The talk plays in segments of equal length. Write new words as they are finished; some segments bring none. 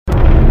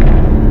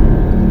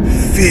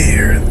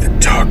Fear the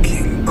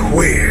talking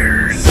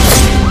queers.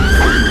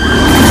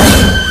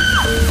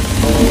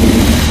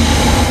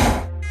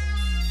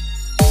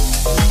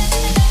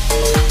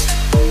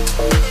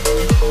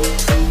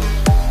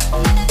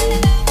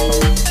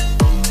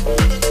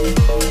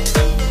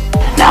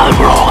 Now that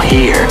we're all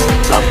here,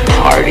 the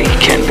party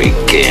can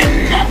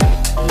begin.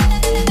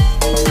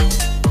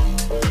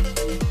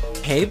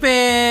 Hey,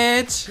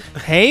 bitch.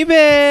 Hey,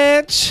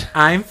 bitch.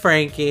 I'm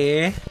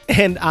Frankie.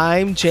 And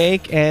I'm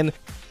Jake. And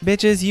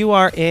bitches, you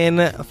are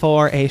in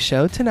for a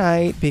show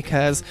tonight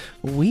because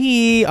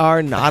we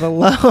are not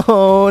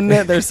alone.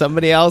 There's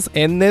somebody else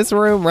in this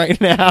room right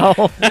now.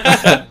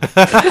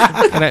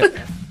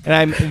 And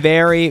I'm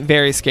very,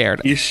 very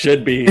scared. You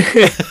should be.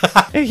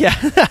 Yeah.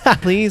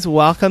 Please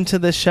welcome to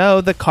the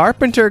show, the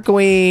Carpenter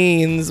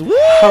Queens. Woo!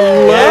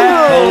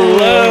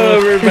 Hello,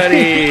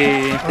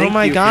 everybody. Thank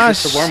my you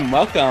gosh. for just a warm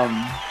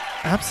welcome.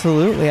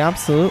 Absolutely,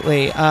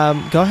 absolutely.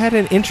 Go ahead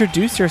and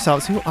introduce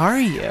yourselves. Who are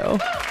you?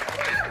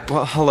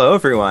 Well, hello,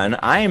 everyone.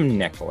 I am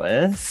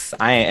Nicholas.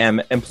 I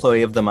am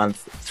Employee of the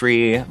Month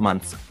 3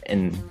 months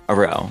in a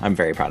row. I'm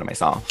very proud of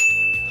myself.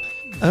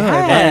 Oh,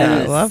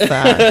 I love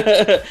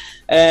that.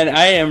 And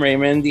I am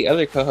Raymond, the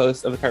other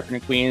co-host of the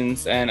Carpenter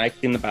Queens, and I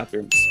clean the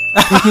bathrooms.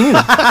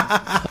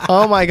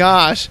 Oh my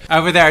gosh.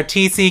 Over there,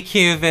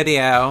 TCQ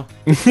video.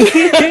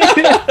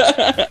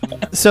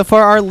 So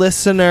for our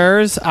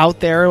listeners out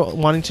there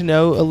wanting to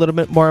know a little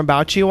bit more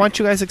about you, why don't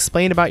you guys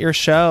explain about your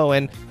show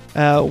and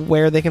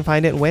where they can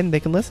find it and when they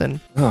can listen?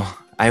 Oh,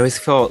 I always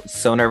feel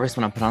so nervous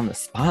when I'm put on the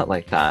spot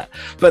like that.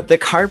 But the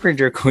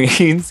Carpenter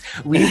Queens,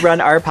 we run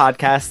our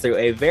podcast through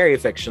a very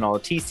fictional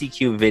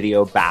TCQ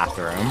video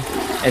bathroom.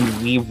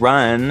 And we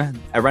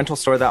run a rental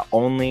store that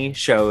only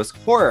shows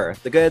horror,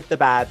 the good, the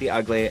bad, the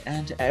ugly,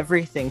 and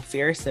everything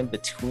fierce in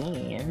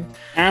between.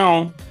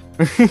 Ow.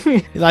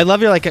 I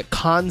love your a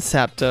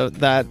concept of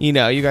that,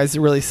 you guys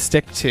really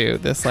stick to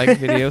this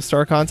video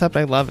store concept.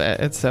 I love it.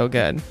 It's so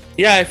good.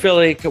 Yeah, I feel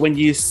like when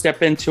you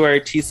step into our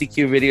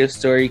TCQ video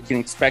store, you can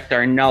expect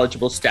our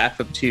knowledgeable staff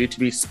of two to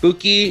be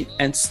spooky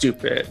and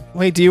stupid.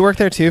 Wait, do you work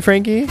there too,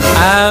 Frankie?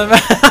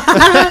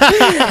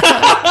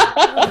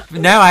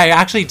 No, I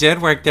actually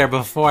did work there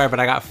before, but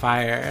I got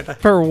fired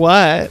For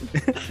what?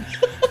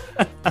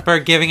 for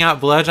giving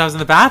out blowjobs in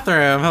the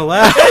bathroom.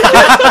 Hello.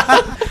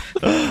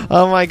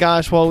 Oh my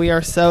gosh. Well, we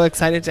are so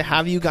excited to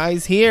have you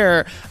guys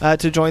here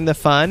to join the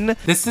fun.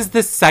 This is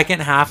the second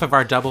half of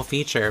our double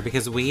feature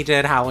because we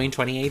did Halloween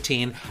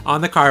 2018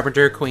 on the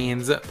Carpenter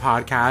Queens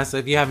podcast. So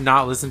if you have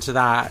not listened to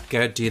that,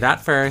 go do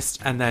that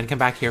first and then come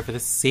back here for the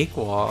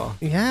sequel.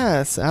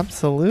 Yes,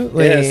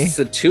 absolutely. Yes,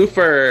 a two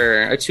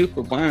for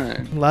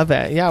one. Love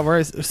it. Yeah,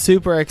 we're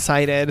super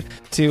excited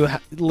to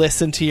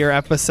listen to your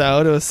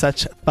episode. It was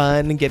such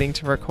fun getting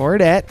to record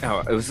it.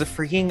 Oh, it was a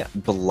freaking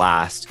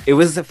blast. It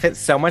was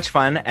so much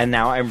fun, and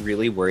now I'm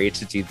really worried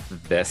to do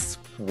this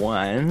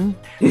one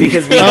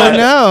because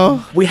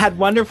we had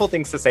wonderful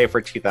things to say for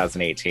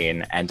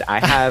 2018, and I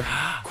have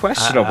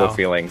questionable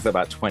feelings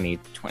about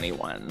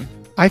 2021.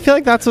 I feel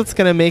like that's what's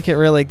going to make it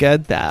really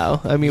good, though.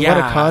 I mean, what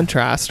a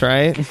contrast,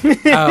 right?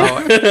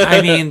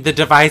 I mean, the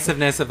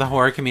divisiveness of the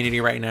horror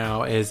community right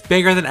now is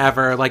bigger than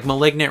ever. Like,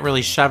 Malignant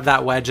really shoved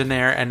that wedge in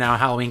there, and now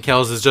Halloween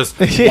Kills is just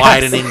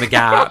widening the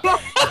gap.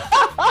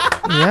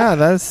 Yeah,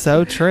 that's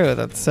so true.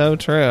 That's so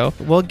true.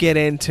 We'll get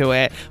into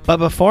it. But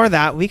before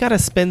that, we got to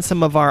spin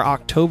some of our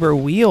October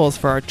wheels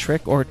for our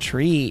trick or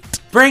treat.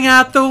 Bring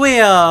out the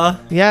wheel.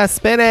 Yeah,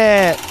 spin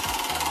it.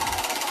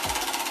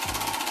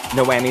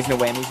 No whammies, no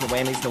whammies, no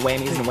whammies, no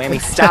whammies, no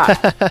whammies. Stop.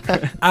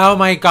 Oh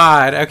my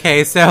God.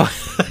 Okay, so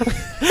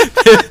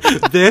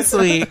this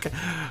week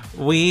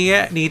we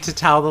need to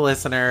tell the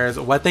listeners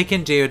what they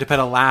can do to put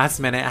a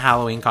last-minute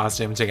Halloween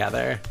costume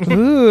together.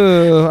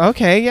 Ooh,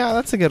 okay. Yeah,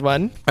 that's a good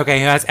one. Okay,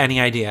 who has any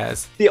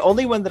ideas? The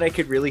only one that I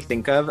could really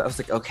think of, I was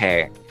like,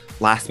 okay,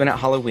 last minute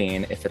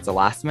Halloween. If it's a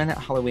last minute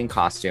Halloween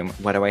costume,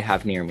 what do I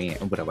have near me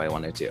and what do I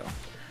want to do?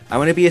 I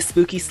want to be a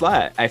spooky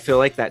slut. I feel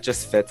like that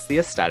just fits the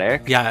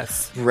aesthetic.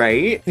 Yes.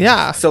 Right?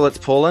 Yeah. So let's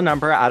pull a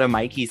number out of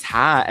Mikey's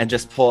hat and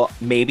just pull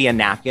maybe a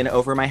napkin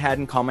over my head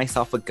and call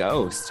myself a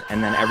ghost.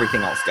 And then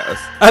everything else goes.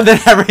 And then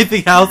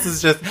everything else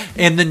is just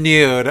in the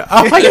nude.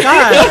 Oh my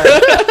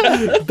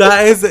God.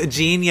 That is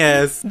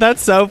genius.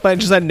 That's so fun.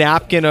 Just a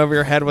napkin over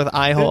your head with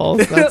eye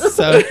holes. That's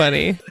so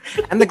funny.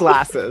 And the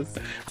glasses.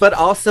 But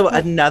also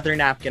another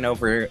napkin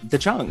over the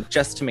junk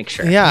just to make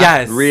sure. Yeah.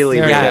 Yes. Really,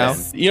 There really.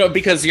 you go.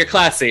 Because you're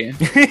classy.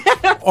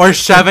 Or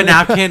shove a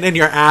napkin in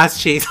your ass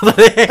cheeks.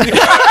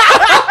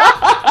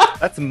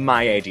 That's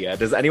my idea.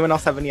 Does anyone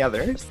else have any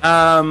others?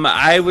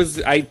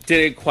 I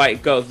didn't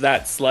quite go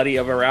that slutty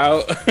of a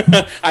route.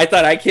 I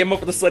thought I came up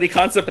with a slutty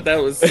concept, but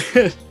that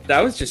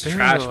was just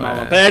trash,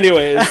 mama. But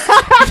anyways,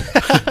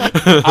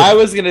 I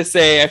was gonna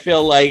say I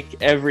feel like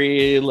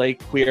every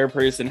queer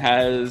person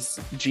has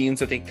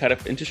jeans that they cut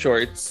up into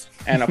shorts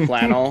and a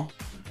flannel.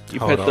 You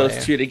put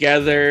those two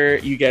together,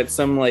 you get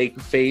some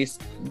face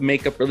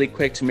makeup really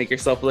quick to make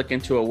yourself look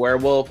into a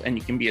werewolf, and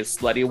you can be a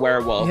slutty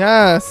werewolf.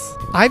 Yes.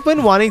 I've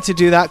been wanting to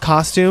do that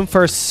costume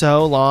for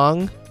so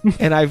long.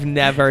 and I've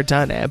never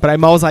done it. But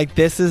I'm always like,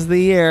 this is the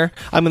year.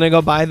 I'm gonna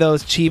go buy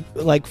those cheap,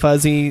 like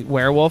fuzzy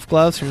werewolf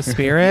gloves from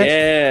Spirit.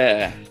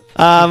 Yeah.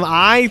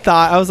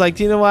 I was like,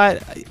 you know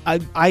what?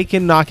 I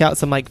can knock out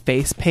some like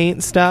face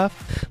paint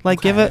stuff.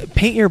 Like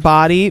paint your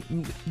body.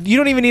 You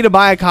don't even need to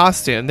buy a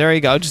costume. There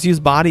you go. Just use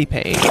body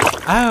paint.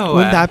 Oh,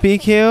 Wouldn't that be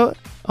cute?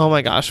 Oh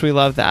my gosh, we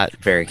love that.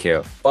 Very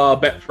cute.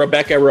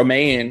 Rebecca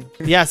Romaine.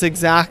 Yes,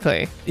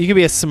 exactly. You could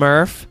be a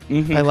Smurf.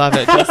 Mhm. I love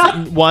it.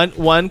 Just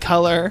one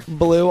color,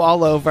 blue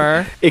all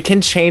over. It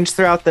can change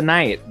throughout the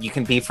night. You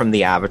can be from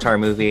the Avatar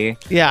movie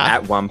Yeah.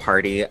 at one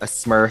party, a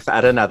Smurf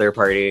at another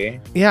party.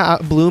 Yeah,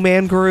 Blue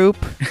Man Group.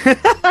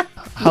 The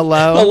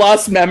Hello.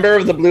 lost member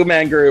of the Blue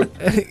Man Group.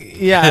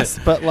 Yes,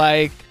 but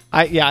like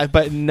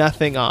but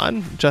nothing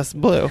on, just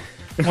blue.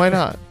 Why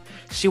not?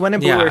 She went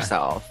and blew Yeah.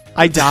 herself.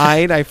 I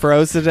died. I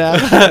froze to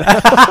death.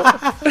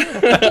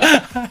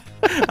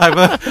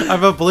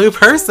 I'm a blue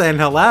person.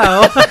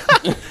 Hello.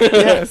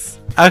 Yes.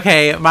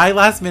 Okay, my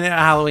last minute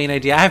Halloween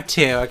idea. I have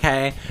two,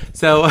 okay?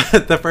 So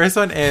the first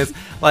one is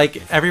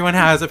like everyone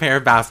has a pair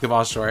of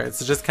basketball shorts.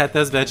 So just cut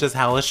those bitches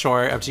hella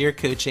short up to your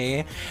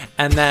coochie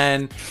and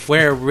then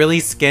wear a really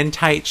skin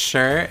tight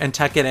shirt and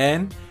tuck it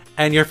in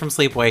and you're from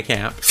sleepaway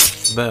camp.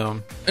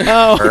 Boom.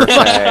 Oh.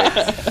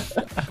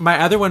 Perfect. My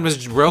other one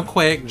was real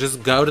quick,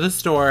 just go to the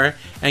store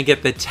and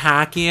get the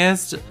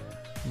tackiest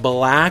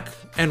black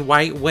and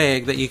white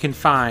wig that you can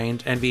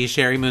find and be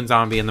Sherry Moon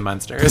Zombie in the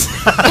Munsters.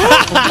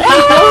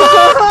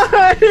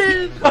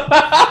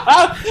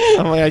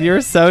 Oh my god,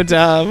 you're so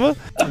dumb.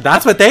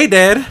 That's what they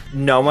did.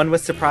 No one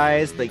was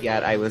surprised, but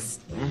yet I was.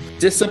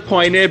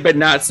 Disappointed, but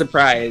not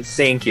surprised.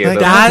 Thank you. Like,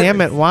 Those- that- God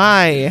damn it,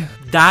 why?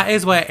 That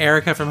is what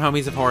Erica from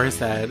Homies of Horror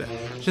said.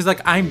 She's like,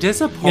 I'm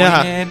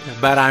disappointed,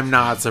 but I'm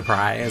not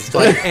surprised.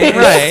 Like, it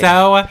is Right.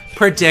 so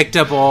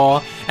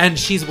predictable. And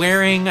she's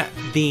wearing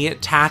the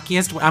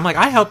tackiest. I'm like,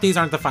 I hope these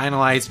aren't the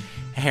finalized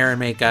hair and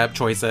makeup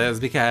choices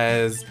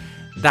because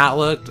that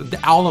looked,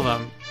 all of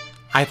them,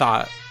 I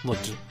thought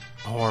looked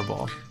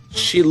horrible.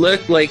 She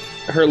looked like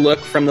her look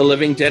from the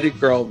Living Dead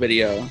Girl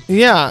video.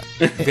 Yeah.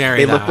 Very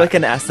They that. look like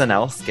an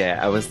SNL skit.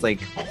 I was like,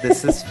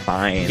 this is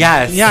fine.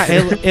 Yes. Yeah,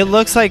 it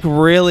looks like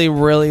really,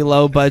 really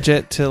low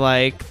budget to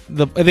like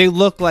they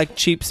look like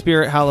cheap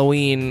Spirit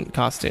Halloween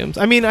costumes.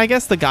 I mean, I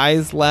guess the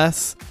guy's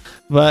less,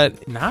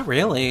 but Not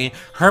really.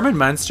 Herman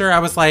Munster, I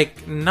was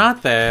like,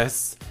 not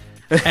this.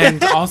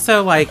 And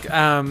also like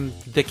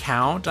the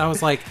Count, I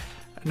was like,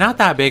 not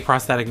that big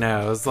prosthetic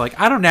nose. Like,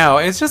 I don't know.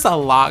 It's just a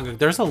lot.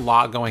 There's a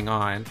lot going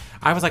on.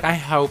 I was like, I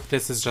hope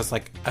this is just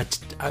like a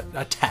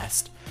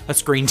test, a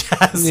screen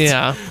test.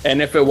 yeah, And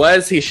if it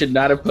was, he should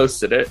not have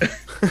posted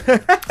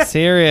it.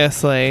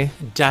 seriously,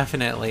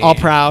 Definitely. all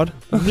proud.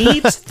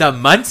 Meet the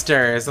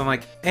Munsters. I'm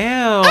like,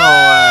 ew.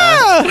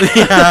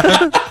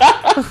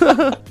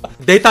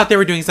 They thought they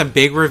were doing some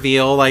big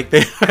reveal. Like,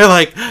 they were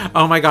like,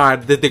 oh my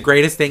God, the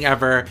greatest thing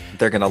ever.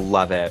 They're going to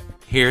love it.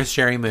 Here's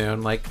Sherry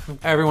Moon. Like,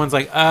 everyone's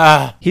like,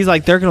 ugh. He's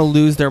like, they're gonna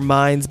lose their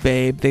minds,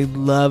 babe. They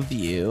love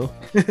you.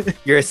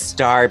 You're a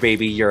star,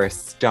 baby. You're a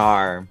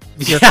star.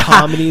 Your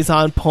comedy's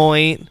on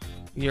point.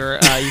 You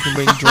can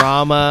bring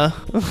drama.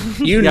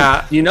 You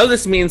Yeah. you know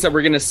this means that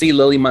we're gonna see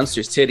Lily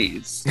Munster's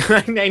titties.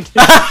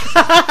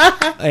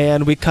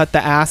 And we cut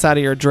the ass out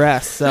of your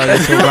dress, so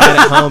you can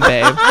ride it home,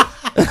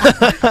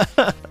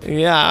 babe.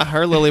 Yeah,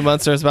 her Lily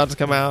Munster is about to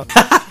come out.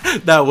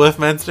 That Wolf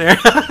Munster.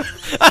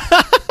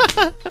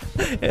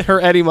 Her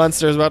Eddie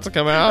Munster is about to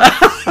come out.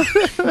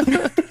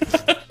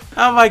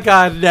 Oh my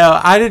God, no.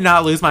 I did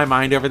not lose my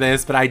mind over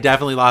this, but I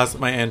definitely lost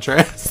my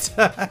interest.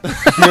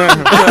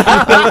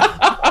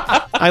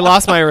 I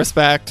lost my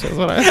respect. Is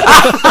what I.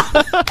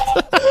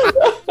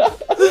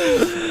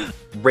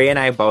 Ray and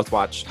I both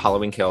watched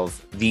Halloween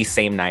Kills the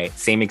same night,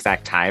 same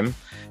exact time.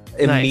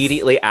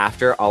 Immediately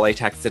after, all I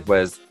texted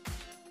was,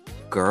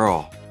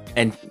 girl.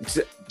 And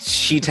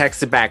she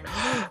texted back,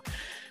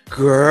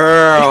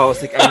 girl. I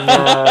was like, I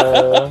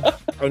know.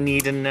 I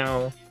need to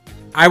know.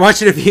 I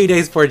watched it a few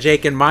days before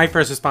Jake, and my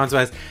first response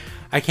was,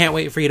 I can't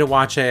wait for you to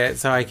watch it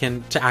so I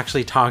can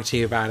actually talk to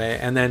you about it.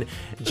 And then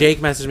Jake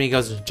messaged me,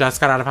 goes,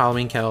 just got out of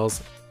Halloween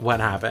Kills. What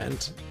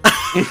happened?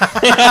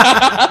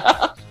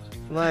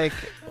 Like,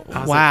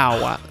 was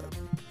wow.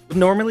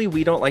 Normally,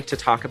 we don't like to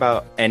talk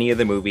about any of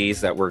the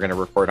movies that we're going to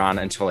report on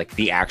until like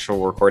the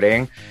actual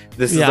recording.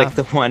 This is Yeah. like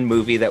the one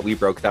movie that we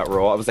broke that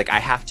rule. I was like, I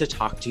have to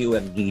talk to you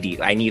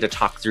immediately. I need to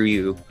talk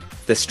through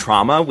this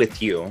trauma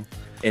with you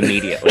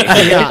immediately.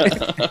 Yeah.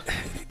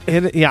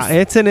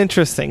 It's an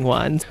interesting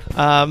one.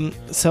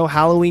 So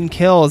Halloween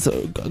Kills,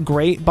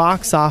 great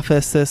box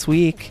office this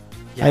week.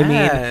 I mean,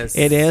 Yes.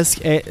 it is.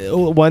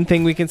 One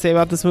thing we can say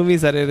about this movie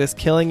is that it is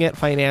killing it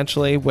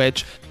financially,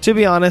 which, to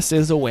be honest,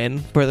 is a win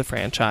for the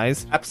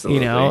franchise.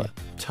 Absolutely. You know,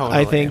 Totally.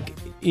 I think,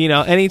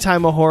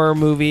 anytime a horror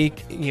movie,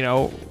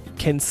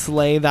 can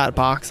slay that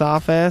box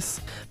office,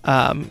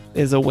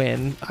 is a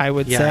win, I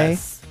would say.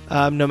 Yes.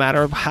 No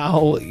matter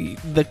how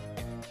the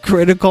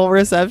critical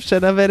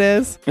reception of it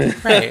is.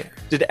 Right.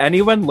 Did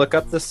anyone look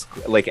up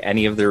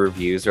any of the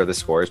reviews or the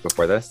scores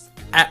before this?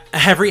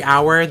 every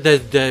hour,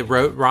 the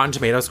Rotten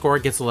Tomato score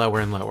gets lower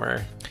and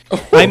lower.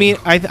 I mean,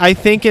 I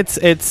think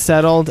it's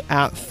settled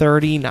at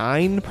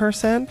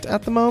 39%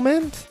 at the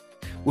moment.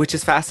 Which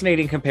is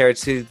fascinating compared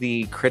to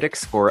the critic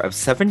score of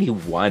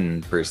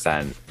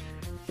 71%.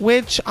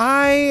 Which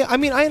I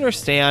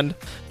understand,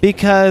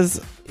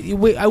 because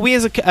we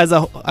as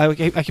a I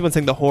keep on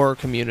saying the horror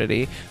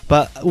community,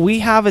 but we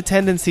have a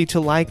tendency to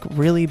like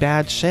really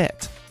bad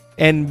shit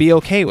and be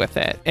okay with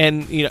it,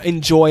 and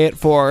enjoy it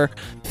for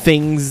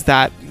things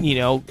that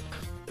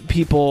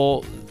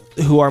people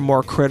who are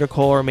more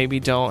critical or maybe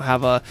don't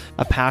have a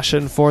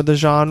passion for the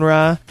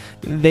genre,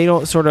 they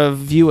don't sort of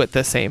view it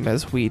the same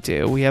as we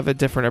do. We have a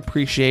different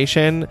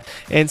appreciation,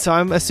 and so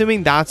I'm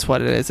assuming that's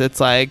what it is.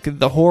 It's like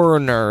the horror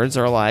nerds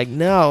are like,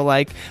 no,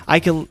 like I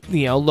can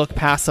look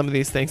past some of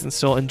these things and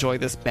still enjoy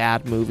this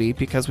bad movie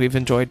because we've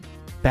enjoyed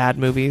bad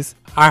movies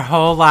our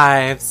whole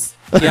lives.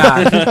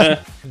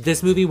 Yeah.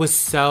 This movie was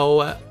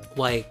so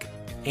like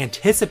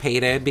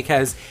anticipated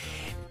because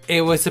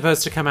it was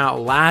supposed to come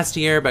out last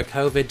year, but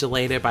COVID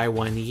delayed it by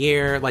 1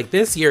 year. Like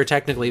this year,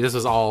 technically, this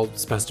was all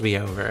supposed to be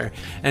over.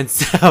 And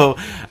so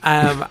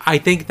I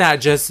think that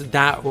just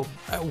that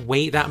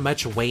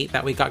much weight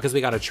that we got, because we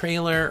got a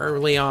trailer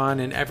early on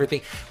and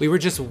everything, we were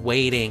just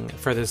waiting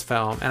for this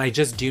film. And I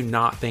just do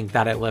not think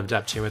that it lived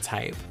up to its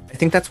hype. I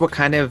think that's what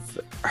kind of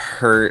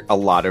hurt a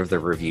lot of the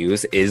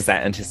reviews, is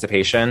that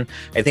anticipation.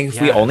 I think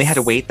if we only had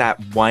to wait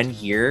that 1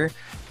 year,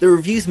 the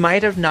reviews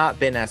might have not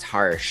been as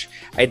harsh.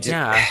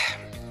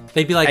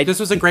 They'd be like, this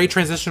was a great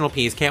transitional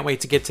piece. Can't wait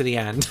to get to the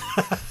end.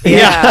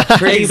 Yeah,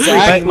 pretty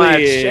Exactly.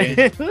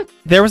 much.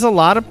 There was a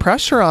lot of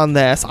pressure on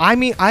this. I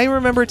mean, I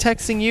remember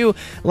texting you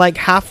like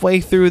halfway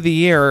through the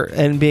year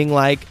and being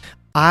like,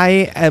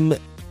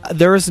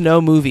 there's no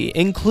movie,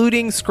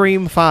 including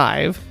Scream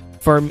 5,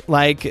 for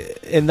like,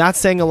 and that's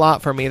saying a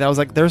lot for me. That was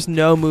like, there's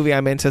no movie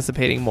I'm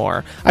anticipating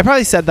more. I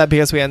probably said that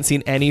because we hadn't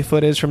seen any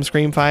footage from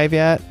Scream 5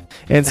 yet,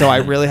 and so I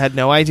really had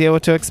no idea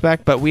what to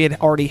expect, but we had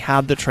already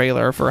had the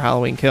trailer for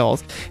Halloween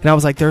Kills, and I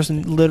was like, there's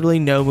literally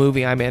no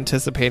movie I'm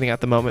anticipating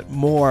at the moment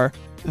more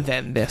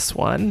than this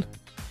one.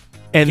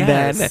 And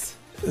then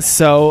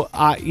so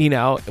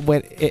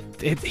when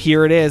it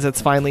here it is,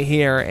 it's finally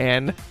here,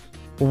 and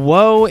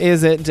whoa,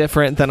 is it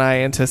different than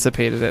I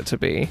anticipated it to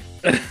be.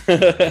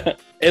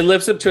 It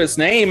lives up to its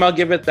name. I'll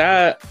give it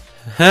that.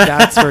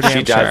 That's for damn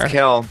She does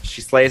kill.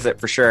 She slays it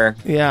for sure.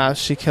 Yeah,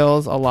 she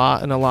kills a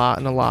lot and a lot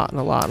and a lot and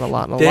a lot and a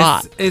lot and a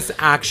lot. This is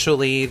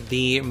actually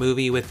the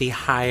movie with the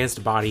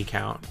highest body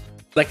count.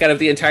 Like out of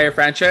the entire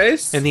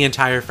franchise? In the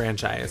entire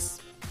franchise.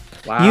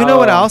 Wow. You know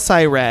what else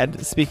I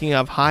read? Speaking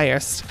of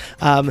highest,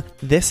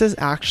 this is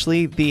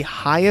actually the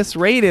highest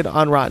rated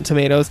on Rotten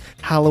Tomatoes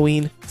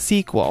Halloween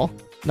sequel,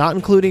 not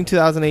including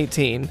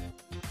 2018.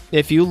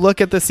 If you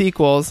look at the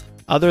sequels,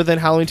 other than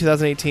Halloween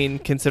 2018,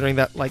 considering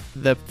that like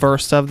the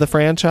first of the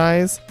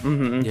franchise,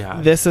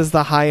 this is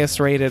the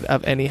highest rated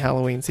of any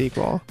Halloween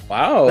sequel.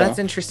 Wow. That's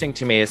interesting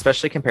to me,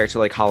 especially compared to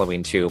like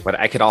Halloween 2, but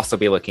I could also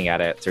be looking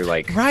at it through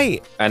like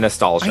a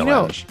nostalgia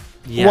lens.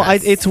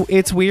 Yes. Well,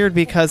 it's weird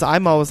because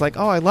I'm always like,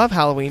 oh, I love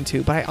Halloween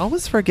 2, but I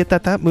always forget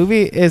that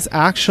movie is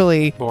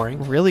actually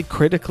boring, really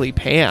critically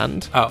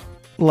panned. Oh.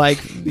 Like,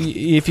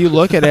 if you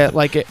look at it,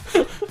 like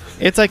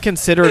it's like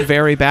considered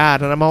very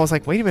bad, and I'm always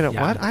like, wait a minute,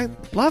 what? I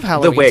love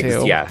Halloween 2. The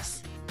wigs,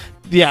 yes.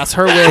 Yes,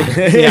 her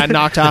wig,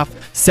 knocked off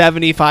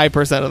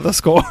 75% of the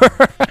score.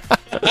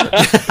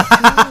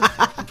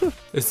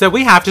 So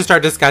we have to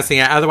start discussing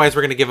it, otherwise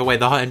we're going to give away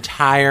the whole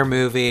entire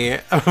movie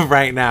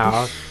right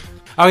now.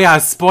 Oh yeah,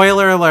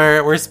 spoiler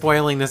alert, we're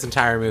spoiling this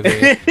entire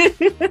movie.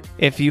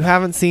 If you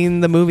haven't seen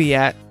the movie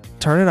yet,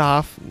 turn it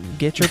off,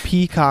 get your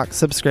Peacock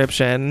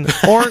subscription,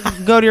 or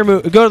go to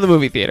the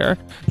movie theater.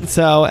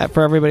 So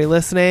for everybody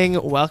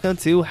listening, welcome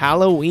to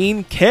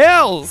Halloween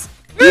Kills.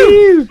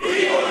 Woo!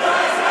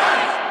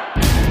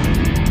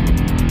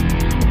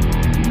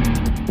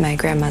 My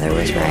grandmother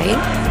was right.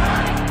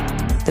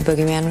 The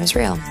boogeyman was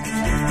real.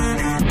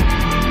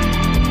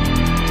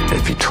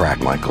 If you track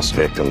Michael's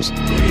victims,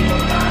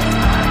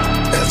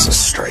 that's a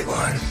straight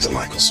line to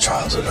Michael's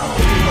childhood home.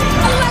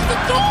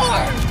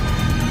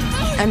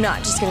 I'm not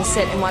just gonna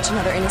sit and watch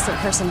another innocent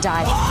person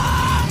die.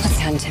 Let's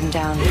hunt him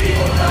down.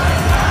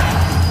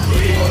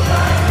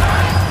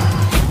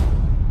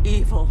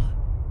 Evil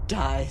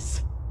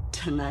dies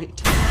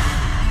tonight.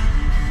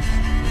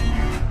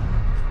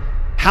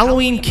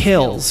 Halloween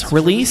Kills,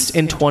 released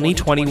in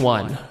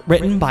 2021,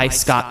 written by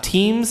Scott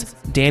Teems,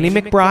 Danny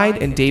McBride,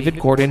 and David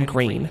Gordon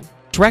Green,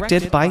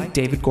 directed by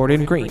David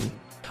Gordon Green.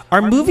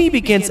 Our movie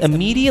begins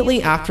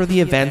immediately after the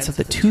events of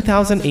the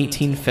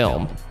 2018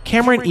 film.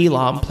 Cameron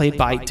Elam, played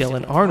by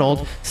Dylan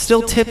Arnold,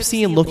 still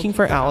tipsy and looking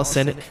for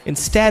Allison,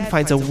 instead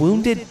finds a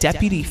wounded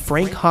Deputy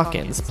Frank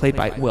Hawkins, played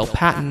by Will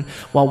Patton,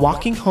 while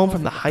walking home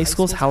from the high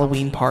school's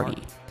Halloween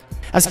party.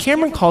 As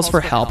Cameron calls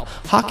for help,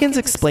 Hawkins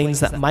explains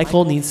that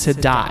Michael needs to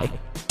die.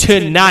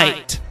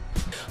 Tonight!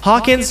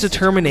 Hawkins'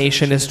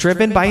 determination is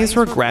driven by his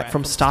regret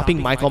from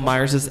stopping Michael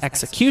Myers'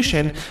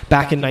 execution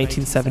back in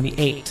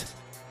 1978.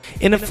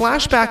 In a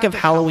flashback of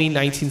Halloween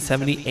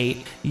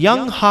 1978,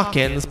 young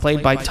Hawkins,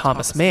 played by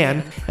Thomas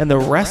Mann, and the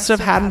rest of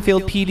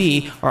Haddonfield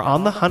PD are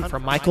on the hunt for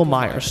Michael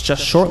Myers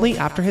just shortly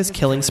after his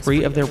killing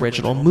spree of the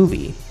original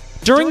movie.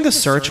 During the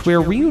search,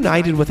 we're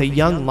reunited with a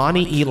young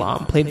Lonnie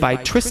Elam, played by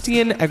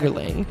Tristian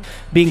Eggerling,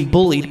 being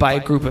bullied by a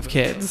group of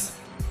kids.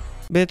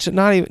 Bitch,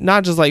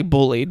 not just like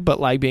bullied,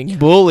 but like being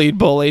bullied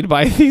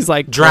by these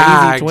like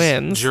crazy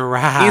twins. These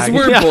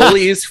were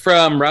bullies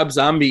from Rob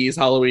Zombie's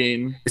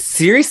Halloween.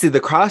 Seriously, the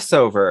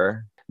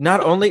crossover. Not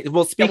only,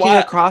 well, speaking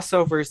of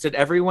crossovers, did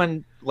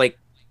everyone like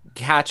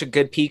catch a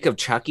good peek of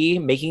Chucky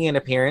making an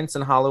appearance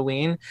in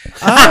Halloween?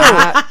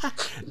 Oh,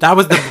 that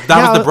was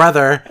the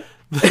brother.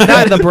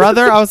 The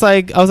brother. I was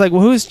like, well,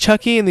 who's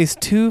Chucky and these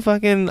two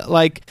fucking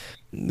like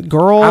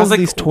girls, like,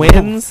 these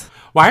twins?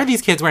 Why are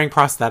these kids wearing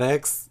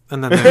prosthetics?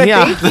 And then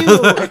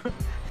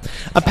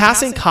a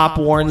passing cop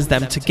warns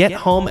them to get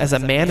home as a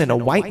man in a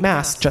white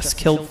mask just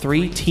killed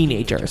 3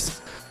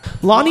 teenagers.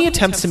 Lonnie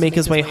attempts to make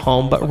his way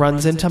home but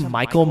runs into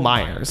Michael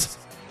Myers.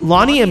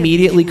 Lonnie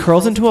immediately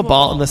curls into a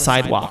ball on the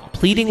sidewalk,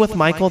 pleading with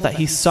Michael that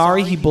he's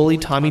sorry he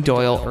bullied Tommy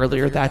Doyle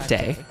earlier that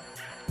day.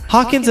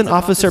 Hawkins and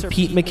Officer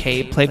Pete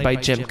McCabe, played by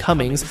Jim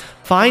Cummings,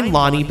 find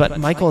Lonnie, but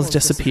Michael has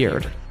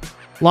disappeared.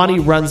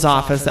 Lonnie runs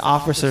off as the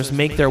officers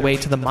make their way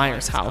to the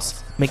Myers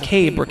house.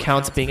 McCabe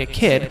recounts being a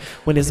kid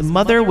when his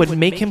mother would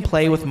make him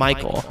play with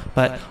Michael,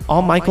 but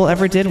all Michael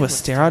ever did was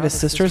stare out his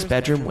sister's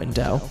bedroom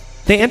window.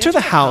 They enter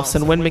the house,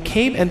 and when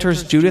McCabe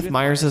enters Judith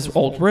Myers'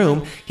 old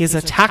room, he is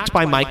attacked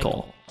by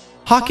Michael.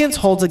 Hawkins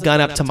holds a gun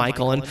up to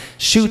Michael and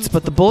shoots,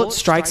 but the bullet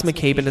strikes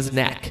McCabe in his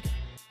neck.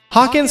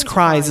 Hawkins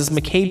cries as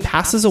McCabe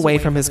passes away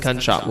from his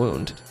gunshot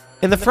wound.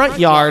 In the front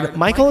yard,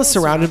 Michael is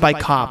surrounded by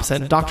cops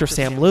and Dr.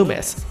 Sam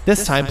Loomis,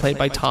 this time played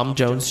by Tom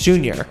Jones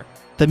Jr.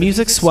 The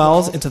music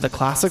swells into the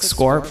classic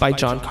score by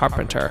John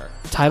Carpenter.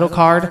 Title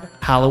card,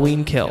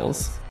 Halloween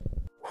Kills.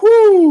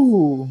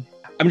 Whoo!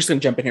 I'm just going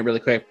to jump in here really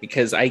quick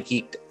because I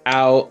geeked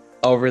out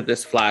over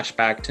this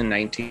flashback to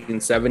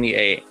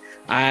 1978.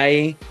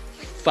 I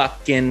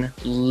fucking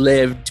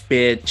lived,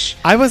 bitch.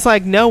 I was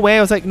like, no way.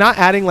 I was like, not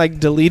adding like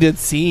deleted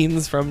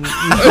scenes from the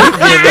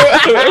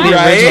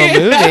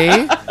original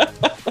movie.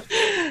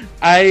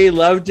 I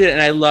loved it, and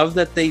I love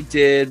that they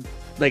did,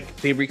 like,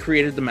 they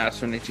recreated the mask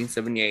from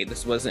 1978.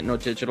 This wasn't no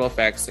digital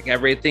effects. Like,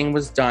 everything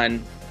was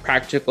done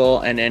practical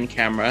and in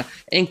camera,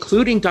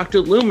 including Dr.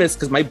 Loomis,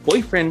 because my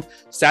boyfriend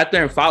sat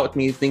there and fought with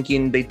me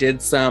thinking they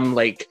did some,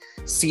 like,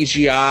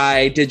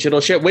 CGI digital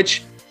shit,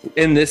 which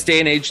in this day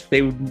and age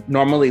they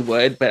normally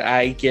would, but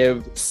I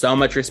give so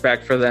much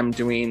respect for them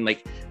doing,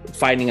 like,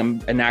 finding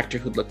an actor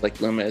who looked like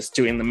Loomis,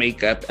 doing the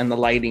makeup and the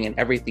lighting and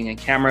everything in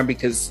camera,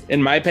 because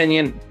in my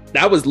opinion,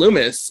 that was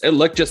Loomis. It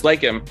looked just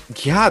like him.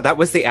 Yeah, that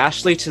was the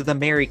Ashley to the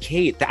Mary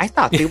Kate. I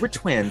thought they were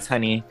twins,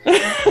 honey.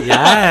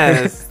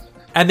 Yes.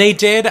 And they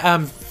did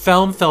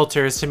film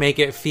filters to make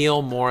it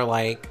feel more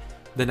like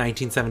the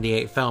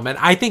 1978 film. And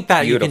I think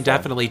that Beautiful. You can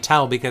definitely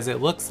tell because it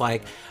looks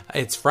like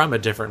it's from a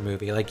different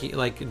movie.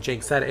 Like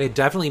Jake said, it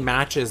definitely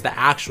matches the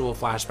actual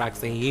flashbacks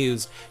they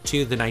used to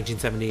the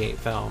 1978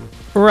 film.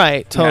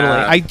 Right,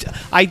 totally. Yeah.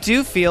 I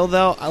do feel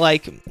though,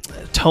 like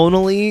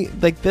tonally,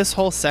 like this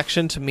whole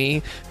section to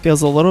me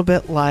feels a little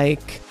bit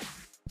like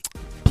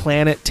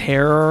Planet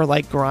Terror,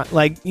 like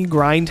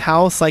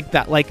Grindhouse, like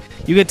that. Like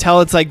you could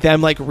tell it's like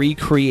them like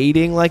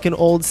recreating like an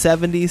old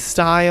 70s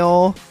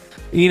style.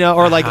 You know,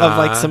 or like of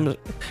like some,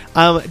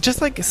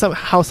 just like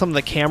how some of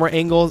the camera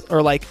angles,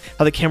 or like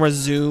how the camera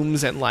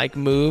zooms and like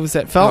moves.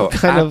 It felt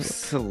kind of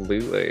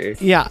absolutely,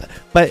 yeah.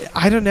 But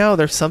I don't know.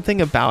 There's something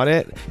about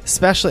it,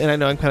 especially, and I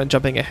know I'm kind of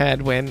jumping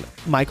ahead when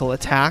Michael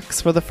attacks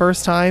for the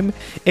first time.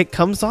 It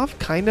comes off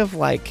kind of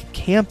like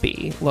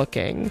campy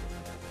looking.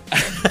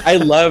 I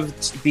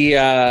loved they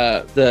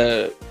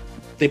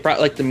brought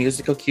like the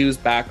musical cues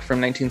back from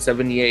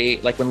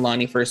 1978, like when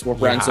Lonnie first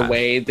runs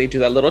away. They do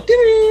that little.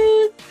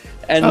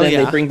 And then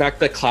they bring back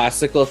the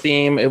classical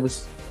theme. It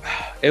was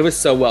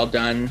so well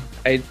done.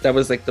 That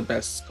was like the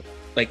best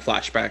like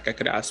flashback I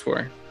could ask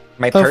for.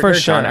 My partner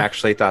John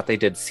actually thought they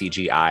did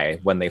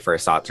CGI when they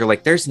first saw it. They're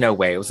like, "There's no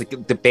way." It was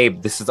like,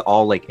 "Babe, this is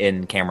all like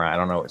in camera. I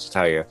don't know what to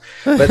tell you."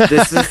 But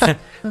this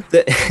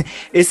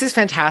is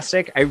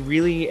fantastic. I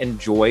really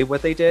enjoy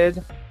what they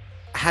did.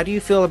 How do you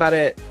feel about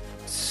it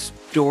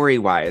story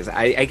wise?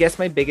 I guess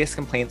my biggest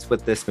complaints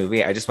with this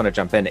movie, I just want to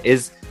jump in,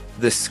 is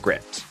the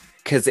script.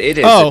 Because it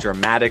is a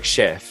dramatic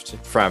shift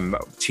from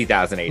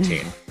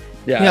 2018.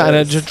 Yeah, and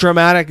a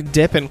dramatic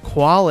dip in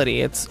quality.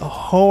 It's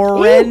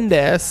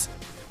horrendous.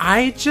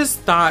 I just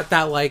thought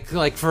that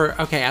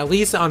at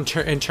least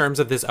in terms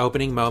of this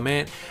opening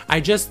moment, I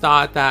just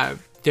thought that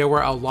there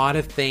were a lot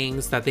of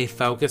things that they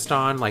focused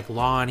on, like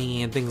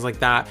Lonnie and things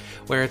like that,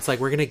 where it's like,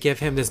 we're going to give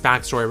him this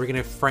backstory. We're going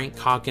to Frank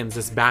Hawkins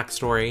this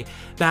backstory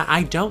that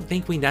I don't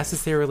think we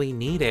necessarily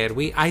needed.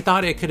 I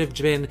thought it could have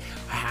been,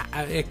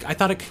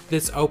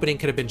 this opening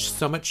could have been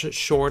so much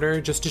shorter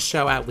just to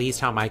show at least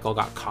how Michael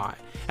got caught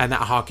and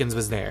that Hawkins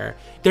was there.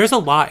 There's a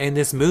lot in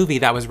this movie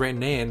that was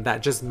written in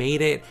that just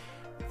made it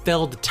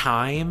filled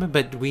time,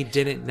 but we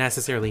didn't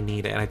necessarily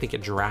need it, and I think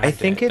it dragged I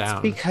think it it's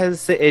down.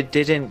 because it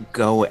didn't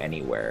go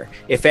anywhere.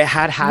 If it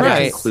had had a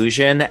Right.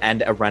 conclusion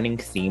and a running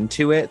theme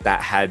to it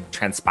that had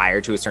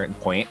transpired to a certain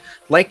point,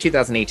 like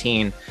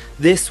 2018,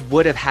 this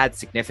would have had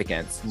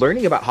significance.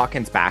 Learning about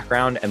Hawkins'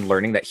 background and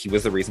learning that he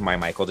was the reason why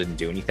Michael didn't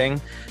do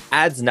anything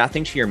adds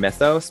nothing to your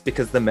mythos,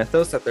 because the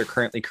mythos that they're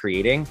currently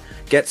creating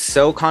gets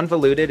so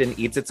convoluted and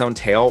eats its own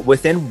tail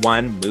within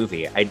one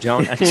movie. I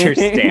don't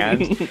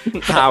understand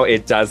how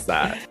it does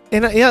that.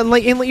 And yeah,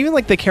 like even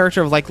like the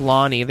character of like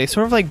Lonnie, they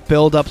sort of like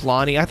build up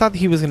Lonnie. I thought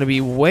he was going to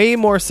be way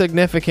more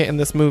significant in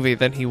this movie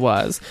than he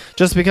was,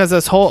 just because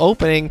this whole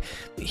opening,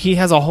 he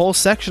has a whole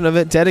section of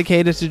it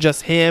dedicated to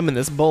just him and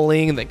this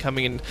bullying and then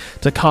coming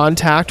into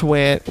contact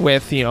with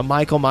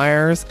Michael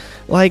Myers,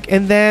 like,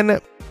 and then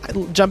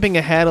jumping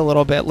ahead a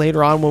little bit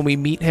later on when we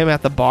meet him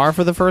at the bar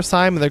for the first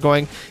time and they're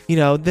going,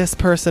 this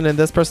person and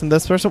this person,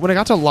 this person. When I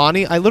got to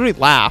Lonnie, I literally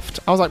laughed.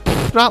 I was like,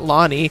 not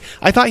Lonnie.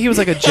 I thought he was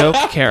like a joke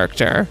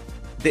character.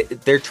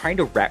 They're trying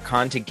to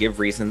retcon to give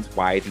reasons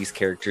why these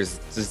characters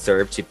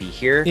deserve to be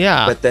here.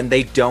 Yeah. But then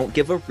they don't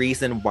give a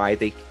reason why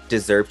they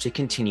deserve to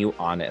continue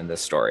on in the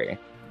story.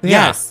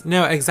 Yes,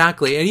 no,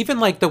 exactly. And even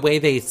like the way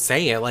they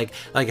say it, like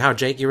how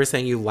Jake, you were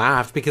saying you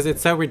laughed because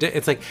it's so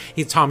ridiculous. It's like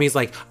Tommy's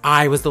like,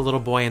 I was the little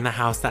boy in the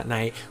house that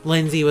night.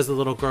 Lindsay was the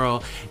little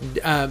girl.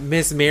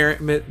 Miss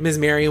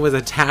Marion was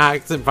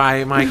attacked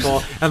by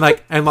Michael,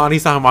 and Lonnie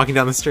saw him walking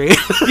down the street.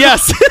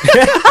 Yes.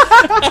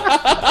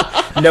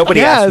 Nobody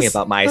Yes. asked me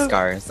about my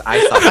scars.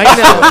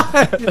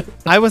 I know.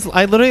 I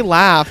literally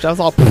laughed. I was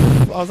all,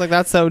 I was like,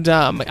 that's so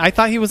dumb. I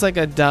thought he was like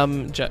a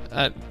dumb,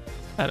 I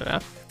don't know.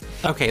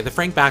 Okay, the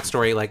Frank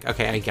backstory, like,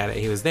 okay, I get it.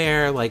 He was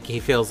there, like, he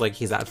feels like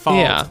he's at fault.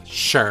 Yeah.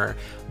 Sure.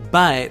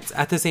 But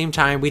at the same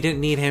time, we didn't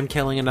need him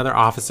killing another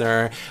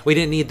officer. We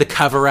didn't need the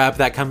cover-up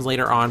that comes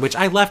later on, which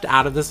I left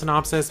out of the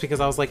synopsis because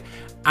I was like,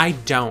 I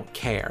don't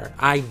care.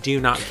 I do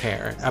not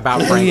care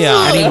about Frank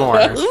anymore.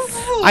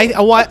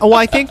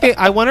 I think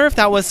I wonder if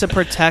that was to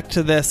protect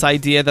this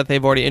idea that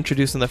they've already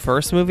introduced in the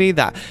first movie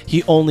that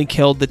he only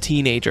killed the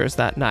teenagers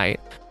that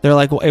night. They're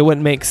like, well, it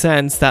wouldn't make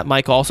sense that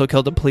Mike also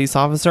killed a police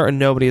officer and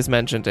nobody has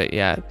mentioned it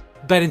yet.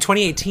 But in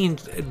 2018,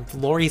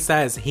 Laurie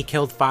says he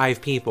killed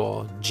 5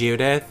 people.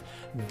 Judith,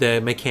 the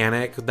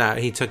mechanic that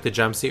he took the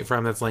jumpsuit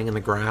from that's laying in the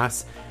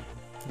grass.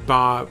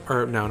 Bob,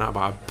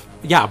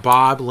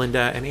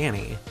 Linda, and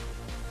Annie.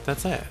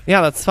 That's it.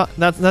 Yeah, that's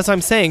what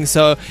I'm saying.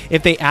 So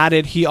if they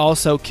added he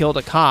also killed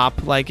a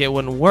cop, like, it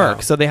wouldn't work.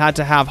 Oh. So they had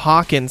to have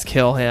Hawkins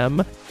kill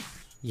him.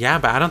 Yeah,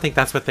 but I don't think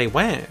that's what they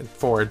went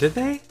for, did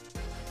they?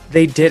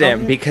 They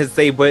didn't because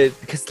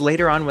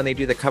later on when they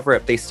do the cover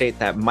up, they state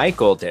that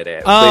Michael did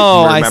it.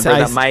 Oh, Like, remember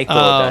that see. Michael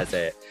does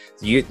it.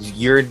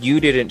 You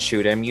didn't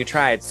shoot him. You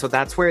tried. So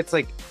that's where it's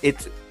like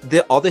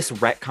all this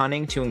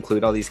retconning to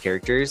include all these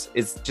characters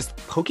is just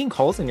poking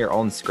holes in your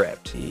own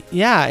script.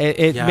 Yeah,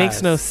 it Yes.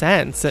 makes no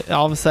sense.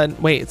 All of a sudden,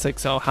 wait, it's like,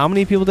 so how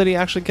many people did he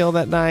actually kill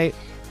that night?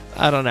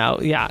 I don't know.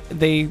 Yeah,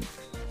 they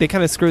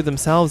kind of screwed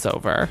themselves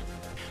over.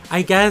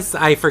 I guess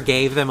I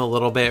forgave them a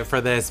little bit for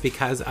this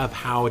because of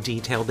how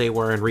detailed they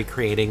were in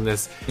recreating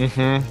this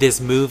this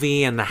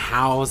movie and the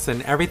house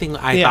and everything.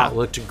 I thought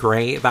looked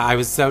great, but I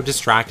was so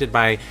distracted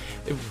by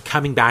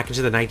coming back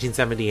into the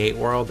 1978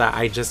 world that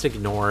I just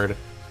ignored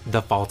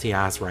the faulty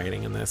ass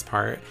writing in this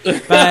part.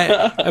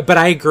 But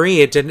I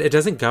agree, it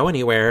doesn't go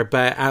anywhere.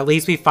 But at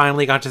least we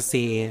finally got to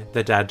see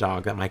the dead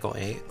dog that Michael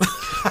ate.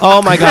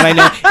 Oh my god, I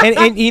know.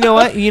 And you know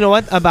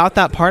what about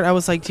that part? I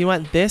was like, do you know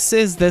what? This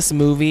is this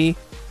movie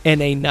in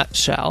a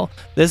nutshell.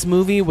 This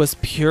movie was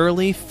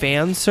purely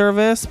fan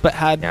service, but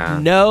had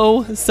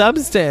no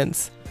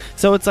substance.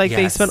 So it's like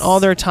they spent all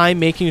their time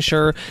making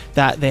sure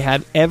that they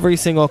had every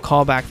single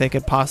callback they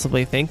could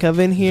possibly think of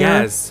in here.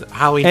 Yes,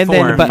 Halloween And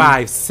 4, then- but-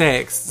 5,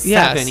 6,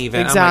 7 even.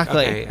 Exactly.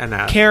 I'm like,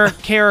 okay,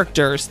 enough.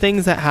 Characters,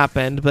 things that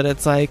happened, but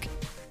it's like,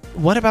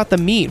 what about the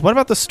meat? What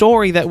about the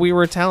story that we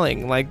were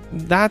telling? Like,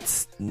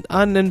 that's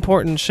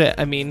unimportant shit.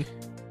 I mean,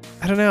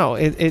 I don't know.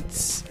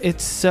 It's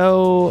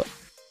so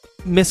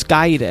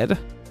misguided.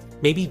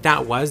 Maybe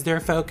that was their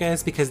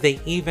focus because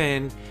they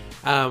even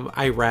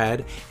I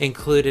read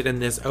included in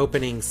this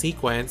opening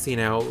sequence,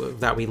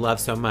 that we love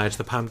so much,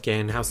 the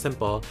pumpkin, how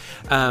simple.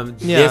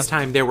 This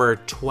time there were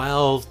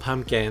 12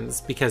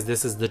 pumpkins because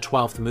this is the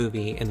 12th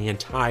movie in the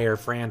entire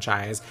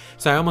franchise.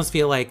 So I almost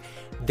feel like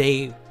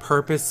they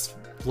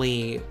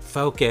purposefully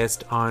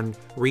focused on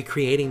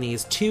recreating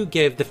these to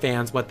give the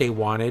fans what they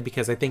wanted,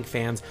 because I think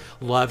fans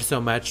loved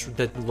so much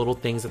the little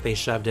things that they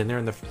shoved in there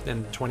in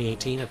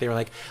 2018 that they were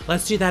like,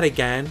 let's do that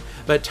again,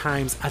 but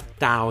times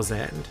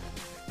 1,000.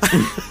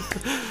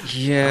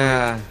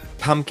 Yeah,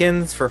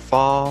 pumpkins for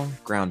fall,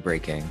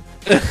 groundbreaking.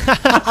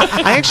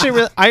 I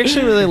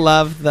actually really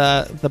love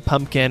the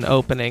pumpkin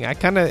opening.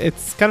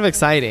 It's kind of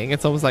exciting.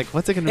 It's almost like,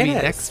 what's it going to be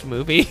next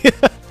movie?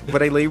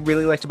 What I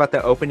really liked about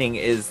the opening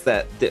is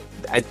that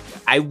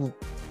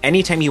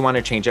anytime you want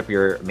to change up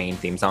your main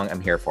theme song,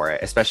 I'm here for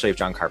it, especially if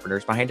John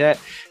Carpenter's behind it.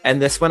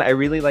 And this one, I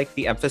really like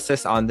the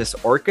emphasis on this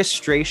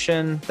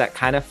orchestration that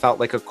kind of felt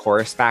like a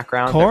chorus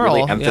background that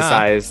really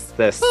emphasized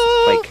this,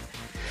 like,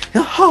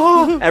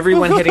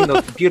 everyone hitting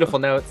those beautiful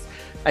notes.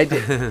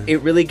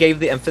 It really gave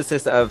the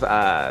emphasis of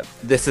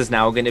this is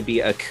now going to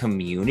be a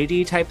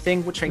community type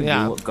thing, which I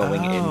knew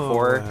going in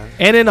for,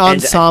 and an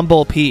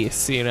ensemble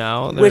piece, you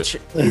know, which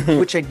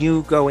I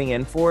knew going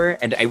in for,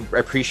 and I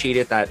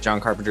appreciated that John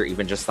Carpenter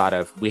even just thought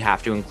of we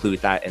have to include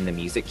that in the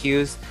music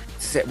cues.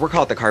 We're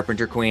called the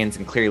Carpenter Queens,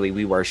 and clearly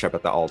we worship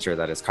at the altar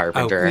that is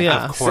Carpenter. Oh,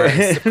 yeah, of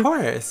course, of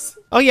course.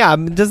 Oh yeah,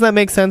 does that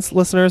make sense,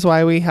 listeners?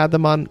 Why we had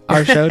them on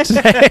our show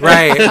today?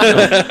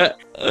 Right.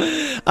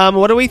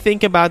 What do we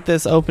think about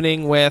this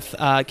opening with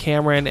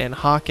Cameron and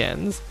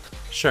Hawkins?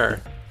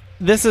 Sure.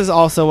 This is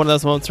also one of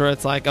those moments where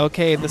it's like,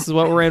 okay, this is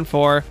what we're in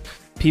for.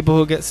 People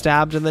who get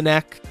stabbed in the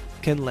neck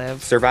can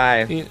live,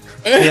 survive.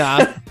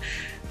 Yeah.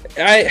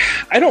 I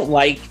didn't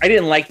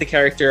like the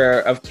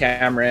character of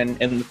Cameron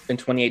in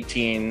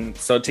 2018.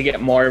 So to get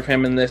more of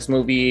him in this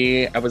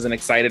movie, I wasn't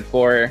excited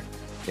for.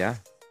 Yeah.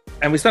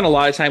 And we spent a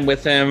lot of time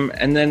with him.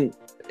 And then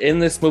in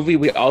this movie,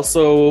 we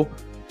also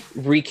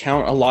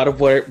recount a lot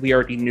of what we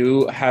already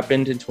knew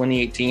happened in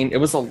 2018. It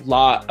was a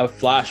lot of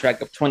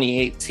flashback of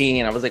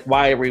 2018. I was like,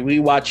 why are we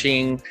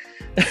rewatching?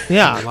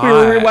 Yeah, we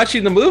were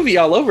rewatching the movie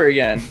all over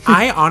again.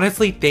 I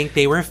honestly think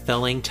they were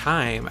filling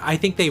time. I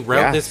think they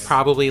wrote this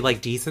probably like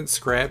decent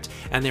script,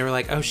 and they were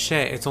like, oh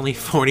shit, it's only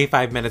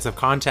 45 minutes of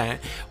content.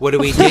 What do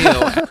we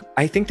do?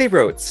 I think they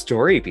wrote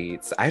story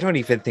beats. I don't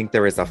even think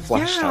there was a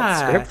fleshed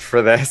out script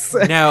for this.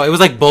 No, it was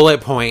like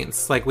bullet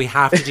points. Like, we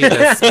have to do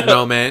this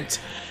moment.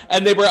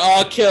 And they were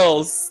all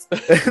kills.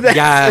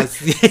 Yes.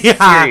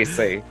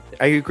 Seriously.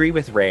 I agree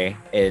with Ray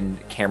in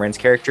Cameron's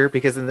character,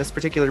 because in this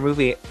particular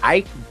movie,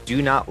 I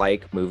do not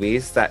like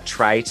movies that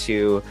try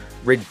to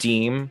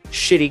redeem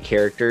shitty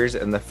characters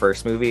in the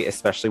first movie,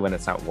 especially when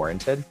it's not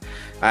warranted.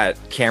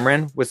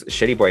 Cameron was a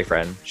shitty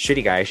boyfriend,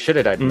 shitty guy, should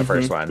have died in the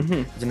first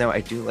one, even though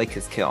I do like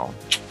his kill.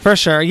 For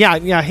sure.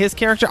 Yeah, his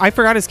character, I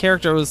forgot his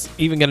character was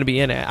even going to be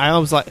in it. I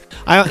was like,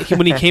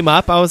 when he came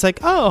up, I was like,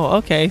 oh,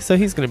 okay, so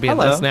he's going to be in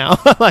this now.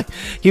 Like,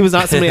 he was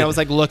not somebody I was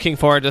like looking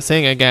forward to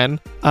seeing again.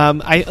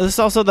 This is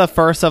also the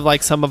first of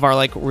like some of our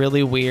like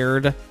really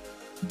weird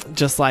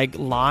just like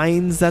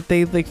lines that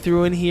they like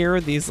threw in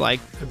here, these like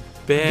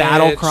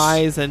battle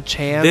cries and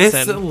chants.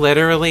 This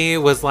literally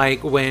was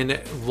like when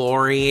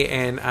Laurie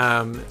and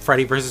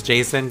Freddy vs.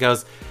 Jason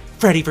goes,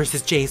 Freddy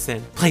versus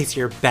Jason, place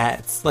your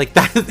bets. Like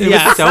that, it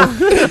was so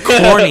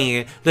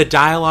corny. The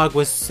dialogue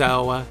was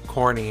so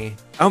corny.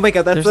 Oh my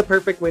god, that's the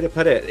perfect way to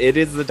put it. It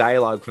is the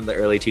dialogue from the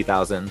early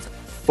 2000s,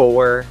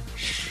 for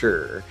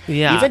sure.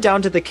 Yeah. Even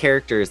down to the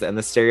characters and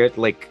the stereo.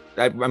 Like,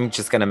 I'm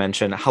just gonna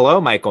mention,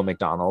 hello, Michael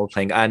McDonald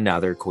playing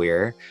another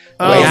queer.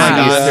 Oh my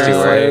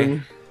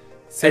god.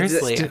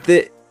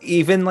 Seriously.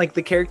 Even like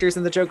the characters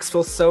and the jokes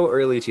feel so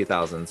early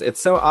 2000s.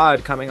 It's so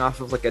odd coming off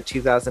of like a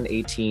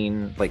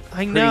 2018 like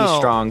pretty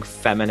strong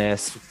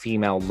feminist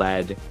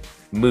female-led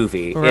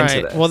movie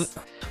into this.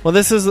 Well,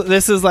 this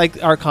is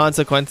like our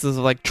consequences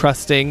of like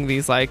trusting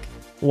these like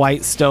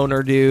white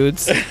stoner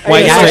dudes,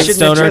 straight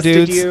stoner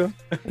dudes.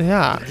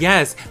 Yeah.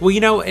 Yes. Well, you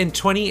know,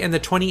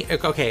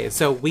 okay,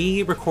 so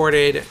we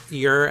recorded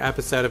your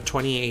episode of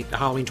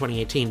Halloween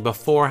 2018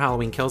 before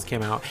Halloween Kills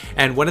came out,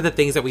 and one of the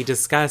things that we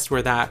discussed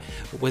was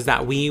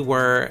that we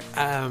were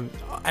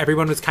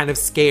everyone was kind of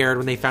scared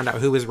when they found out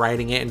who was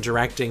writing it and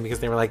directing, because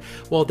they were like,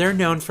 well, they're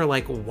known for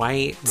like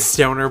white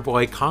stoner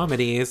boy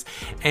comedies,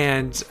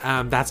 and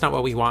that's not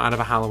what we want out of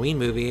a Halloween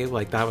movie.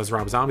 Like, that was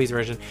Rob Zombie's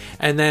version.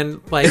 And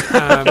then like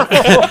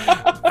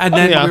and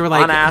then we were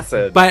like, on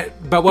acid. But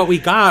what we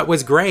got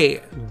was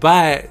great,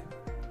 but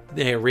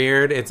it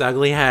reared its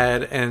ugly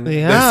head in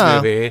this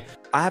movie.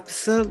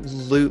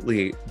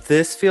 Absolutely.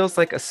 This feels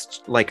like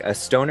a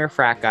stoner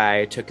frat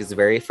guy took his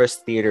very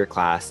first theater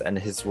class, and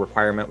his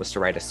requirement was to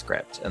write a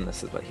script, and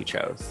this is what he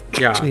chose.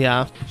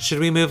 Yeah. Should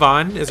we move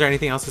on? Is there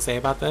anything else to say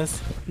about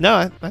this?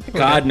 No, I think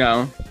God,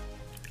 no.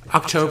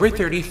 October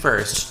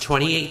 31st,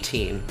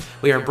 2018,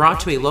 we are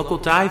brought to a local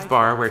dive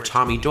bar where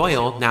Tommy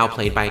Doyle, now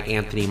played by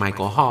Anthony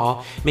Michael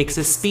Hall, makes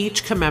a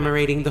speech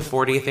commemorating the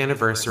 40th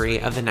anniversary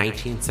of the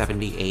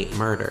 1978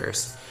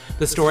 murders.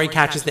 The story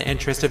catches the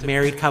interest of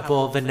married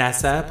couple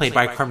Vanessa, played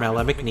by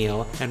Carmela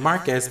McNeil, and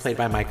Marcus, played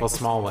by Michael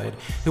Smallwood,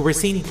 who were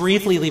seen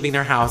briefly leaving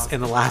their house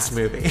in the last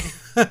movie.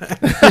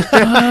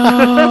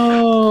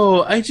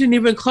 Oh, I didn't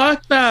even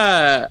clock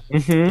that.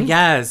 Mm-hmm.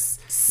 Yes.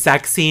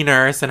 Sexy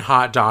nurse and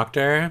hot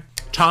doctor.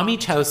 Tommy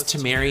toasts to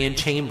Marion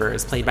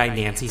Chambers, played by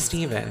Nancy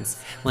Stevens.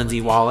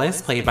 Lindsay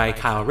Wallace, played by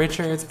Kyle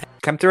Richards.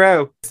 Come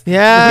through.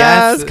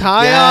 Yes,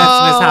 Kyle.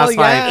 Yes, Miss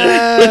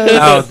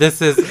Housewife.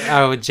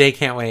 Yes. Jay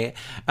can't wait.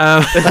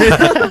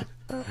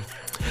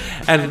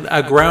 And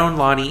a grown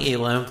Lonnie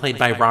Elam, played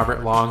by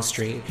Robert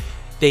Longstreet.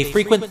 They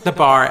frequent the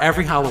bar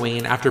every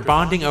Halloween after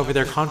bonding over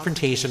their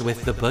confrontation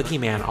with the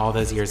boogeyman all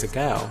those years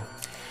ago.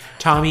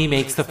 Tommy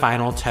makes the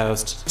final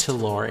toast to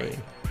Laurie.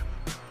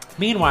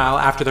 Meanwhile,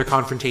 after their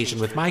confrontation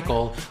with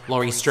Michael,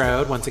 Laurie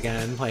Strode, once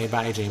again played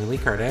by Jamie Lee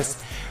Curtis,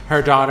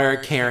 her daughter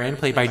Karen,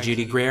 played by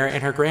Judy Greer,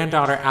 and her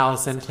granddaughter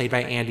Allison, played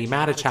by Andy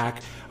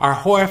Matichak, are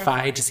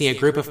horrified to see a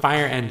group of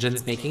fire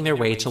engines making their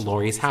way to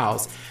Laurie's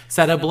house,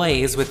 set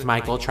ablaze with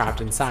Michael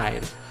trapped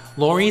inside.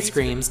 Laurie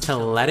screams to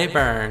let it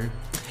burn.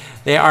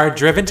 They are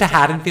driven to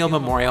Haddonfield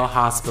Memorial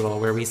Hospital,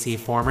 where we see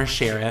former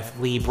Sheriff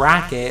Lee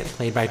Brackett,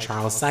 played by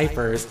Charles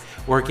Cyphers,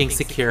 working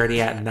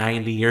security at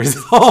 90 years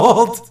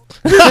old.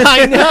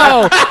 I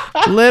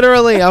know.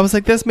 Literally, I was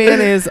like, this man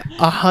is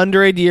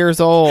 100 years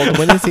old.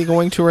 When is he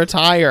going to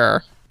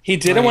retire? He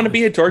didn't want to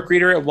be a door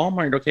greeter at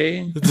Walmart,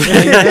 okay?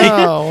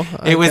 No,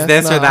 it was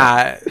this not. Or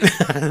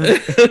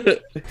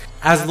that.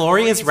 As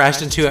Laurie is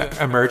rushed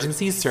into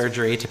emergency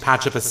surgery to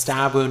patch up a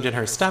stab wound in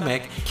her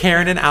stomach,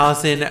 Karen and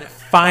Allison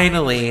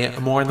finally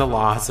mourn the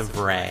loss of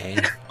Ray.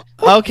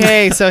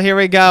 Okay, so here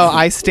we go.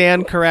 I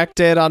stand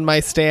corrected on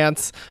my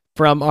stance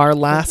from our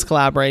last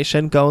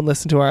collaboration. Go and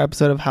listen to our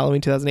episode of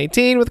Halloween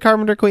 2018 with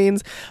Carpenter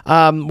Queens,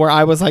 where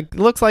I was like,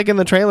 looks like in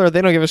the trailer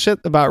they don't give a shit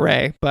about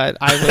Ray, but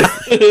I was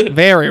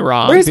very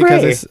wrong. Where's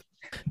because Ray?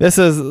 This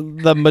is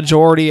the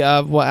majority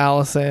of what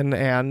Allison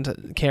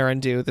and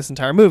Karen do this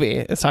entire movie.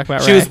 Is talk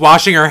about Ray. She was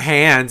washing her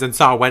hands and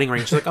saw a wedding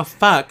ring. She's like, oh,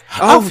 fuck.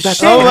 Oh, that's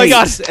shit. Oh my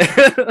gosh.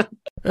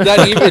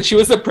 That even she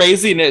was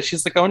appraising it.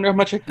 She's like, I wonder how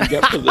much I can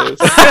get for this.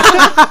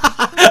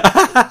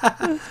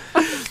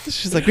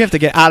 She's like, we have to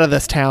get out of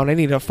this town. I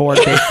need to afford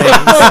big things.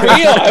 For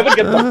real, I would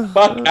get the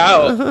fuck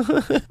out.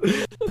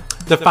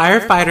 The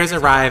firefighters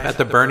arrive at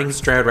the burning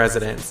Strode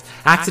residence,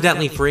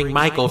 accidentally freeing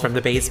Michael from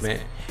the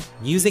basement.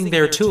 Using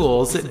their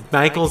tools,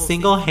 Michael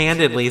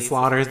single-handedly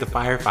slaughters the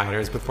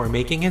firefighters before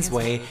making his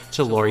way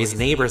to Laurie's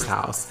neighbor's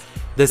house.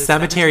 The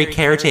cemetery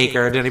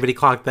caretaker, did anybody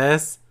clock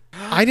this?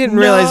 I didn't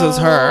realize it was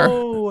her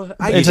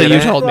until you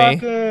told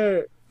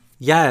me.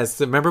 Yes,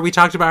 remember we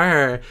talked about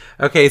her.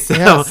 Okay, so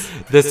Yes.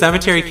 The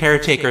cemetery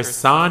caretaker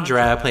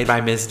Sandra, played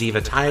by Miss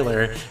Diva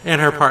Tyler, and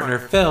her partner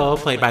Phil,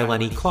 played by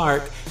Lenny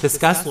Clark,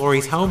 discuss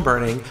Laurie's home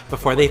burning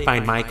before they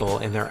find Michael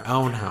in their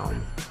own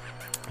home.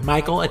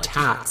 Michael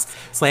attacks,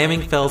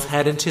 slamming Phil's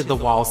head into the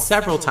wall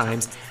several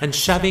times and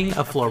shoving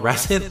a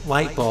fluorescent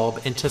light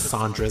bulb into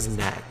Sandra's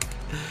neck.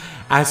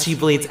 As she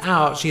bleeds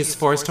out, she is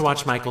forced to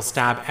watch Michael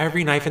stab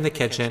every knife in the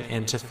kitchen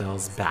into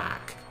Phil's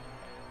back.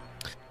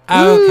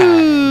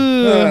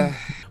 Okay.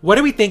 What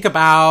do we think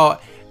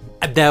about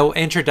the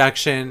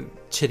introduction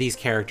to these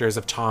characters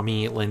of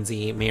Tommy,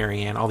 Lindsay,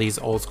 Marion, all these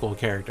old school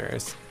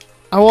characters?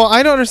 Oh, well,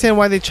 I don't understand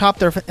why they chopped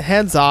their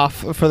heads off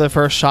for the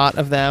first shot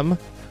of them.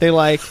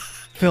 They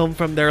film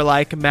from their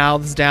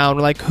mouths down.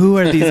 Who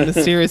are these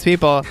mysterious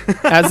people?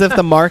 As if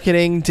the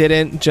marketing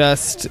didn't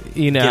just,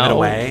 Give it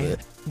away.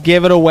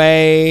 Give it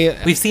away.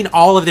 We've seen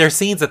all of their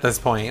scenes at this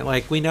point.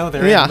 We know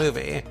they're in the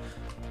movie.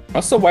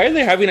 Also, why are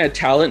they having a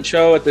talent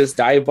show at this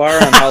dive bar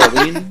on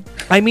Halloween?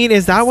 I mean,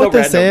 is that So what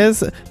this random.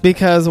 is?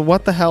 Because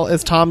what the hell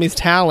is Tommy's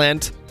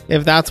talent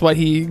if that's what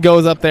he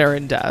goes up there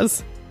and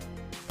does?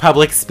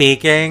 Public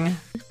speaking.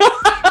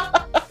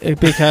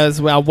 Because,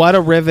 well, what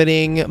a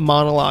riveting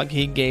monologue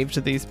he gave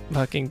to these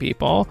fucking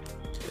people.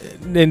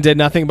 And did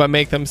nothing but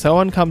make them so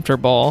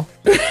uncomfortable.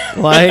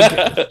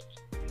 And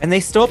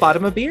they still bought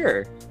him a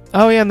beer.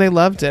 Oh, yeah, and they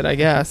loved it, I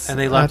guess. And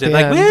they loved at it. the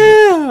end.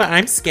 Woo!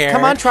 I'm scared.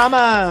 Come on,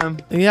 Trauma.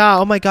 Yeah,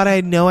 oh my god, I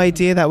had no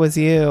idea that was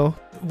you.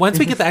 Once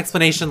we get the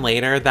explanation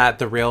later that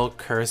the real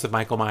curse of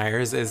Michael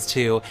Myers is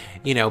to,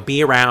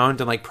 be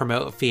around and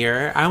promote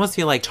fear, I almost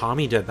feel like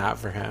Tommy did that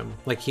for him.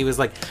 He was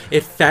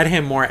it fed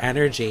him more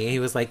energy. He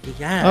was like,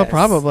 yes. Oh,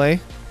 probably.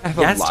 I have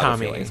Yes, a lot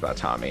Tommy. of feelings about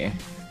Tommy.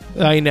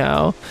 I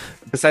know.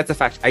 Besides the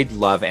fact I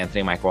love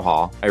Anthony Michael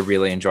Hall. I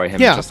really enjoy him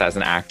Yeah. just as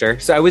an actor.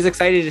 So I was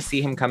excited to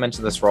see him come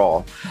into this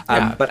role.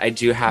 Yeah. But I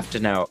do have to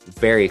note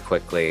very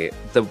quickly,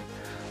 the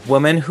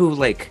woman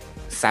who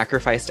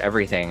sacrificed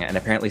everything and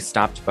apparently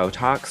stopped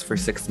Botox for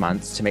 6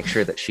 months to make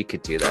sure that she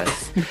could do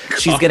this.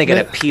 She's going to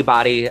get a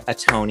Peabody, a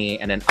Tony,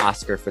 and an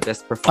Oscar for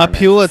this A performance.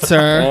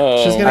 Pulitzer.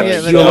 Oh, She's gonna a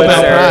get the Nobel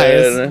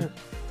Pulitzer. Prize.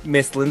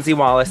 Miss Lindsay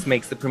Wallace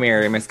makes the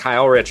premiere. Miss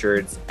Kyle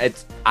Richards.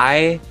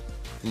 I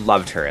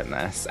loved her in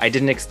this. I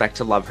didn't expect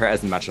to love her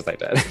as much as I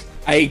did.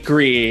 I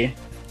agree.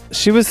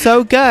 She was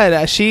so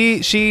good.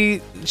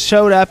 She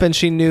showed up and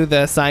she knew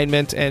the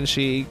assignment and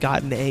she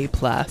got an A+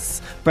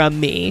 from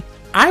me.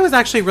 I was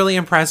actually really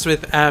impressed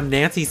with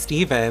Nancy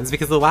Stevens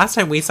because the last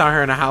time we saw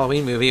her in a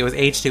Halloween movie, it was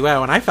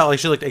H2O, and I felt like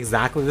she looked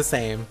exactly the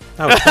same.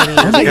 That was 20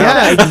 years ago.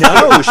 God. I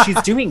know. She's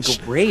doing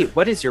great.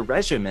 What is your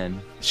regimen?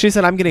 She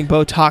said, I'm getting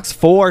Botox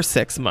for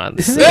 6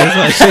 months.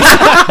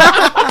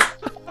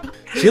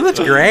 She looked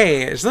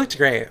great. She looked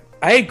great.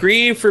 I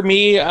agree. For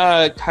me,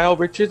 Kyle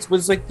Richards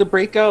was the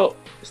breakout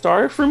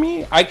star for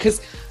me. Because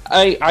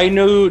I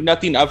know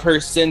nothing of her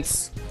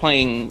since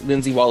playing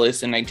Lindsay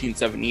Wallace in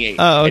 1978.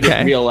 Oh, okay. I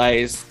didn't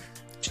realize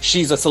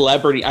she's a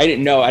celebrity. I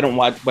didn't know. I don't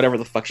watch whatever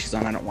the fuck she's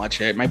on. I don't watch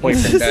it. My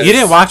boyfriend does. You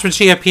didn't watch when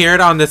she appeared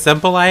on The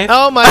Simple Life?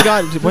 Oh my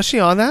god, was she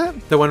on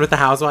that? The one with the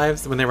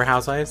housewives, when they were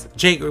housewives?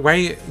 Jake,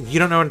 why you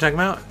don't know what I'm talking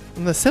about?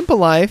 The Simple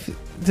Life.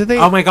 Did they?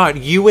 Oh my god,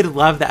 you would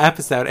love the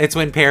episode. It's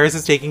when Paris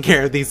is taking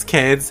care of these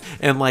kids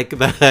in like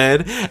the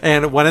hood,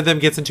 and one of them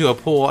gets into a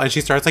pool and she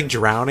starts like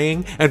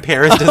drowning, and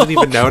Paris doesn't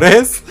even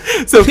notice.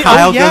 So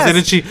Kyle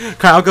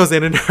Kyle goes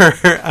in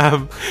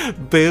her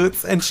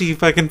boots, and she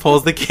fucking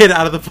pulls the kid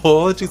out of the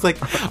pool, and she's like,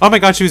 "Oh my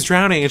god, she was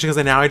drowning," and she goes,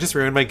 "And now I just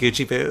ruined my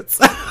Gucci boots."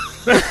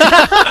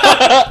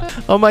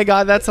 Oh my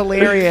god, that's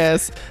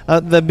hilarious.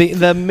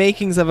 The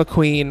makings of a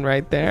queen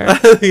right there.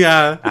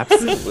 Yeah,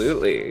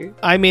 Absolutely.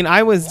 I mean,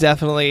 I was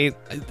definitely.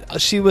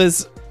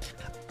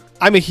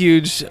 I'm a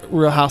huge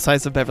Real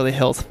Housewives of Beverly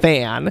Hills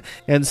fan,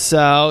 and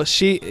so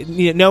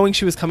knowing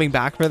she was coming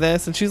back for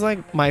this, and she's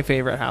like my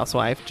favorite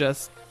housewife.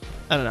 Just,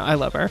 I don't know, I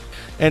love her,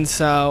 and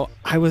so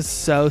I was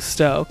so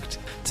stoked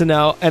to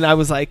know, and I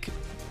was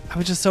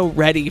just so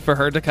ready for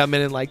her to come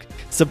in and like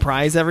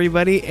surprise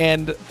everybody,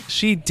 and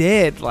she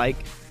did. Like,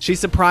 she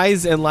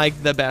surprised in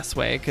like the best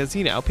way, because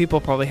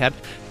people probably had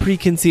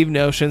preconceived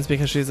notions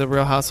because she's a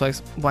Real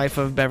Housewife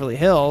of Beverly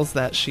Hills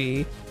that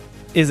she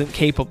isn't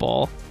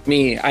capable.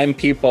 I'm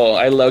people.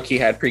 I low-key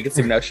had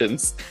preconceived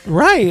notions.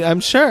 Right, I'm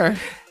sure.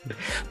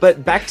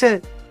 But back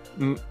to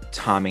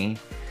Tommy.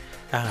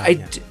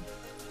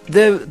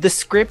 The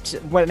script,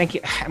 I'm going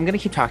to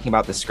keep talking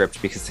about the script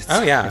because it's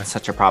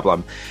such a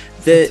problem.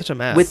 It's such a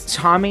mess. With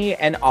Tommy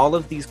and all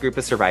of these group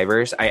of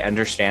survivors, I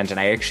understand, and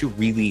I actually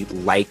really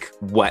like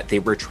what they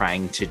were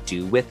trying to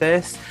do with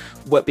this.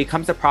 What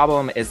becomes a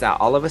problem is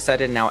that all of a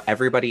sudden now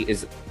everybody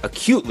is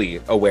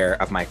acutely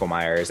aware of Michael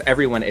Myers.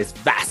 Everyone is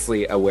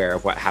vastly aware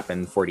of what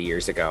happened 40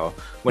 years ago.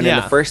 When in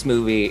the first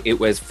movie, it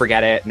was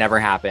forget it, never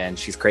happened,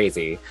 she's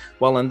crazy.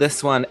 Well, in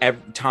this one,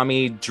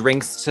 Tommy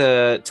drinks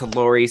to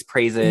Lori's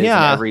praises and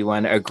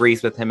everyone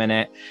agrees with him in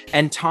it.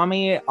 And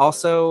Tommy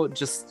also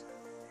just...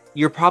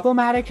 You're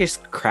problematic as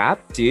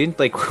crap, dude.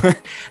 Like,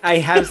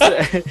 I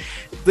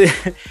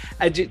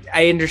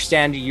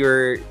understand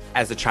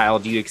as a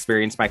child, you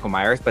experienced Michael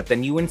Myers, but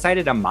then you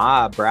incited a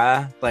mob,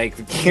 bruh. Like,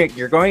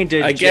 you're going to...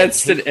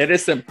 Against an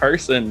innocent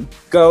person.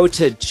 Go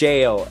to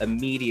jail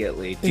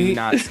immediately. Do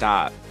not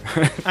stop.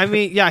 I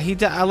mean, yeah, he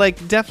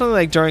definitely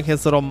like during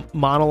his little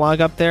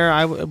monologue up there,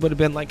 I would have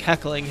been like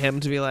heckling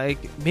him to be like,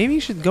 maybe you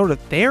should go to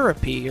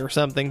therapy or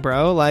something,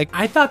 bro. Like,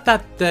 I thought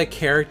that the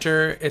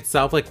character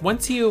itself, like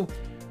once you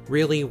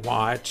really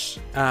watch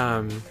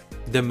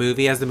the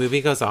movie, as the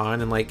movie goes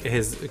on and like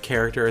his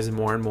character is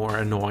more and more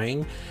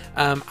annoying,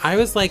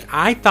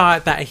 I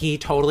thought that he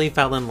totally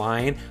fell in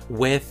line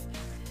with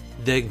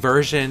the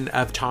version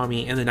of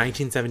Tommy in the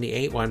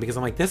 1978 one, because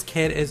I'm like, this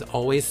kid is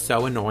always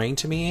so annoying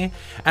to me,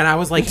 and I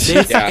was like,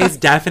 this is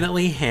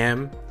definitely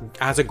him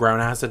as a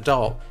grown-ass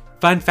adult.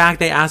 Fun fact,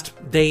 they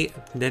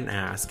didn't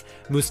ask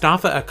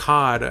Mustafa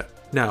Akkad,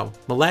 no,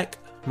 Malek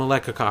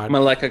Akkad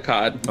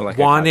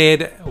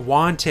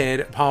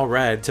wanted Paul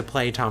Rudd to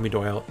play Tommy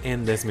Doyle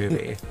in this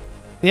movie.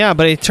 Yeah,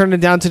 but he turned it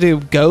down to do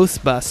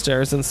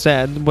Ghostbusters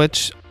instead,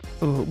 which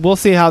we'll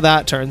see how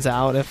that turns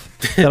out,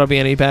 if that'll be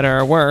any better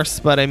or worse.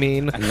 But I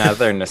mean,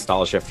 another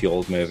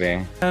nostalgia-fueled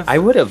movie. I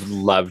would have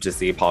loved to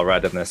see Paul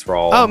Rudd in this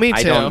role. Oh, me too.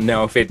 I don't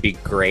know if it'd be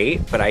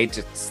great, but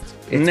it's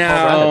Paul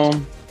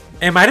Rudd.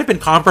 It might have been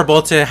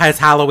comparable to his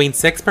Halloween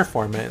 6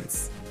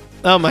 performance.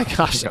 Oh my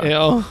gosh,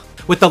 ew.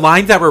 With the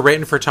lines that were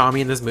written for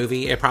Tommy in this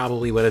movie, it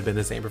probably would have been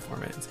the same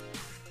performance.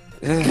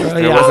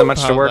 There wasn't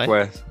much to work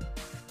with.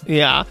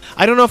 Yeah.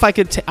 I don't know if I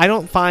could... I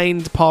don't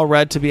find Paul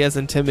Rudd to be as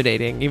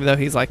intimidating, even though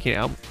he's like,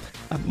 a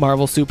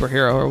Marvel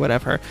superhero or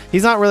whatever.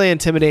 He's not really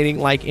intimidating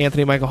like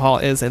Anthony Michael Hall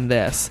is in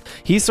this.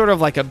 He's sort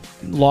of like a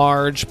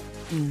large,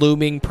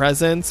 looming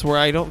presence where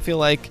I don't feel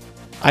like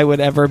I would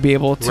ever be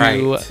able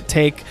to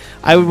take...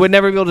 I would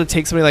never be able to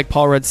take somebody like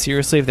Paul Rudd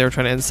seriously if they were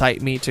trying to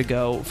incite me to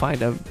go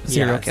find a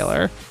serial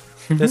killer.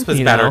 This was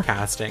better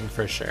casting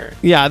for sure.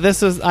 Yeah,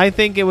 I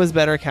think it was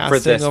better casting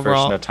for this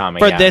overall. Version of Tommy,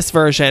 for this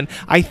version.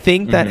 I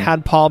think that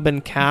had Paul been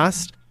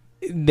cast,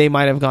 they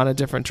might have gone a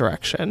different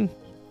direction.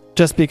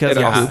 Just because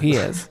of who he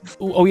is.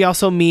 We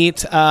also meet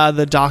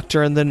the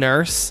doctor and the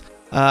nurse,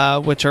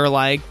 which are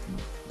like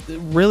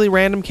really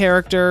random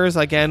characters.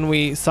 Again,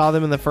 we saw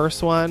them in the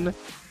first one.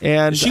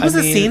 And she was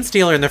a scene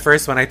stealer in the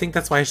first one. I think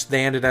that's why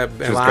they ended up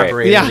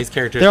elaborating on these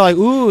characters. They're like,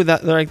 ooh,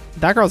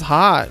 that girl's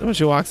hot when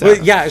she walks out.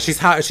 Well, yeah, she's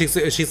hot. She's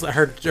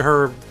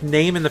her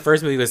name in the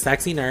first movie was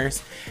Sexy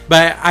Nurse.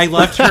 But I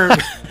loved her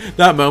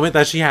that moment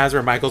that she has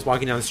where Michael's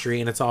walking down the street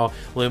and it's all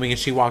looming, and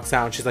she walks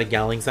out and she's like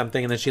yelling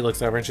something, and then she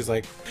looks over and she's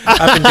like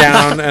up and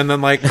down, and then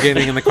like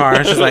getting in the car,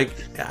 and she's like,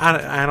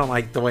 I don't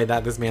like the way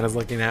that this man is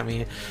looking at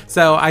me.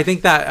 So I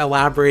think that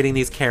elaborating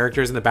these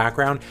characters in the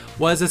background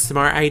was a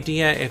smart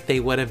idea if they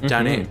would have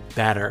done it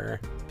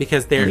better,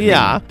 because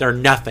they're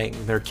nothing.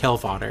 They're kill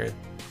fodder.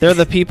 They're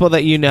the people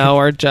that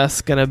are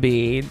just gonna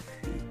be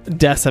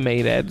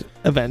decimated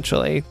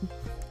eventually.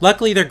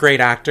 Luckily, they're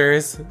great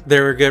actors. They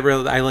were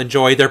good. I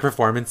enjoyed their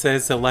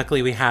performances. So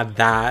luckily, we had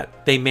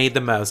that. They made the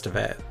most of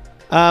it.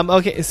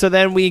 Okay, so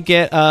then we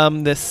get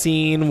this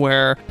scene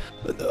where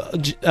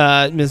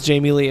Ms.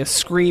 Jamie Lee is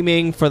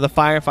screaming for the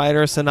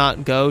firefighters to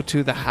not go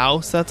to the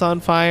house that's on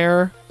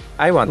fire.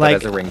 I want that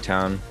as a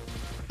ringtone.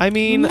 I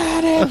mean,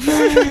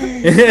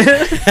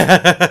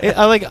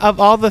 like of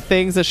all the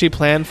things that she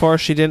planned for,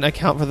 she didn't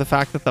account for the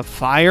fact that the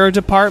fire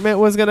department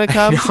was going to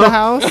come to the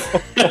house.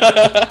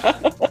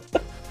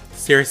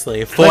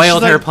 Seriously,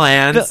 foiled her like,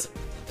 plans.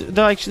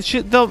 They're like,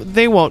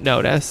 they won't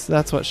notice.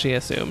 That's what she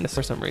assumed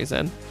for some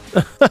reason.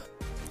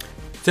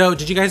 So,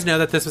 did you guys know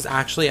that this was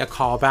actually a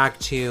callback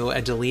to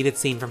a deleted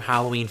scene from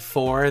Halloween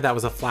 4 that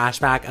was a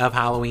flashback of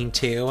Halloween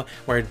 2,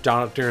 where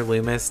Dr.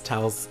 Loomis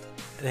tells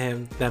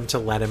them to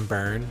let him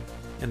burn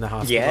in the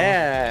hospital?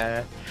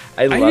 Yeah.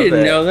 I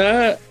didn't know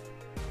that.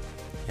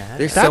 Yeah.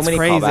 There's That's so many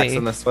crazy. callbacks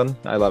in this one.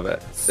 I love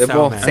it. So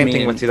Well, many. same I thing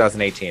mean- with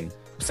 2018.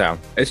 So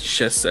It's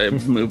just a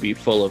movie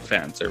full of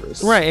fan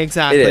service. Right,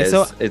 exactly. it is.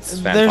 So It's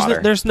fan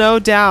fodder. there's no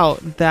doubt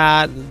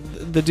that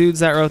the dudes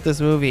that wrote this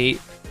movie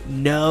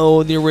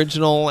know the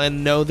original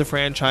and know the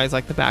franchise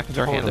like the back of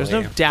their hand. There's no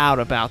Totally. doubt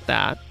about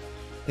that.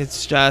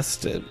 It's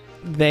just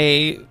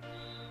they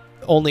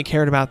only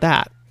cared about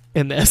that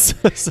in this.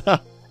 So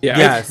Yeah,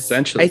 Yes.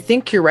 essentially. I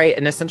think you're right,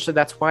 and essentially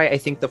that's why I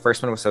think the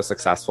first one was so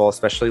successful,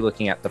 especially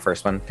looking at the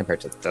first one compared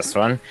to this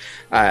one.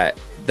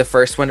 The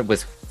first one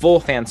was full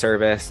fan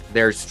service.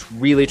 They're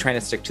really trying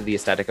to stick to the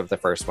aesthetic of the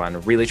first one,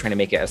 really trying to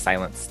make it a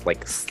silent,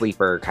 like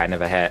sleeper kind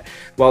of a hit.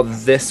 While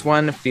this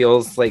one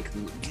feels like,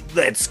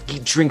 let's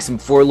drink some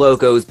Four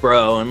Locos,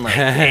 bro, and like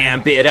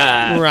amp it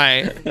up.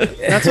 right,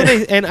 that's what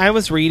they. And I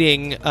was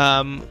reading,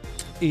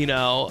 you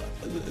know,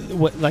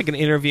 like an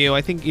interview.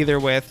 I think either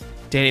with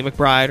Danny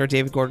McBride or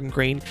David Gordon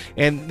Green,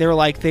 and they were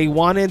like they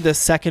wanted the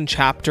second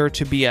chapter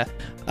to be a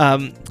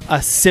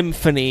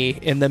symphony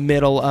in the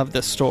middle of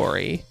the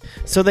story.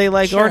 So they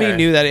like already Sure.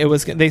 knew that it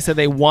was. They said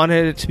they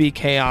wanted it to be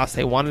chaos.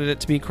 They wanted it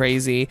to be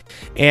crazy,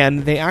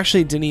 and they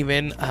actually didn't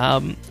even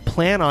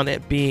plan on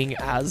it being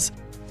as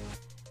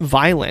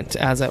violent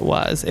as it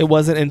was. It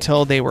wasn't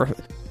until they were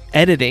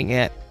editing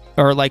it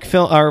or like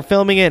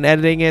filming it and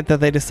editing it that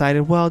they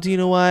decided, well, do you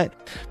know what?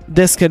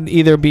 This could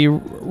either be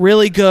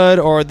really good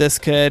or this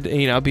could,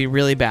 you know, be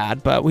really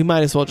bad, but we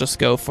might as well just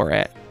go for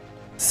it.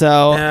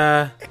 So,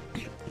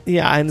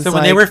 yeah. And So it's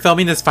when they like- were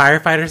filming this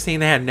firefighter scene,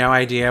 they had no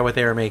idea what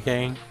they were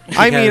making.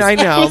 I mean, Because- I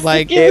know,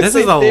 like, This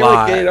is a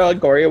lot. You know how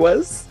gory it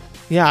was?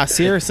 yeah,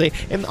 seriously.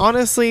 And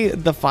honestly,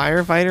 the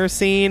firefighter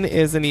scene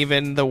isn't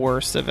even the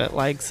worst of it.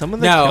 Like, some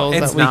of the No, kills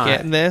it's that we not.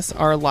 get in this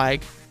are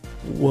like,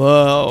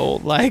 whoa,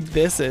 like,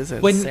 this is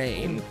When-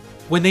 insane.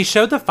 When they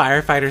showed the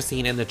firefighter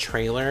scene in the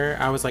trailer,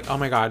 I was like, oh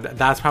my god,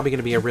 that's probably going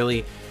to be a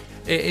really...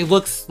 It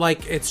looks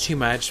like it's too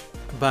much,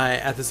 but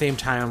at the same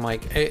time, I'm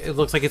like, it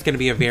looks like it's going to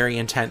be a very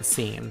intense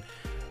scene.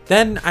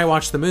 Then I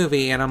watched the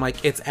movie, and I'm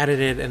like, it's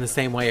edited in the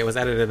same way it was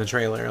edited in the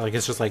trailer. Like,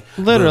 it's just like...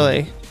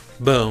 Literally.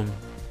 Boom.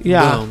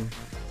 Yeah. Boom.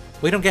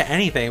 We don't get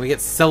anything. We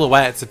get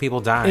silhouettes of people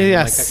dying.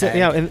 Yeah, Like, okay,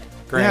 yeah, and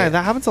great. yeah,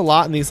 that happens a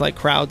lot in these like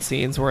crowd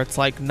scenes where it's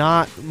like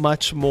not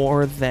much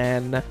more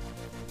than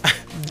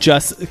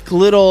just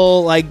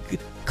little like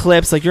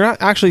clips. Like you're not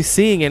actually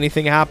seeing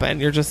anything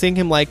happen. You're just seeing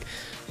him like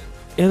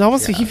it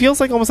almost. He feels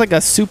like almost like a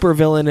super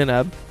villain in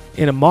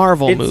a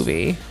Marvel It's-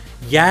 movie.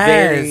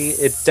 Yes.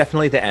 It's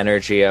definitely the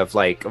energy of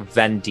like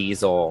Vin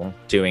Diesel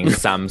doing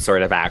some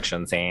sort of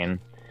action scene.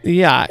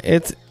 Yeah,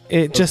 it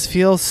just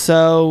feels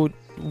so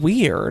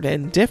weird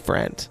and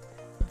different.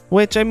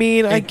 Which I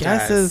mean, I It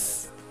guess does.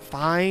 is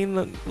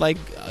fine. Like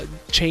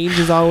change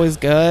is always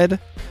good,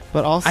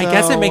 but also I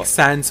guess it makes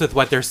sense with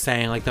what they're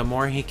saying. Like, the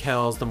more he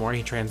kills, the more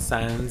he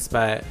transcends.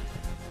 But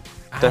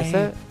Does I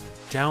it?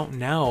 don't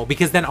know.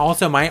 Because then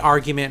also my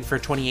argument for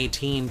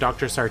 2018,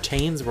 Dr.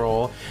 Sartain's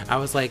role, I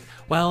was like,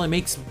 well, it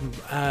makes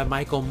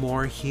Michael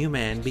more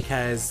human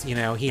because, you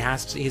know,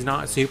 he's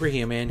not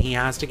superhuman. He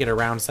has to get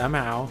around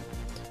somehow.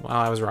 Well,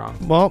 I was wrong.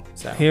 Well,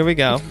 So. here we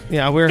go.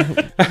 Yeah, we're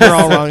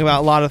all wrong about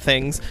a lot of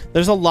things.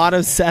 There's a lot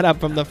of setup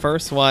from the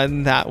first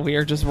one that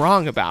we're just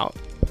wrong about,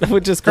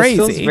 which is This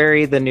feels crazy.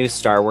 very the new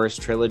Star Wars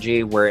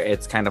trilogy, where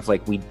it's kind of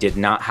like we did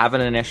not have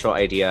an initial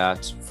idea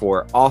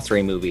for all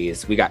three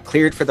movies. We got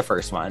cleared for the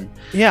first one.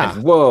 Yeah.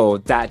 And, whoa,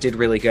 that did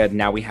really good.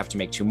 Now we have to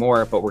make two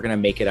more, but we're going to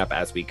make it up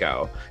as we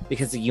go.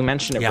 Because you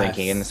mentioned it, Yes.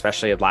 Brinky, and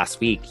especially last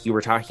week, you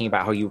were talking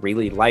about how you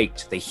really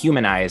liked the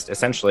humanized,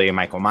 essentially,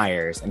 Michael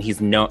Myers, and he's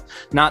not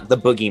the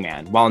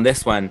boogeyman. While in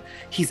this one,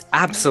 he's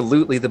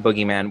absolutely the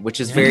boogeyman,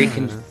 which is very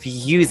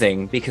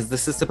confusing because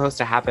this is supposed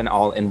to happen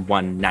all in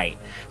one night.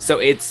 So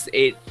it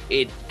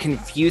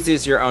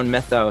confuses your own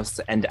mythos,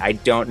 and I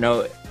don't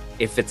know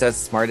if it's as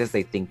smart as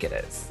they think it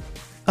is.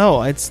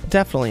 Oh, it's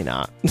definitely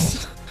not.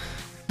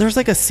 There's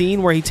like a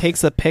scene where he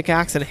takes a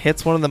pickaxe and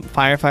hits one of the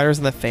firefighters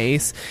in the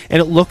face,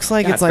 and it looks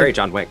like Yeah, it's very like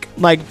John Wick.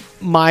 like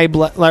my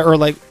blood or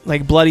like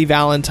Bloody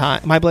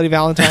Valentine, My Bloody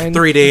Valentine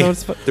 3D.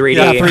 Is that what it's- 3D.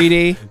 Yeah,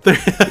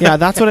 3D. Yeah,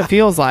 that's what it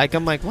feels like.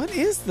 I'm like, what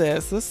is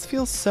this? This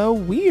feels so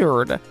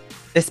weird.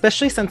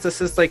 Especially since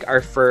this is like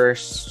our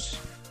first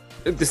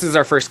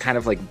kind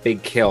of like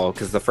big kill,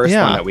 because the first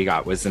Yeah. one that we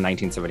got was in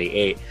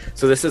 1978.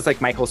 So this is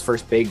like Michael's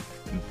first big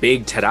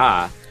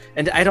ta-da.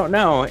 And I don't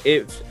know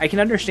if I can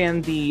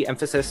understand the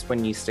emphasis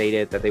when you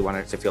stated that they wanted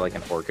it to feel like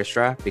an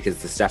orchestra,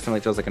 because this definitely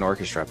feels like an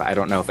orchestra, but I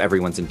don't know if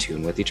everyone's in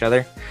tune with each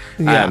other.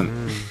 Yeah.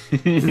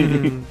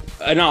 In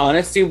all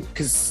honesty,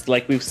 because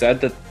like we've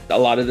said, that a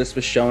lot of this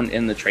was shown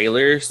in the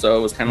trailer, so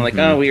it was kind of like,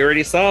 oh, we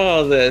already saw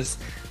all this.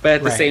 But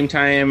at the same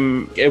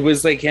time, it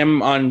was like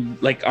him on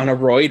a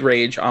roid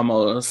rage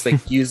almost,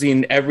 like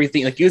using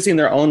everything, like using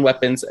their own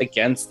weapons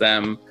against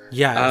them.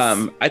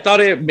 Yes. I thought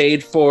it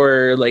made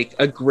for like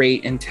a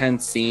great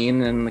intense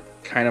scene and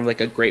kind of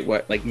like a great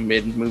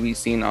mid-movie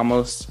scene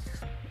almost.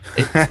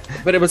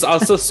 But it was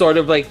also sort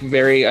of like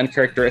very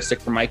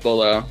uncharacteristic for Michael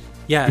though.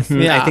 Yes.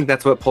 I think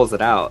that's what pulls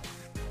it out.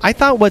 I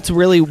thought what's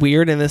really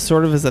weird, and this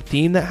sort of is a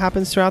theme that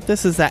happens throughout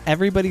this, is that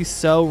everybody's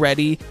so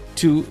ready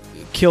to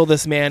kill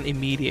this man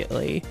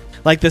immediately.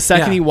 Like the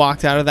second he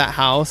walked out of that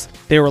house,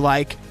 they were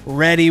like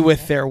ready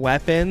with their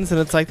weapons, and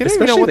it's like they don't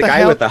even know what the guy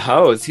hell. with the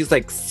hose. He's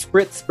like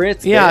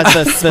spritz. Yeah,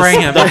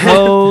 the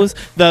hose,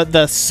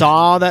 the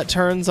saw that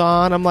turns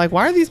on. I'm like,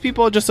 why are these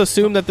people just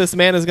assume that this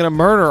man is going to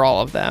murder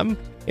all of them?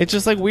 It's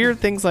just like weird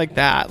things like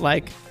that.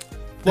 Like,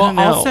 well,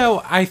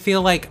 also, I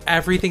feel like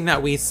everything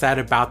that we said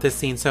about this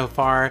scene so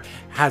far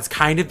has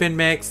kind of been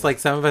mixed. Like,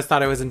 some of us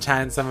thought it was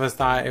intense. Some of us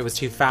thought it was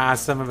too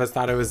fast. Some of us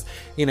thought it was,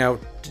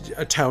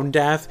 tone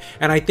deaf.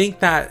 And I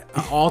think that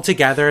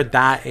altogether,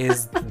 that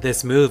is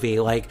this movie.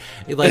 Like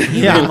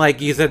even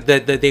like you said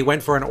that they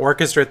went for an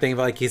orchestra thing,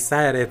 but like you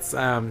said, it's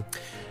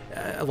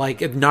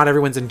like not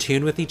everyone's in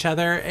tune with each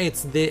other.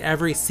 It's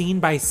every scene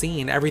by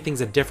scene,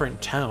 everything's a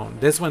different tone.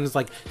 This one's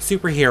like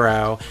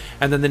superhero,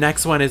 and then the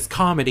next one is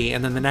comedy,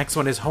 and then the next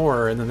one is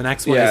horror, and then the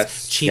next one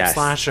is cheap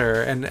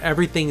slasher, and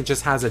everything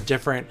just has a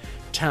different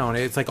tone.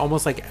 It's like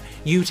almost like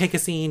you take a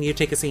scene,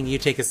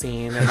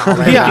 and I'll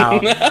lay it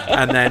out,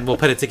 and then we'll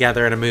put it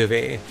together in a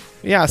movie.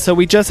 Yeah, so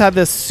we just had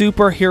this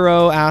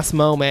superhero ass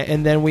moment,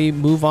 and then we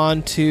move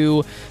on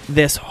to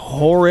this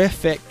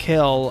horrific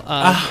kill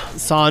of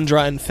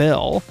Sandra and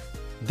Phil.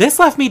 This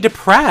left me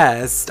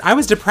depressed. I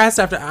was depressed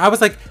after. I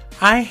was like,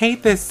 I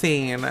hate this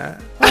scene. Well,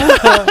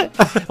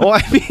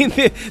 I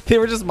mean, they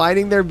were just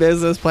minding their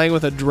business, playing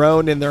with a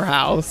drone in their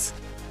house,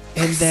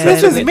 and then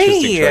this was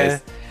me.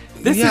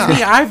 This is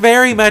me. I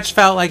very much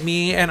felt like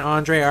me and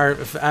Andre are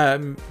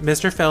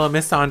Mr. Phil and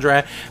Miss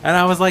Sandra, and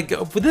I was like,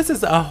 this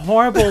is a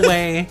horrible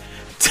way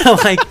to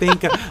like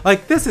think of,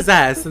 like, this is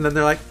us, and then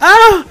they're like,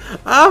 oh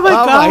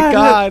my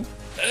god.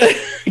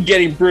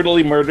 Getting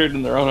brutally murdered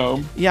in their own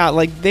home. Yeah,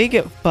 like they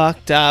get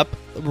fucked up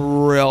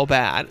real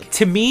bad.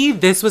 To me,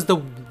 this was the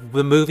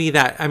movie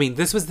that, I mean,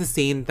 this was the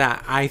scene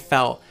that I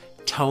felt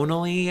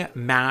tonally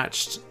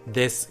matched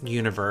this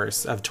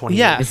universe of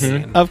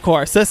 2018. Yes, of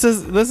course. This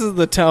is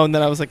the tone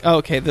that I was like, oh,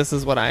 okay, this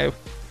is what I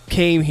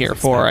came here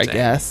for, I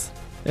guess.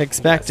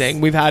 Expecting.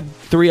 Yes. We've had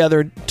 3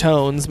 other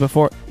tones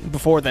before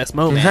this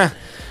moment.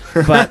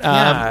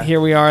 But here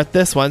we are at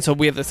this one. So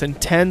we have this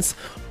intense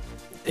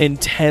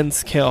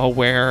kill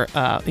where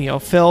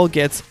Phil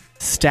gets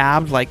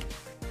stabbed like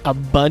a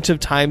bunch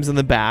of times in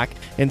the back,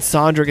 and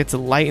Sandra gets a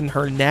light in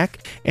her neck.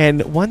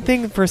 And one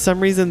thing, for some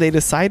reason, they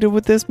decided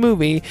with this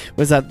movie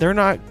was that we're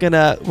not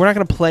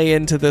gonna play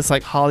into this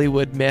like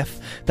Hollywood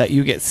myth that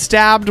you get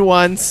stabbed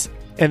once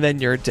and then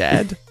you're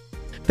dead.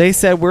 They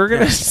said, we're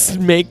going to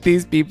make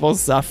these people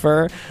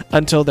suffer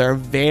until their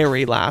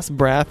very last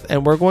breath,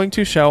 and we're going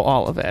to show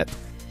all of it.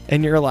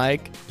 And you're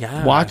like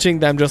watching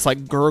them just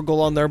like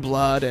gurgle on their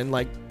blood and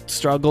like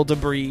struggle to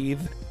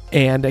breathe.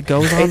 And it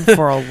goes on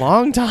for a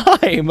long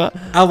time.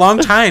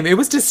 It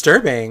was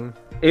disturbing.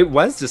 It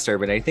was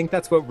disturbing. I think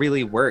that's what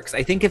really works.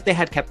 I think if they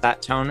had kept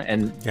that tone,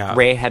 and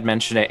Ray had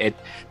mentioned it,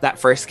 that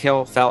first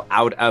kill felt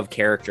out of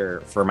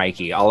character for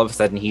Mikey. All of a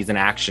sudden, he's an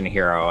action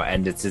hero,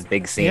 and it's his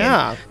big scene.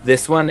 Yeah.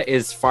 This one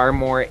is far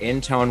more in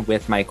tone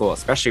with Michael,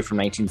 especially from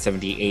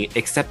 1978,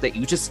 except that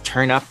you just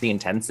turn up the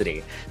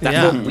intensity.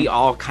 That's what we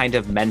all kind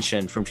of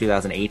mentioned from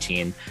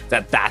 2018,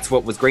 that's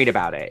what was great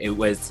about it.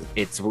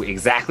 It's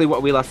exactly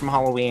what we left from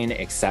Halloween,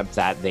 except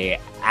that they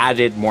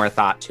added more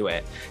thought to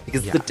it.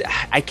 Because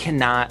I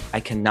cannot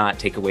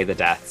take away the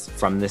deaths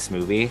from this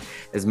movie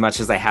as much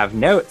as I have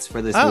notes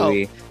for this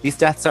movie. These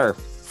deaths are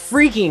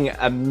freaking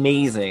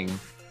amazing.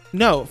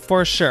 No,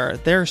 for sure.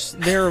 They're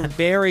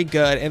very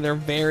good, and they're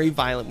very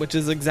violent, which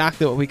is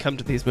exactly what we come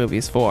to these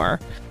movies for.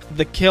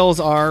 The kills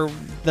are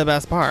the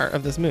best part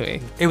of this movie.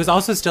 It was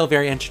also still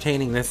very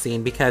entertaining, this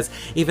scene, because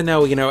even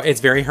though, it's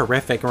very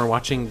horrific and we're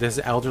watching this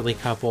elderly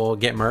couple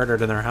get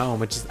murdered in their home,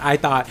 which is,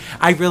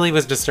 I really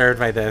was disturbed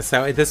by this.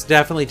 So this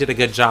definitely did a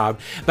good job.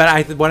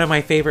 But one of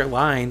my favorite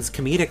lines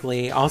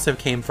comedically also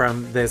came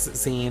from this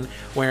scene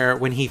where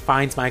when he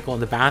finds Michael in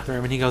the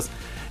bathroom and he's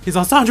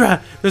all,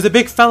 Sandra, there's a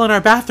big fella in our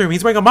bathroom.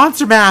 He's wearing a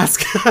monster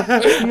mask.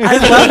 I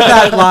love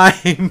that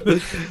line.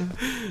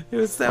 It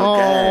was so good.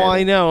 Oh,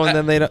 I know.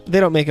 And then they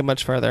don't make it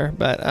much further,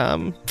 but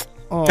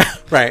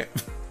right.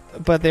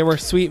 but they were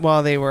sweet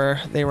while they were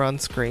on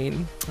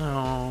screen.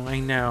 Oh, I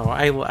know.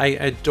 I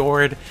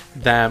adored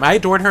them. I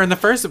adored her in the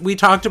first. We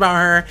talked about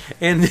her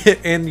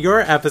in your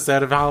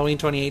episode of Halloween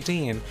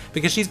 2018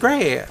 because she's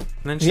great.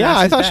 And then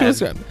I thought she was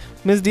good.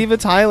 Ms. Diva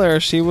Tyler,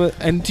 she was.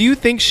 And do you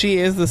think she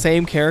is the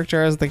same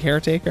character as the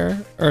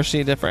caretaker, or is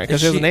she different?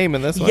 Because she has a name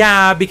in this one.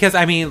 Yeah, because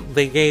I mean,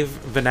 they gave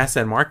Vanessa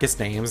and Marcus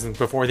names, and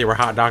before they were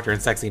Hot Doctor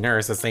and Sexy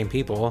Nurse, the same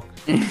people.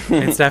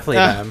 It's definitely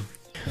them.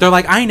 They're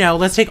like, I know.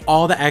 Let's take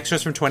all the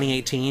extras from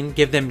 2018,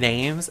 give them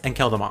names, and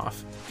kill them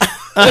off.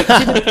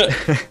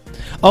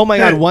 Oh my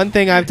god! One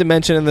thing I have to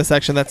mention in this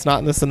section that's not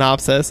in the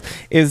synopsis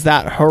is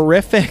that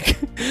horrific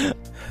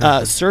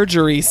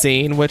surgery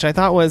scene, which I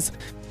thought was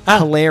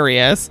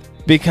hilarious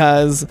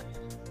because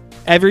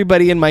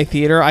everybody in my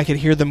theater, I could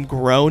hear them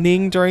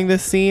groaning during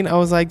this scene. I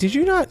was like, did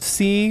you not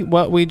see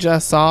what we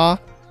just saw?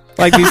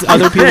 Like these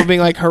other people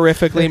being like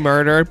horrifically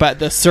murdered, but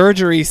the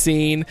surgery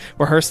scene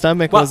where her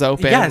stomach was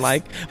open, yes.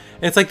 like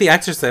it's like The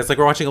Exorcist. Like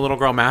we're watching a little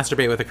girl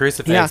masturbate with a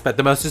crucifix, but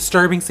the most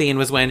disturbing scene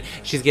was when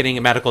she's getting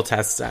a medical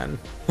test done.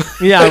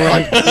 Yeah, we're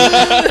like,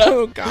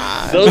 oh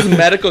god, those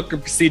medical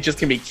procedures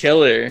can be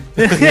killer.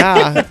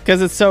 Yeah,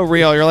 because it's so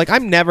real. You're like,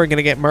 I'm never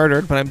gonna get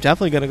murdered, but I'm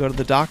definitely gonna go to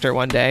the doctor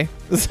one day.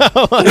 So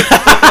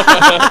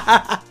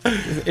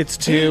it's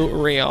too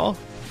real.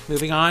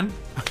 Moving on.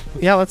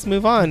 Yeah, let's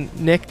move on.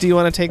 Nick, do you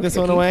want to take this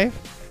one away?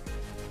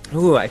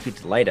 Ooh, I'd be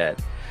delighted.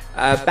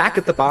 Back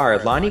at the bar,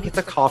 Lonnie gets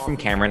a call from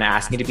Cameron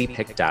asking to be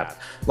picked up.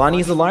 Lonnie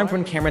is alarmed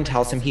when Cameron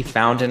tells him he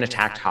found and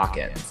attacked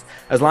Hawkins.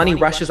 As Lonnie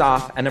rushes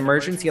off, an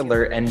emergency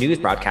alert and news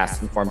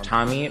broadcast inform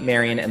Tommy,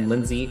 Marion, and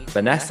Lindsay,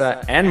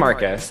 Vanessa, and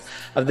Marcus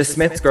of the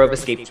Smiths Grove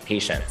escaped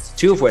patients,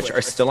 2 of which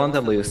are still on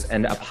the loose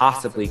and a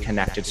possibly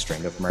connected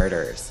string of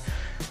murders.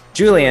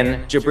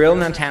 Julian, Jabril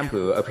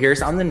Nantampu,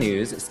 appears on the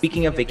news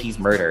speaking of Vicky's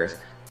murders.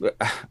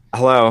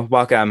 Hello,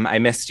 welcome. I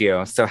missed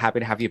you. So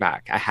happy to have you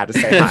back. I had to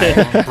say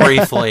hi.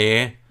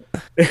 Briefly.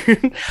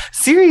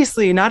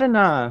 Seriously, not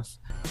enough.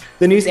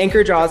 The news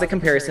anchor draws a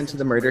comparison to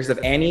the murders of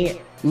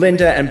Annie,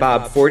 Linda, and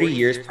Bob 40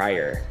 years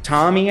prior.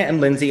 Tommy and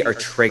Lindsay are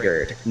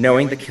triggered,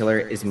 knowing the killer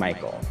is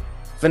Michael.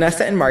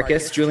 Vanessa and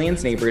Marcus,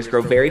 Julian's neighbors,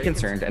 grow very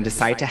concerned and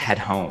decide to head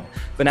home.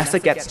 Vanessa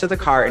gets to the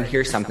car and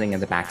hears something in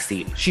the back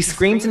seat. She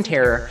screams in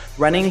terror,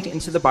 running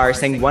into the bar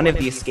saying one of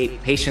the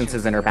escaped patients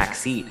is in her back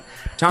seat.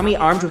 Tommy,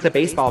 armed with a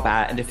baseball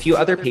bat, and a few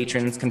other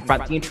patrons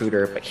confront the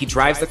intruder, but he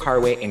drives the car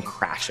away and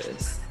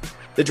crashes.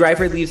 The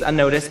driver leaves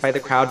unnoticed by the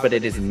crowd, but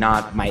it is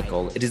not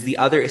Michael. It is the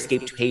other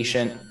escaped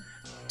patient,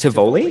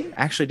 Tivoli?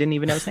 Actually, didn't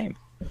even know his name.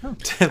 Oh,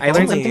 I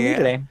learned something new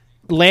today.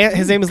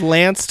 His name is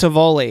Lance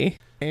Tivoli.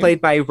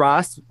 Played by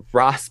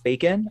Ross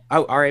Bacon.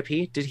 Oh,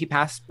 R.I.P. Did he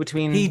pass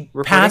between? He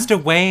passed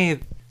away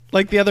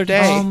like the other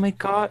day. Oh my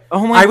god!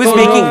 Oh my god!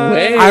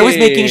 I was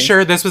making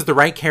sure this was the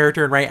right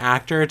character and right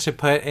actor to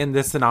put in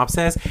this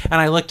synopsis, and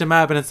I looked him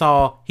up, and it's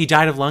all he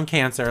died of lung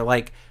cancer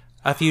like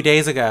a few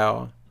days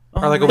ago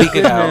or like a week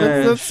ago.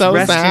 That's so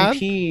Rest sad. in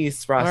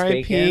peace, Ross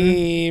R.I.P.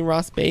 Bacon.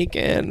 Ross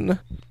Bacon.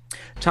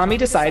 Tommy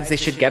decides they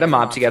should get a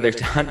mob together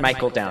to hunt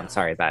Michael down.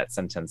 Sorry, that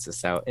sentence is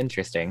so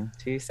interesting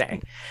to say.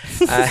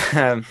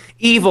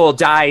 Evil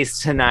dies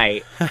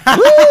tonight.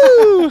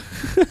 Woo!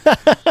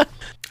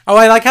 Oh,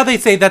 I like how they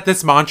say that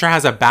this mantra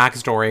has a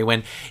backstory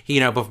when,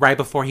 right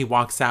before he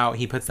walks out,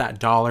 he puts that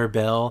dollar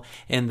bill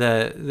in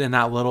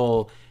that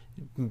little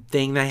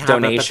thing they have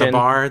up at the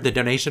bar, the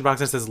donation box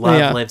that says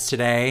love lives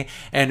today.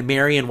 And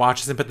Marion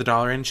watches him put the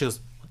dollar in and she goes,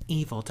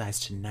 evil dies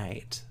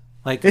tonight.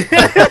 Like...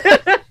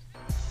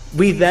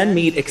 We then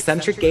meet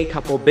eccentric gay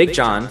couple Big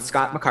John,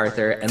 Scott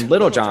MacArthur, and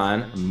Little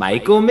John,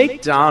 Michael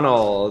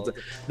McDonald,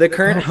 the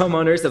current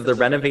homeowners of the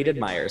renovated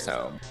Myers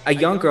home. A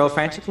young girl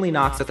frantically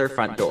knocks at their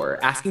front door,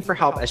 asking for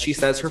help as she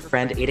says her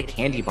friend ate a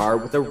candy bar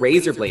with a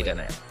razor blade in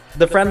it.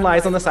 The friend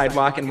lies on the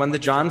sidewalk, and when the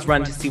Johns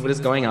run to see what is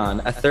going on,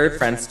 a third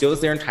friend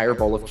steals their entire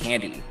bowl of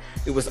candy.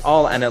 It was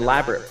all an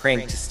elaborate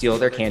prank to steal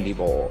their candy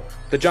bowl.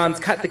 The Johns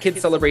cut the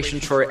kids'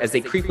 celebration short as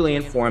they creepily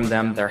inform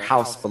them their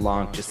house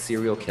belonged to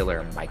serial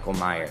killer Michael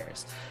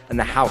Myers, and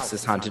the house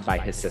is haunted by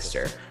his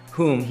sister,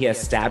 whom he has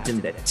stabbed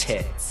in the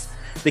tits.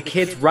 The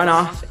kids run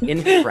off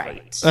in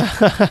fright.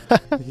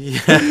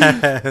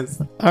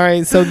 Yes. All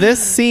right, so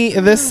this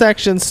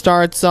section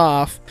starts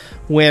off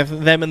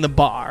with them in the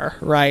bar,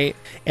 right?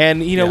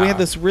 And we have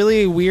this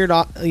really weird,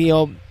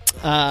 altercation,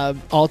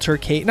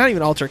 not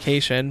even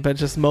altercation, but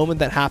just moment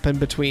that happened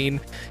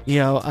between,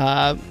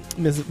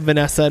 Ms.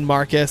 Vanessa and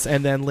Marcus,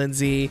 and then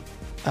Lindsay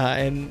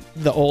and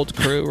the old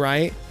crew,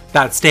 right?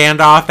 That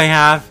standoff they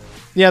have.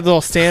 Yeah, the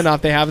little standoff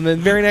they have. And then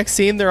the very next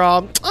scene, they're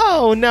all,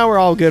 now we're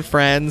all good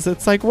friends.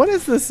 It's like, what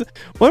is this?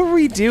 What are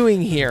we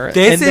doing here?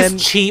 This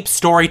is cheap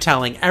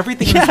storytelling.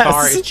 Everything in this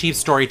bar is cheap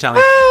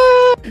storytelling.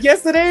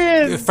 Yes, it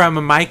is.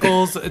 From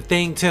Michael's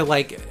thing to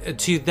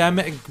them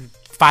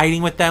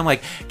fighting with them,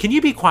 like, can you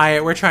be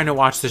quiet? We're trying to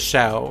watch the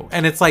show.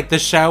 And it's like the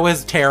show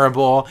is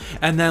terrible.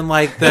 And then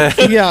like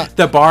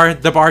the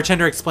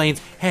bartender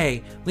explains,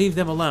 hey, leave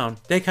them alone.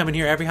 They come in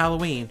here every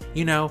Halloween.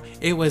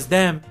 It was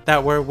them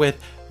that were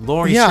with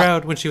Laurie Yeah.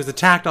 Strode when she was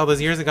attacked all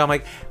those years ago. I'm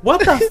like, what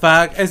the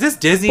fuck? Is this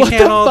Disney What the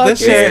Channel? fuck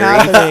This is shit.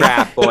 happening?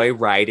 Frat boy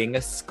writing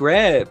a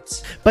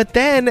script. But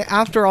then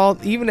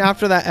even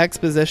after that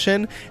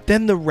exposition,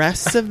 then the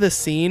rest of the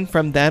scene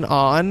from then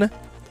on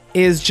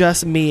is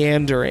just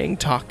meandering,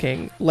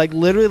 talking. Like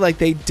literally, like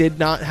they did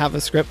not have a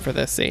script for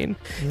this scene.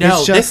 No,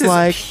 it's just this is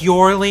like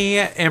purely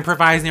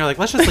improvised. And you're like,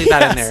 let's just leave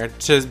that in Yes.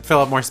 there to fill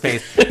up more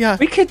space. yeah,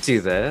 We could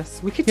do this.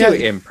 We could yeah, do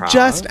improv.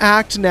 Just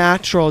act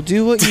natural.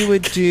 Do what you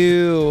would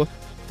do.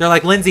 They're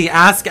like, Lindsay,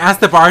 ask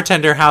the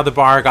bartender how the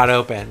bar got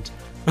opened.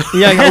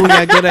 Yeah, oh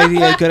yeah, good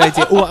idea, good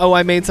idea. Oh,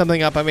 I made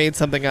something up.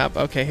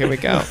 Okay, here we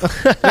go.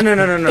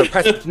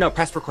 No.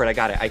 Press record. I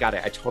got it. I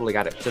totally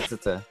got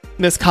it.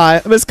 Miss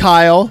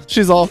Kyle,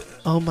 she's all,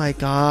 oh my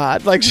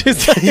god, like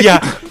she's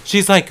Yeah,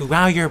 she's like,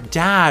 wow, your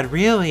dad,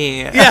 really?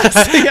 Yes,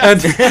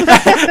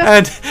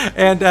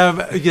 and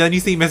then you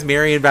see Miss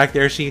Marion back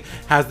there. She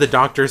has the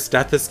doctor's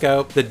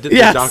stethoscope, the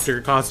Yes.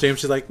 doctor costume.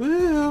 She's like,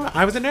 woo,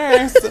 I was a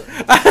nurse.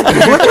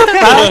 What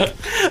the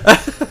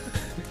fuck?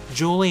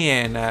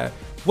 Julian,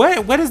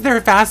 what is their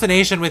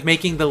fascination with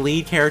making the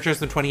lead characters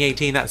from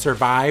 2018 that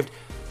survived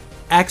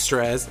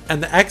extras,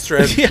 and the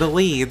extras the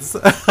leads?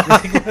 What's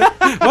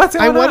going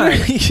I wonder. on?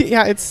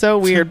 Yeah, it's so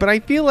weird, but I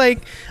feel like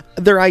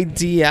their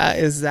idea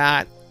is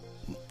that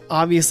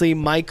obviously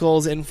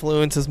Michael's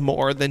influence is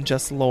more than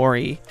just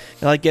Laurie.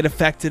 Like it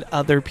affected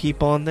other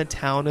people in the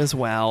town as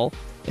well,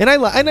 and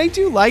I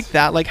do like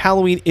that. Like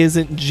Halloween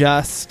isn't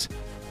just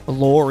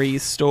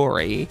Laurie's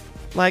story.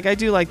 Like I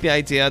do like the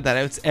idea that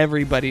it's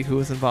everybody who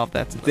was involved.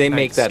 They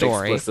make that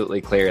story.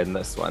 explicitly clear in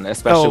this one,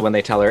 especially when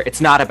they tell her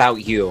it's not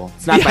about you.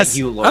 It's not about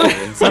you, Laurie.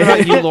 It's not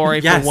about you,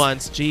 Laurie, Yes. for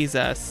once.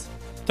 Jesus.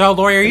 So,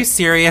 Laurie, are you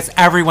serious?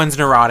 Everyone's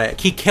neurotic.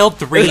 He killed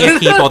 3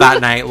 people that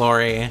night,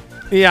 Laurie.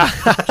 Yeah.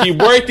 You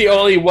weren't the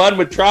only one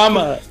with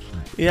trauma.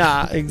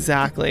 Yeah,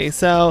 exactly.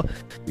 So,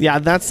 yeah,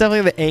 that's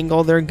definitely the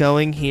angle they're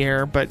going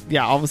here. But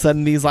yeah, all of a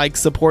sudden these like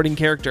supporting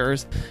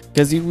characters,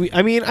 because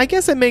I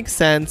guess it makes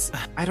sense.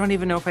 I don't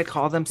even know if I'd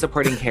call them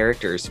supporting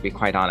characters, to be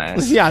quite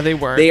honest. Yeah, they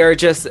were. They are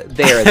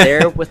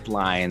there with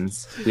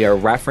lines. We are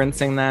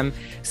referencing them.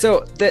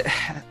 So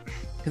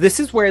this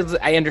is where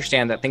I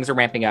understand that things are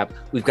ramping up.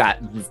 We've got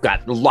a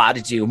lot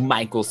to do.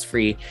 Michael's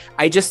free.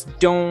 I just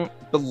don't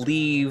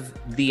believe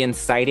the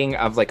inciting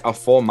of like a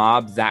full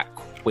mob that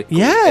quickly.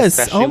 Yes.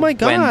 especially Oh my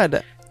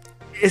God.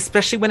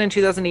 especially when in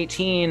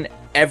 2018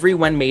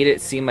 everyone made it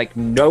seem like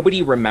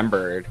nobody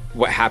remembered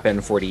what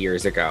happened 40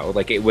 years ago,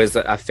 like it was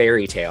a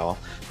fairy tale.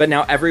 But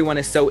now everyone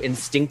is so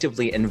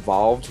instinctively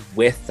involved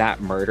with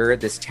that murder.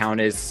 This town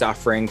is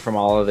suffering from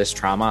all of this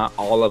trauma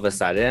all of a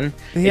sudden.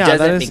 Yeah, It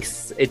doesn't that make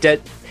is-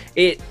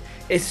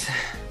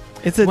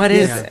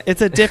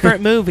 it's a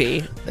different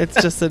movie.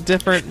 It's just a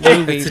different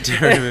movie. It's a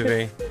different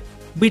movie.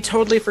 We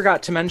totally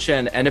forgot to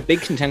mention, and a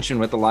big contention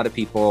with a lot of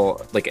people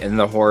like in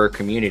the horror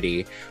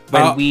community,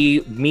 when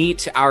we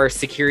meet our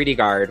security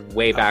guard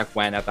way back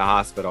when at the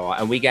hospital,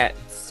 and we get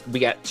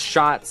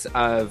shots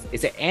of,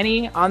 is it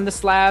Annie on the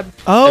slab?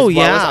 Oh, as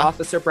well yeah. as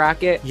Officer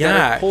Brackett. Yeah.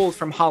 That are pulled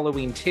from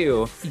Halloween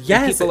 2.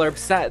 Yes. And people are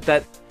upset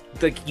that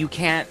you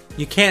can't.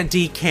 You can't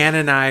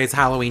decanonize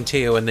Halloween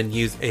 2 and then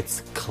use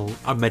its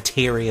a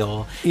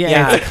material.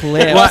 Yeah, it's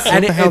clips. Well, What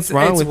and the hell's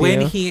wrong it's with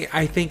when you? he,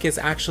 I think, is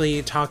actually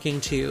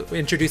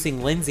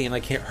introducing Lindsay, and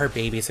like her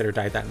babysitter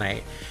died that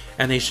night,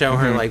 and they show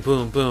her like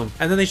boom, boom,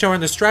 and then they show her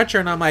in the stretcher,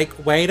 and I'm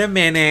like, wait a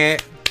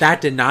minute,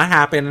 that did not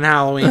happen in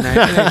Halloween.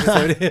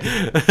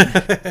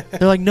 They're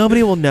like,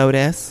 nobody will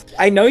notice.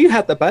 I know you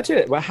had the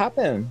budget. What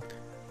happened?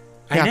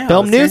 I Yeah, know,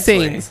 film new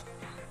seriously. scenes.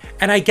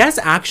 And I guess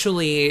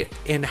actually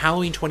in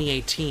Halloween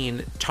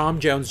 2018,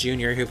 Tom Jones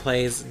Jr., who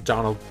plays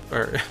Donald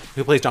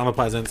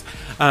Pleasance,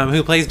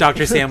 who plays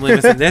Dr. Sam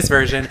Loomis in this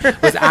version,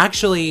 was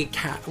actually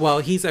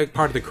he's a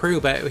part of the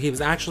crew, but he was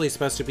actually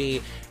supposed to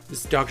be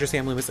Dr.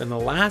 Sam Loomis in the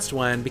last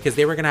one, because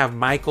they were going to have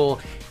Michael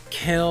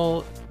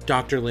kill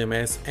Dr.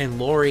 Loomis, and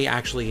Laurie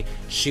actually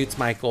shoots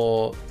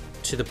Michael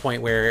to the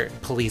point where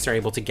police are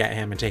able to get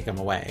him and take him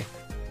away.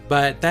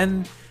 But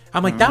then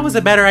I'm like, that was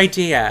a better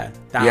idea.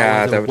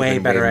 That was a way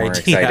better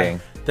idea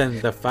than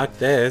the fuck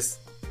this.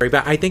 But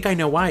I think I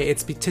know why.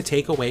 It's to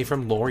take away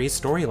from Laurie's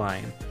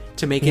storyline.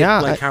 To make it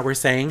like how we're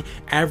saying,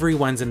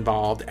 everyone's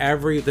involved.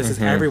 This is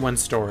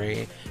everyone's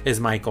story, is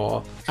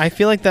Michael. I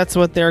feel like that's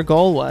what their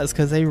goal was,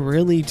 because they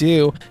really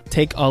do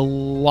take a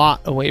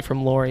lot away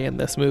from Laurie in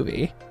this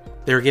movie.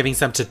 They were giving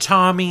some to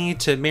Tommy,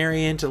 to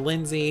Marion, to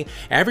Lindsay.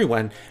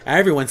 Everyone's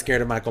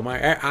scared of Michael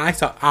Myers. I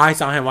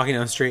saw him walking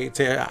down the street.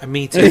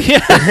 Me too.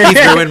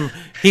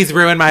 He's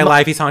ruined my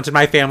life. He's haunted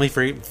my family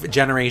for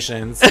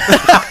generations.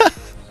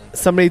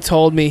 Somebody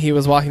told me he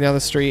was walking down the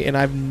street, and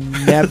I've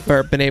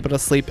never been able to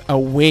sleep a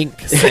wink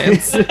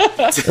since.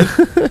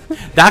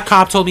 That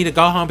cop told me to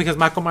go home because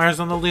Michael Myers is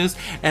on the loose,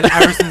 and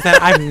ever since then,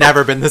 I've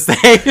never been the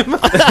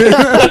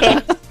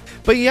same.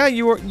 But yeah,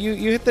 you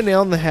hit the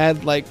nail on the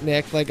head, like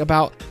Nick, like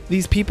about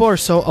these people are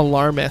so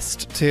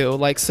alarmist too.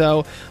 Like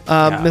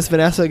Miss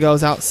Vanessa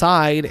goes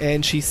outside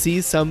and she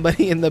sees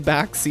somebody in the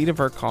back seat of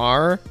her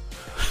car,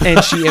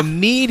 and she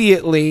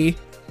immediately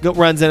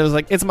runs in and was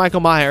like, it's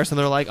Michael Myers. And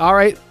they're like, all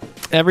right,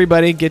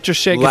 everybody get your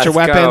shit, get your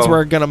Let's weapons. go.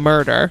 We're going to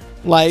murder.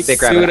 Like, They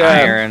grab Suit an up.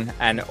 iron,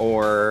 an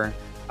oar,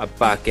 a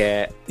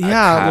bucket. a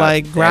yeah, cup,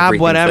 like grab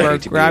everything's whatever, ready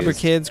to be grab your used.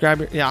 kids,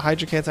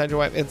 hide your kids, hide your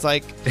wife. It's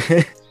like,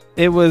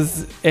 it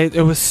was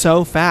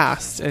so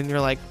fast. And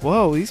you're like,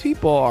 whoa, these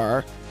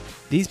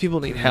people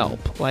need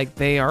help. Like,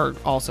 they are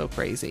also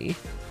crazy.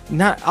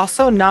 Not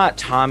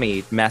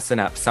Tommy messing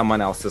up someone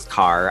else's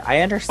car. I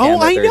understand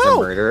that I there's know.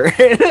 a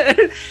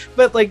murder,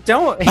 but like,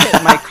 don't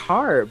hit my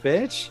car,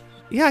 bitch.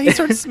 Yeah, he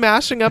starts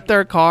smashing up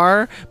their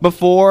car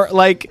before,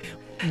 like,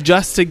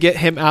 just to get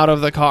him out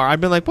of the car. I've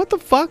been like, what the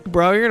fuck,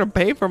 bro? You're gonna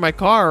pay for my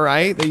car,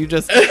 right? That you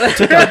just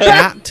took a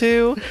bat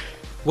to.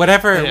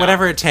 Whatever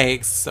it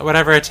takes.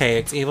 Whatever it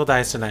takes. Evil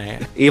dies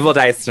tonight. Evil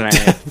dies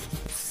tonight.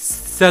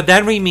 So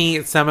then we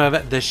meet some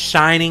of the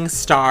shining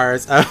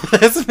stars of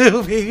this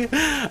movie.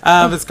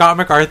 Scott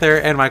MacArthur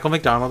and Michael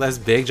McDonald as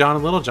Big John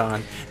and Little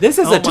John. This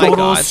is Oh a my total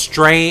God.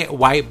 straight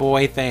white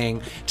boy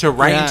thing to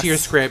write Yes. into your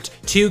script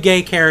 2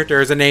 gay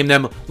characters and name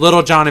them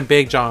Little John and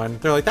Big John.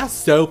 They're like, that's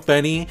so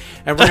funny.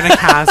 And we're going to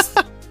cast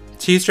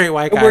 2 straight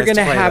white guys. We're gonna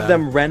to play have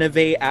them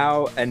renovate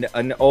out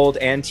an old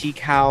antique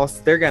house.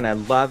 They're gonna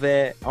love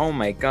it. Oh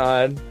my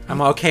god.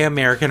 I'm okay.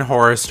 American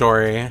Horror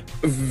Story.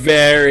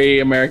 Very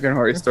American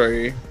Horror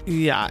Story.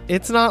 Yeah,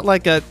 it's not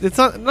that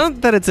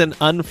it's an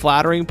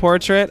unflattering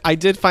portrait. I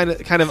did find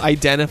it kind of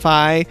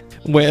identify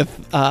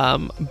with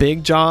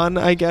Big John,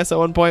 I guess, at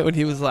one point when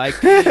he was like,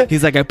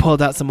 I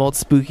pulled out some old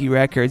spooky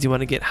records. You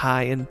want to get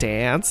high and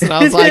dance? And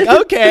I was like,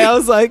 okay. I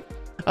was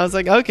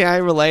like, okay, I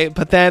relate.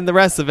 But then the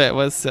rest of it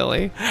was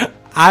silly.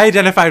 I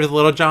identified with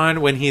Little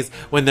John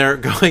when they're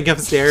going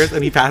upstairs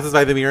and he passes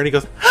by the mirror and he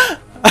goes,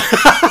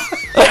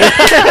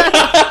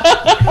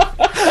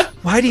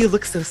 Why do you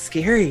look so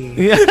scary?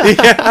 Yeah.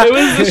 It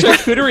was the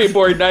charcuterie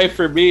board night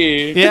for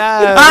me.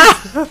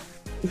 Yeah.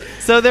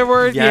 So there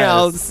were,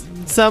 Yes.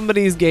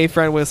 somebody's gay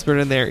friend whispered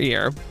in their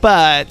ear,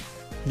 but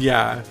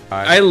yeah.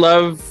 I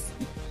love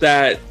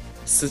that,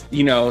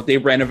 they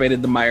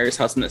renovated the Myers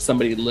house and that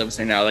somebody lives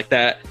there now. Like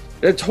that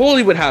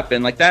totally would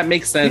happen. Like that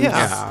makes sense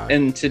Yeah.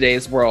 in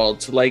today's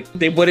world. Like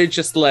they wouldn't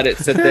just let it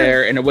sit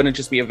there and it wouldn't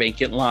just be a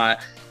vacant lot.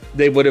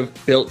 They would have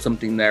built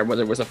something there,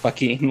 whether it was a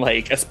fucking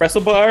like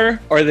espresso bar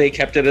or they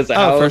kept it as a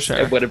house. for sure.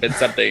 It would have been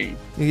something.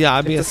 yeah,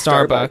 it'd be a It's a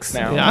Starbucks Starbucks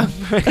now.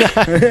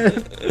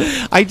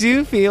 Yeah. I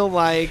do feel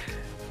like,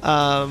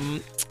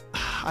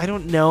 I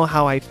don't know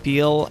how I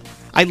feel.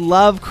 I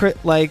love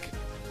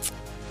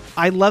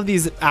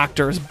these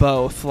actors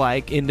both,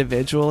 like,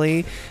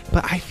 individually,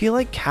 but I feel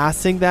like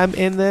casting them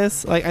in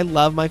this, like, I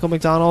love Michael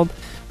McDonald.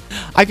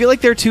 I feel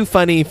like they're too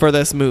funny for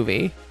this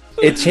movie.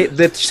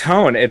 The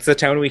tone. It's the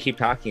tone we keep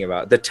talking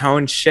about. The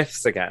tone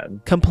shifts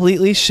again.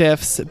 Completely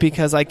shifts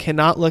because I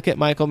cannot look at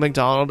Michael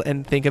McDonald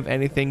and think of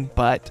anything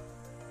but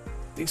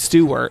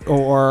Stewart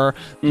or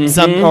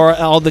or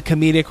all the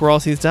comedic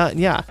roles he's done.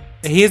 Yeah.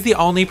 He's the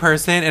only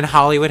person in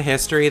Hollywood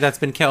history that's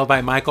been killed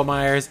by Michael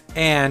Myers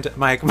and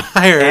Mike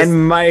Myers.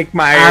 And Mike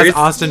Myers. as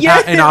Austin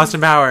Yes! and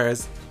Austin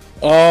Powers.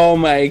 Oh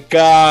my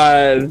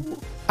god.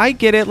 I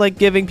get it, like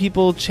giving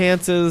people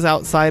chances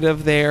outside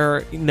of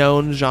their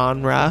known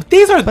genre.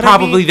 These are But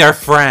probably their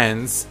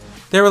friends.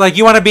 They were like,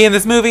 you want to be in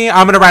this movie?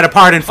 I'm going to write a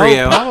part in for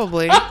you.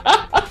 Probably.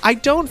 I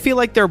don't feel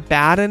like they're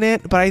bad in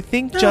it, but I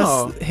think No.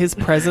 just his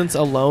presence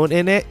alone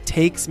in it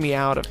takes me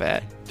out of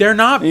it. They're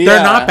not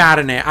Yeah. bad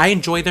in it. I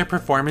enjoy their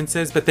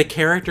performances, but the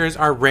characters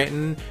are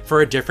written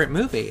for a different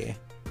movie.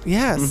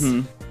 Yes.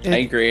 I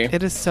agree.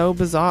 It is so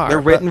bizarre. They're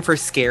but- written for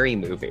scary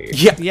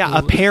movies. Yeah,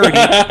 a parody.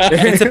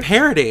 It's a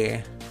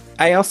parody.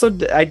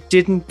 I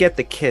didn't get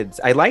the kids.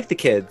 I like the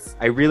kids.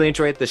 I really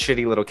enjoyed the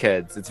shitty little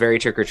kids. It's very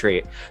trick or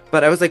treat.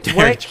 But I was like,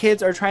 what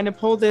kids are trying to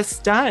pull this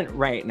stunt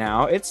right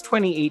now? It's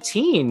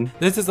 2018.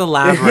 This is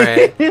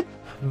elaborate.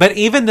 But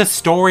even the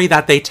story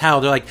that they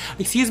tell, they're like,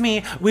 excuse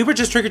me, we were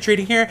just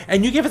trick-or-treating here,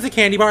 and you gave us a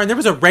candy bar, and there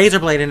was a razor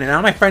blade in it, and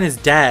now my friend is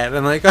dead.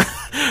 And like,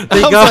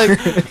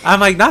 I'm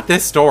like, not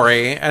this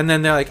story. And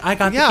then they're like, I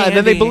got the candy. and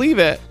then they believe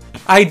it.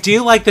 I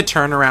do like the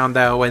turnaround,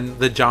 though, when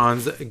the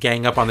Johns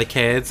gang up on the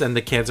kids, and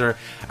the kids are...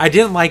 I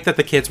didn't like that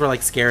the kids were,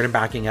 like, scared and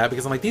backing up,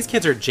 because I'm like, these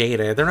kids are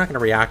jaded. They're not going to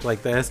react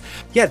like this.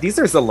 Yeah, these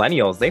are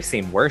millennials. They've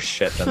seen worse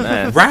shit than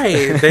this.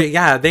 Right.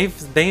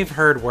 They've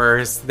heard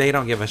worse. They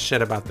don't give a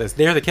shit about this.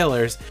 They're the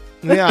killers.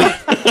 Yeah.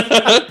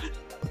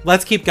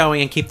 Let's keep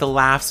going and keep the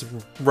laughs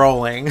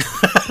rolling.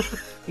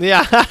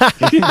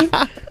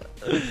 Yeah.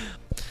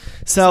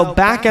 So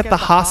back at the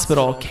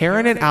hospital,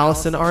 Karen and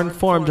Allison are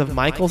informed of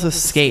Michael's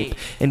escape,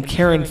 and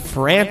Karen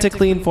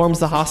frantically informs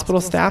the hospital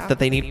staff that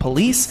they need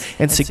police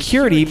and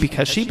security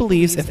because she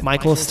believes if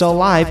Michael is still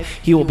alive,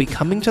 he will be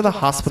coming to the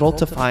hospital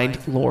to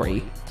find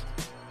Lori.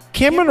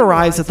 Cameron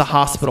arrives at the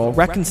hospital,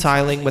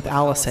 reconciling with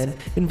Allison,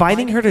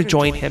 inviting her to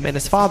join him and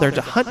his father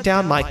to hunt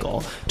down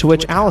Michael, to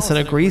which Allison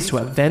agrees to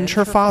avenge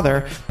her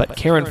father, but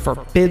Karen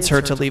forbids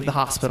her to leave the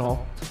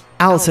hospital.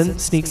 Allison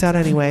sneaks out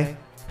anyway.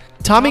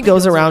 Tommy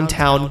goes around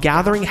town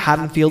gathering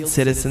Haddonfield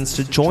citizens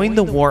to join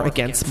the war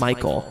against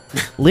Michael.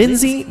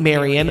 Lindsay,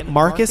 Marion,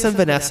 Marcus, and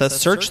Vanessa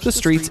search the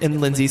streets in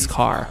Lindsay's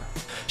car.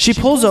 She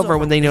pulls over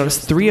when they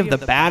notice 3 of the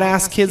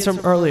badass kids from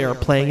earlier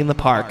playing in the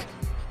park.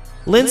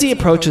 Lindsay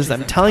approaches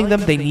them, telling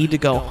them they need to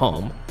go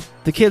home.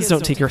 The kids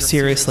don't take her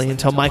seriously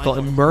until Michael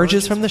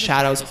emerges from the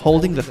shadows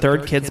holding the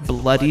 3rd kid's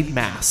bloodied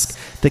mask.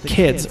 The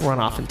kids run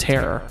off in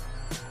terror.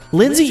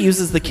 Lindsay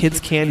uses the kid's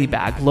candy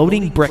bag,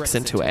 loading bricks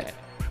into it.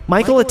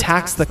 Michael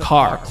attacks the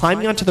car,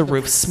 climbing onto the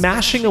roof,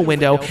 smashing a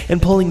window,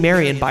 and pulling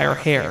Marion by her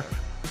hair.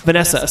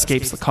 Vanessa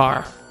escapes the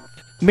car.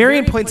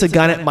 Marion points a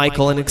gun at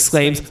Michael and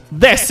exclaims,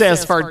 "This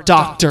is for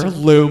Dr.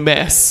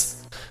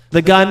 Loomis."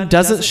 The gun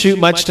doesn't shoot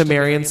much to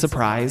Marion's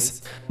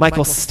surprise.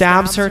 Michael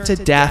stabs her to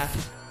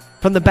death.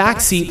 From the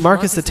back seat,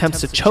 Marcus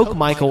attempts to choke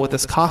Michael with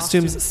his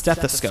costume's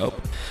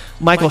stethoscope.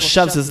 Michael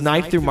shoves his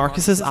knife through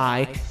Marcus's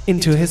eye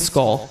into his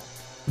skull.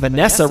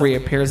 Vanessa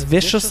reappears,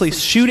 viciously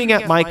shooting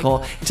at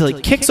Michael until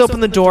he kicks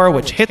open the door,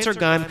 which hits her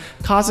gun,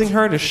 causing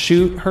her to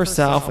shoot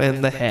herself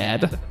in the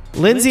head.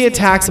 Lindsay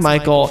attacks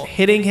Michael,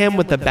 hitting him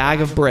with the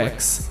bag of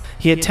bricks.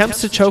 He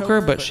attempts to choke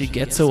her, but she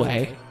gets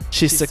away.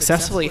 She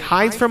successfully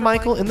hides from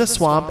Michael in the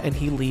swamp, and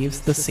he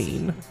leaves the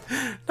scene.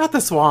 Not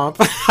the swamp.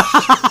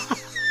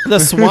 The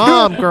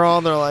swamp, girl.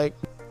 And they're like,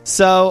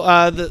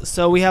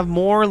 so we have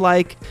more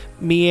like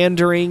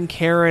meandering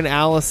Karen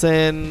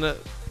Allison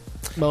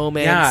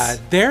moments. Yeah,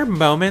 their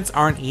moments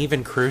aren't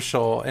even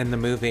crucial in the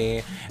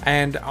movie.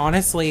 And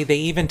honestly, they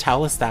even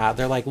tell us that.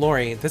 They're like,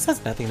 Lori, this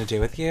has nothing to do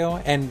with you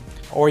and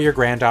or your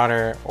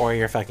granddaughter or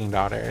your fucking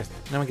daughter.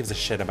 No one gives a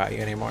shit about you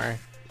anymore.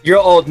 You're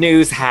old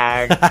news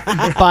hag.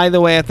 By the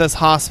way, at this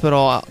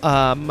hospital,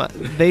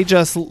 they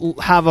just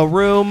have a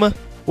room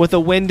with a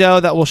window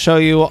that will show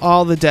you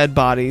all the dead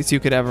bodies you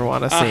could ever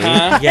want to see.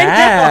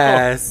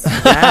 Yes.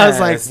 I was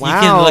like, wow.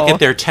 You can look at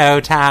their toe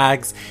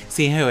tags,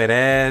 see who it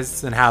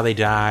is, and how they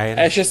died.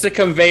 It's just a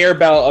conveyor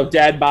belt of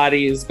dead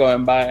bodies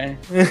going by.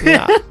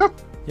 Yeah.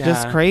 Yeah.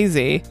 Just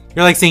crazy.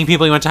 You're like seeing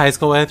people you went to high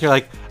school with. You're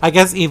like, I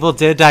guess Evil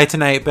did die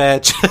tonight,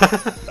 bitch.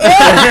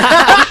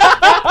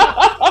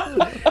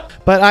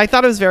 But I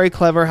thought it was very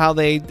clever how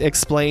they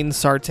explained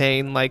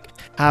Sartain, like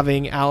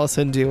having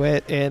Allison do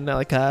it in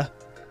like a,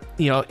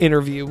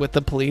 interview with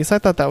the police. I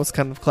thought that was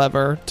kind of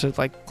clever to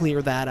like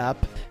clear that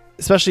up,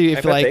 especially if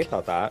I bet like they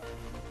thought that.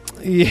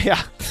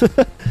 Yeah.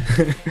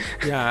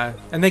 Yeah,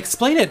 and they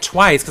explain it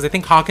twice because I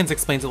think Hawkins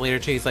explains it later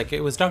too. He's like,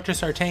 it was Dr.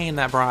 Sartain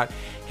that brought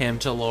him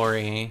to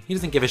Lori. He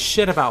doesn't give a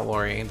shit about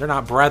Lori. They're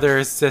not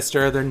brothers,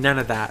 sister. They're none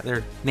of that.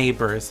 They're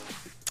neighbors.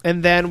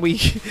 And then we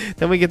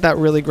get that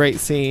really great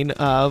scene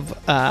of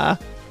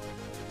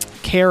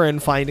Karen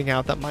finding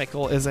out that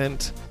Michael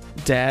isn't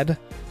dead.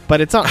 But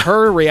it's not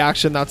her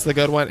reaction that's the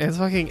good one. It's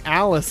fucking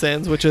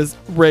Allison's, which is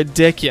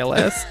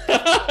ridiculous.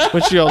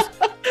 When she goes,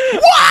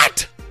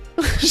 "What?"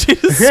 I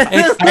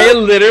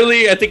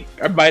think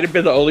I might have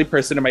been the only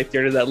person in my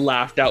theater that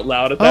laughed out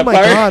loud at that part.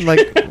 Oh my god,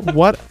 like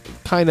what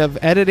kind of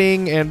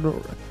editing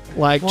and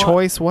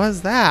choice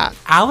was that?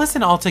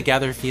 Allison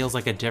altogether feels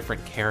like a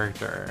different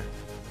character.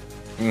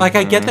 Like,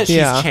 I get that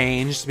she's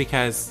changed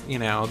because,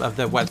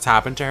 of what's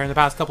happened to her in the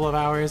past couple of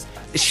hours.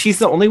 She's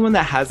the only one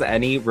that has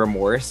any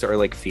remorse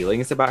or,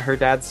 feelings about her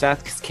dad's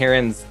death, because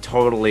Karen's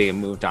totally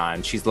moved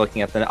on. She's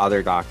looking at the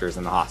other doctors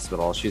in the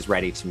hospital. She's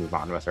ready to move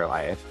on with her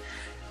life.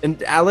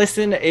 And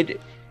Allison,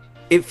 it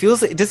feels...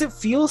 Does it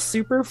feel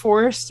super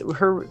forced?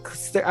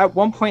 At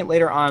one point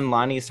later on,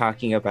 Lonnie's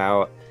talking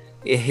about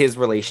his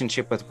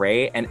relationship with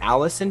Ray, and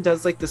Allison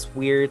does, this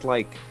weird,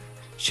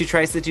 she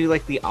tries to do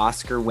the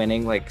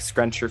Oscar-winning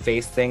scrunch your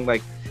face thing,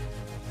 like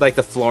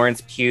the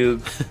Florence Pugh.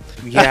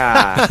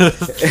 Yeah.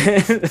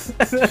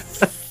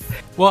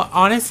 Well,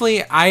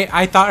 honestly,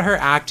 I thought her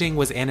acting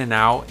was in and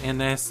out in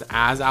this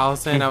as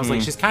Allison. Mm-hmm. I was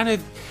like, she's kind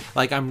of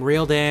I'm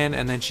reeled in,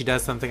 and then she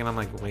does something, and I'm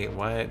like, wait,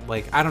 what?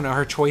 I don't know.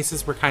 Her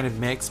choices were kind of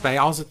mixed, but I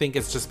also think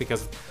it's just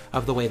because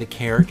of the way the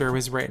character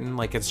was written.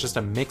 It's just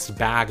a mixed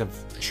bag of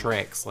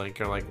tricks.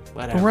 You're like,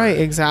 whatever. Right,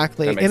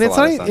 exactly. And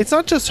it's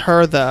not just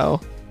her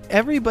though.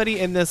 Everybody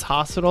in this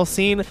hospital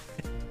scene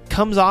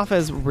comes off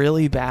as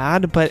really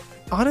bad, but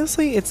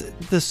honestly, it's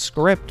the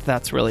script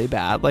that's really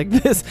bad.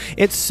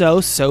 It's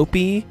so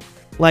soapy,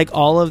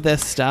 all of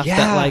this stuff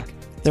that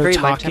they're it's a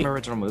very talking. Lifetime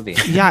original movie.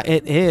 Yeah,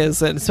 it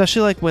is, and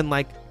especially when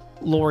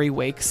Lori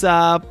wakes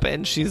up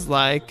and she's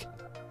like,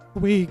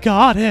 "We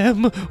got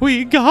him,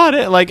 we got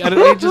it." I don't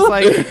know, just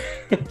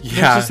there's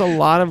just a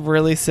lot of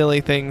really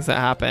silly things that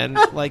happen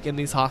in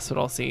these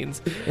hospital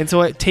scenes, and so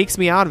it takes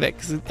me out of it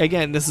because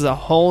again, this is a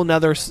whole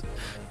nother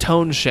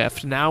tone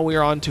shift. Now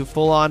we're on to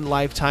full-on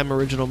Lifetime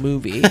original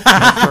movie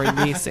during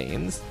these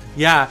scenes.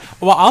 Yeah.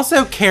 Well,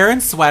 also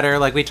Karen's sweater,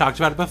 we talked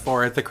about it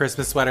before, it's the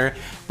Christmas sweater,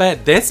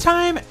 but this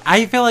time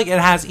I feel like it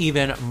has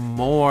even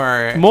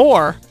more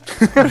glitter,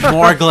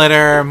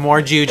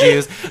 more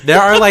jujus.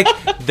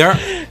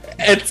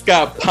 It's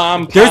got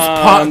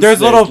pom-poms.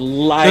 There's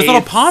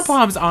little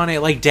pom-poms on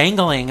it,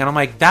 dangling, and I'm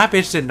like, that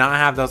bitch did not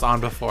have those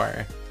on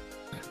before.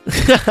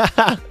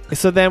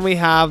 So then we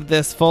have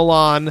this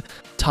full-on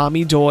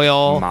Tommy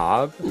Doyle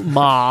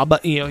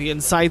mob. He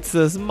incites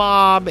this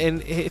mob,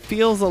 and it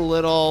feels a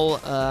little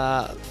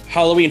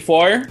Halloween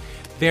 4.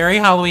 Very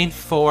Halloween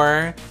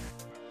 4.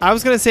 I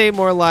was gonna say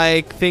more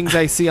like things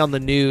I see on the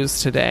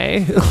news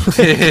today.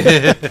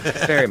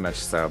 Very much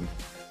so.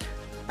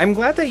 I'm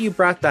glad that you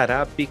brought that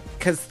up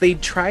because they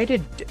try to.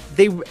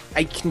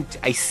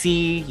 I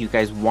see you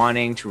guys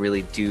wanting to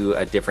really do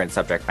a different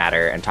subject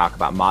matter and talk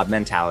about mob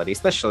mentality,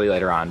 especially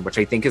later on, which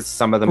I think is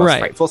some of the most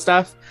frightful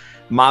stuff.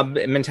 Mob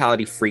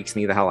mentality freaks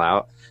me the hell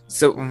out.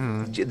 So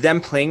them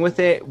playing with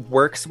it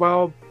works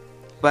well,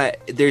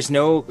 but there's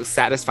no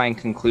satisfying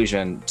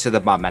conclusion to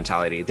the mob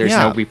mentality. There's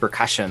no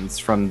repercussions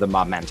from the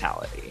mob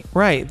mentality.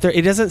 Right.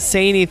 It doesn't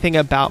say anything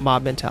about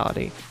mob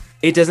mentality.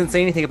 It doesn't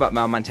say anything about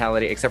mob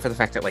mentality except for the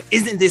fact that, like,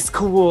 isn't this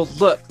cool?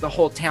 Look, the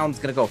whole town's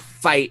gonna go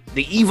fight.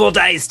 The evil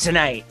dies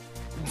tonight.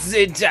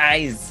 It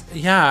dies.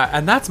 Yeah,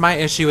 and that's my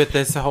issue with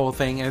this whole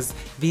thing is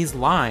these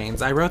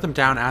lines. I wrote them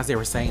down as they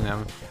were saying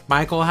them.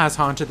 Michael has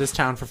haunted this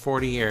town for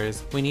 40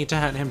 years. We need to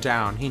hunt him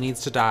down. He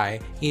needs to die.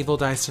 Evil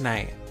dies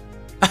tonight.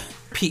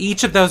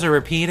 Each of those are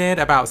repeated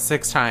about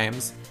 6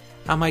 times.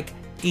 I'm like,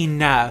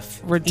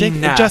 enough.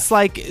 Ridiculous. Just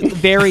like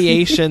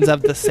variations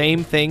of the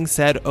same thing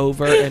said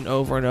over and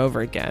over and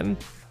over again.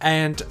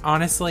 And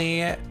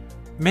honestly,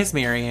 Miss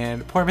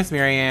Marion, poor Miss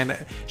Marion,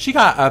 she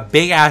got a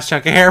big ass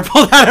chunk of hair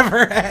pulled out of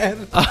her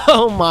head.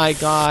 Oh my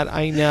God,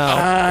 I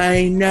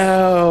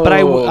know. But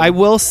I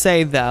will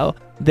say though,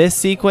 this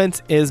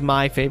sequence is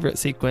my favorite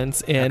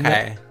sequence in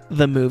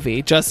the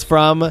movie, just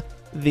from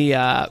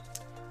the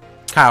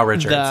Kyle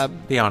Richards.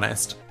 Be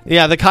honest.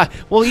 Yeah,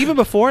 well, even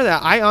before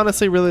that, I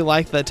honestly really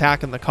like the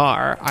attack in the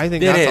car. I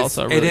think that's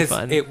also really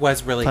fun. It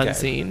was really fun good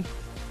scene.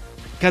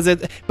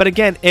 But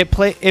again, it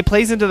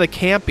plays into the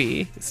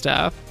campy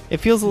stuff. It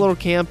feels a little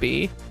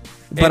campy,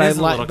 but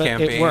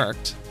it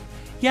worked.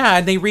 Yeah,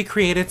 and they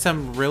recreated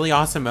some really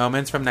awesome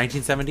moments from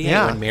 1978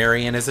 when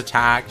Marion is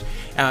attacked.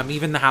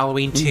 Even the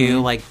Halloween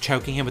 2, like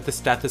choking him with the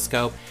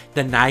stethoscope.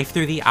 The knife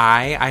through the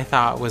eye, I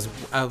thought was,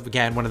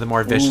 again, one of the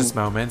more vicious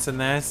moments in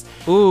this.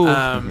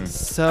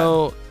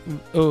 So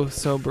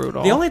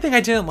brutal. The only thing I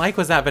didn't like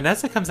was that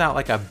Vanessa comes out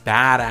like a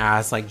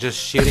badass, like just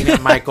shooting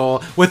at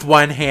Michael with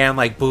one hand,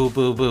 like boo,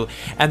 boo, boo.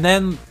 And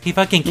then he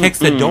fucking kicks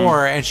the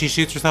door and she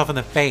shoots herself in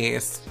the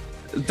face.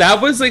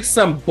 That was like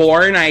some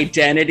Bourne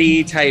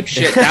Identity type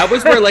shit. That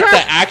was where like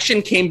the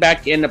action came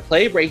back into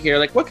play right here.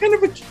 Like what kind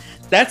of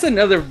that's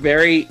another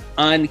very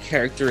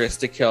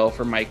uncharacteristic kill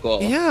for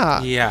Michael.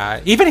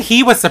 Yeah. Even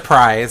he was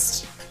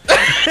surprised.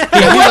 He's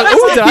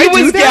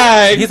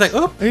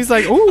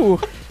like, ooh,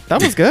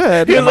 that was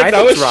good. He was like,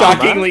 that was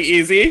shockingly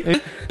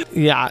easy.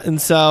 Yeah,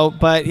 and so,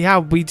 but yeah,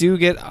 we do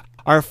get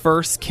our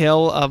first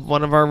kill of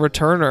one of our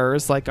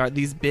returners, like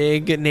these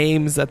big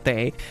names that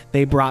they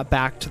brought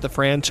back to the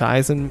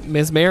franchise. And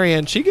Miss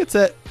Marion, she gets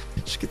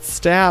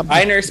stabbed.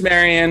 Hi, Nurse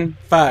Marion.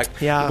 Fuck.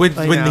 Yeah.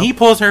 When he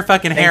pulls her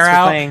fucking hair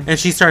out and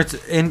she starts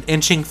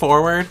inching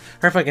forward,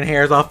 her fucking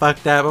hair is all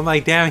fucked up. I'm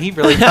like, damn, he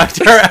really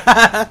fucked her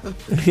up.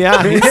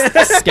 Yeah, he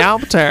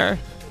scalped her.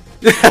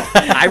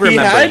 I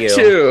remember he had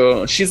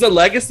to. She's a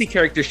legacy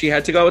character. She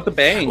had to go with the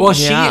bang. Well,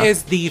 she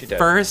is the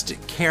first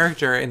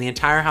character in the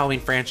entire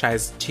Halloween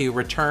franchise to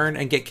return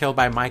and get killed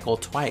by Michael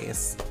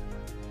twice.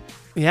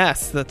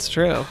 Yes, that's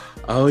true.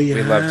 Oh, yeah.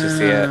 We'd love to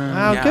see it.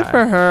 Wow, good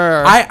for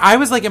her. I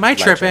was like, am I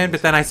tripping?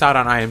 But then I saw it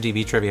on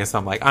IMDb trivia, so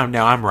I'm like, oh,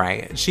 no, I'm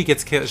right. She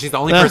gets killed. She's the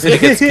only person who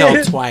gets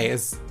killed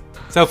twice.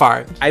 So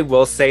far. I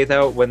will say,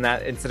 though, when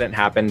that incident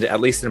happened, at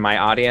least in my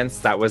audience,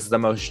 that was the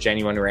most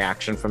genuine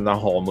reaction from the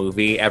whole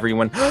movie.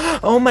 Everyone,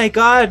 oh my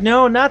God,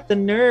 no, not the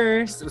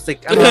nurse. It was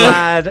like, I'm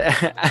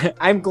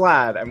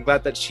glad. I'm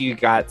glad that she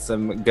got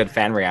some good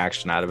fan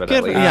reaction out of it,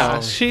 at least. Yeah,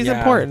 she's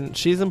important.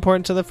 She's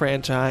important to the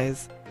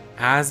franchise.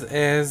 As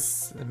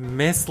is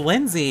Miss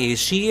Lindsay.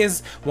 She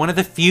is one of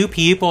the few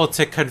people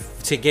to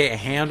get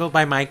handled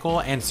by Michael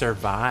and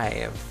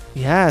survive.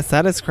 Yes,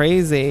 that is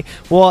crazy.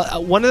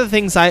 Well, one of the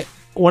things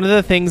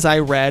I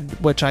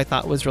read, which I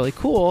thought was really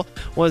cool,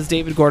 was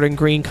David Gordon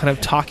Green kind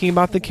of talking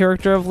about the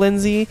character of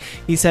Lindsay.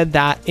 He said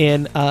that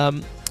in,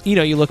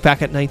 you look back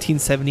at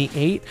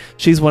 1978,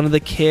 she's one of the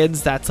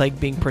kids that's like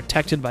being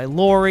protected by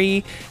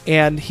Laurie.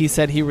 And he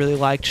said he really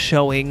liked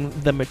showing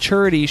the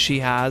maturity she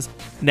has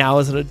now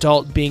as an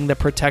adult, being the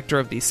protector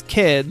of these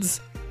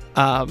kids,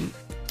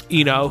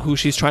 who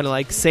she's trying to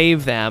like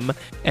save them.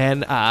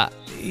 And,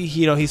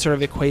 he sort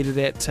of equated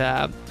it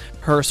to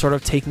her sort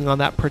of taking on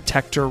that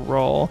protector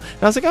role.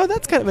 And I was like, oh,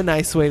 that's kind of a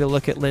nice way to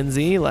look at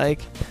Lindsay. Like,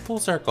 full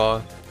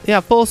circle. Yeah,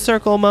 full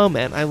circle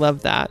moment. I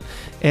love that.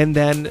 And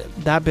then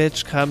that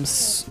bitch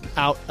comes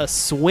out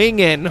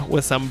swinging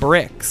with some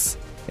bricks.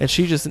 And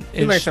she just...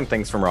 You learn some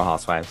things from Real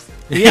Housewives.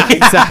 Yeah,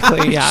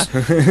 exactly, yeah.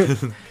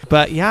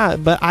 But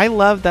I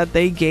love that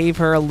they gave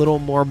her a little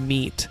more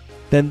meat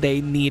than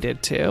they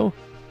needed to.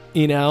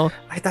 I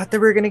thought they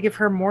were going to give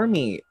her more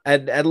meat,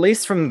 at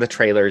least from the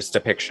trailer's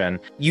depiction.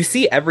 You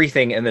see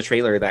everything in the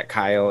trailer that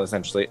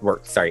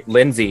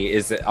Lindsay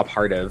is a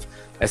part of.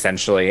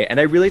 essentially. And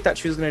I really thought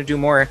she was going to do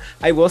more.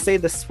 I will say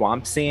the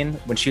swamp scene,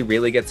 when she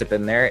really gets up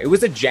in there, it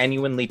was a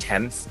genuinely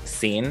tense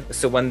scene.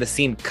 So when the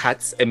scene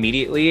cuts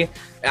immediately,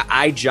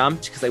 I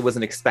jumped because I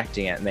wasn't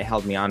expecting it, and they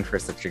held me on for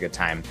such a good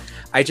time.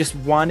 I just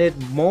wanted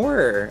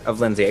more of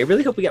Lindsay. I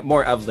really hope we get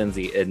more of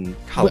Lindsay in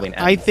Halloween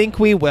Ends. I think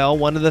we will.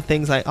 One of the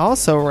things I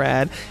also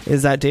read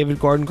is that David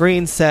Gordon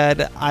Green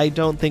said, I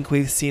don't think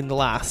we've seen the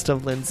last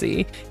of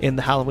Lindsay in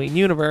the Halloween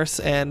universe,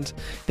 and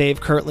they've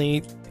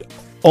currently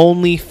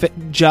only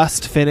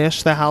just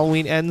finished the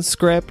Halloween Ends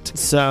script,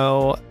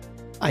 so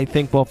I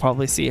think we'll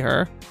probably see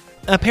her.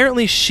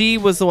 Apparently she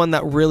was the one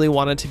that really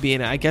wanted to be in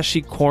it. I guess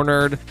she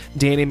cornered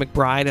Danny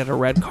McBride at a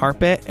red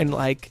carpet, and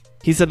like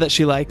he said that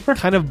she like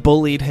kind of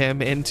bullied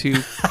him into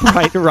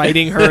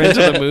writing her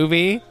into the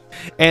movie.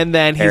 And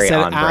then he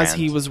said as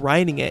he was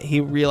writing it,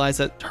 he realized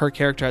that her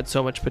character had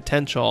so much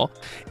potential,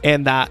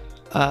 and that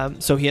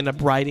so he ended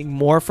up writing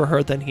more for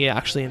her than he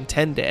actually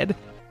intended.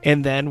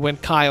 And then when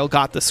Kyle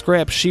got the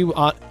script, she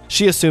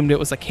assumed it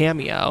was a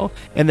cameo,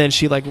 and then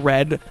she like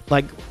read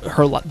like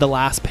the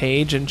last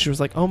page, and she was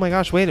like, "Oh my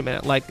gosh, wait a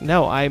minute! Like,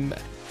 no,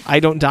 I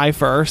don't die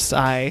first.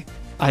 I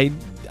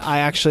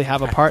actually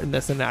have a part in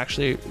this," and it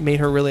actually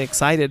made her really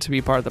excited to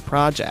be part of the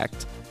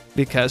project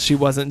because she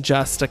wasn't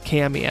just a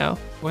cameo.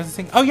 What's the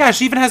thing? Oh yeah,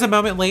 she even has a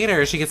moment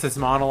later. She gets this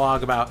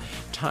monologue about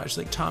she's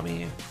like,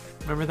 Tommy,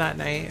 remember that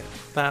night?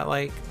 That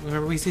like,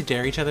 remember we used to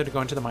dare each other to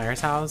go into the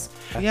Myers house?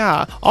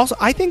 Yeah. Also,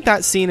 I think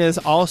that scene is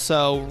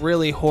also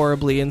really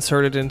horribly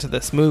inserted into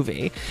this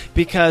movie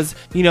because,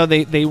 you know,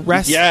 they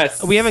rescue.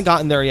 Yes. We haven't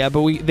gotten there yet,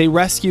 but they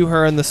rescue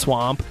her in the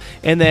swamp,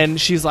 and then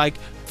she's like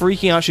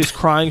freaking out, she's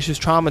crying, she's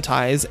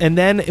traumatized, and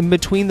then in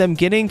between them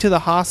getting to the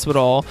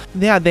hospital,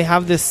 they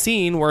have this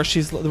scene where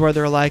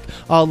they're like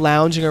all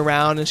lounging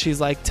around, and she's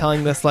like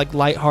telling this like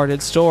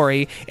lighthearted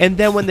story, and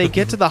then when they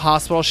get to the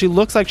hospital, she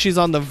looks like she's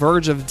on the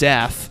verge of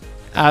death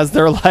as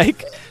they're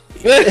like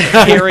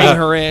carrying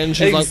her in.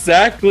 She's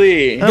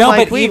exactly. Like, no,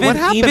 like, but wait, what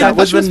happened? That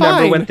was the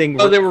number one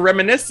thing. Oh, they were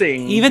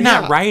reminiscing. Even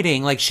that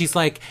writing, like she's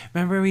like,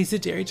 remember we used to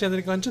dare each other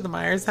to go into the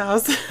Myers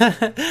house?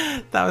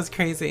 That was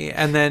crazy.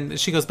 And then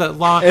she goes, but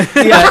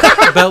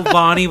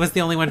Lonnie was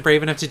the only one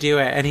brave enough to do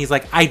it. And he's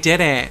like, I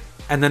didn't.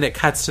 And then it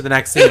cuts to the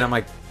next scene. I'm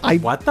like,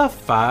 what the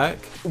fuck?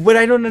 What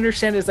I don't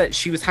understand is that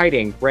she was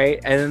hiding, right?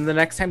 And then the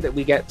next time that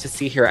we get to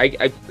see her, I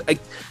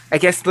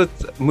guess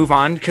let's move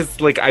on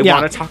because like I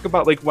want to talk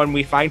about like when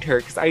we find her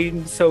because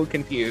I'm so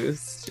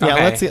confused.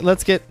 Yeah,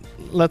 okay.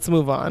 Let's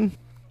move on.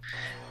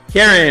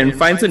 Karen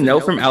finds a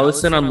note from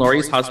Allison on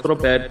Laurie's hospital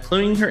bed,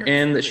 cluing her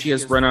in that she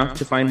has run off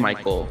to find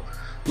Michael.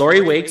 Laurie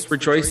wakes,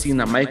 rejoicing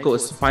that Michael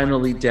is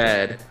finally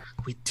dead.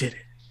 We did it.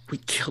 We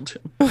killed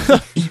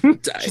him.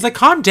 She's like,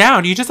 calm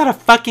down. You just had a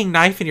fucking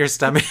knife in your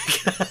stomach.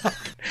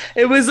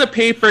 It was a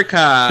paper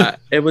cut.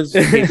 It was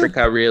a paper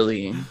cut,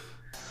 really.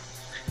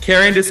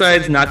 Karen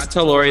decides not to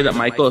tell Laurie that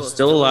Michael is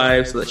still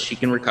alive so that she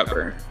can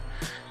recover.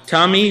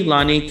 Tommy,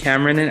 Lonnie,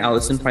 Cameron, and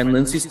Allison find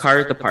Lindsay's car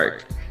at the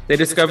park. They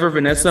discover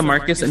Vanessa,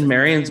 Marcus, and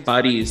Marion's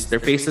bodies, their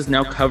faces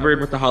now covered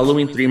with the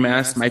Halloween 3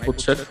 mask Michael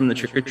took from the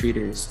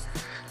trick-or-treaters.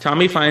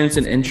 Tommy finds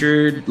an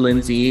injured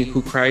Lindsay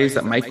who cries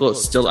that Michael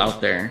is still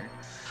out there.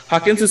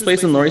 Hawkins is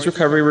placed in Laurie's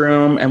recovery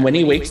room, and when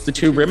he wakes, the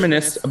two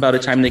reminisce about a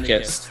time they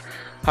kissed.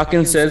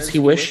 Hawkins says he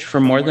wished for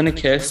more than a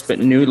kiss, but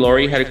knew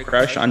Laurie had a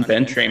crush on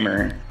Ben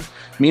Tramer.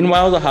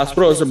 Meanwhile, the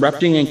hospital is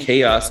erupting in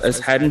chaos as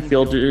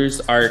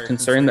Haddonfielders are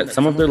concerned that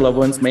some of their loved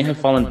ones may have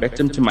fallen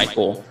victim to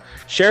Michael.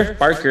 Sheriff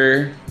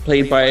Barker,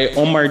 played by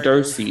Omar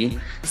Dorsey,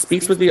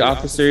 speaks with the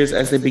officers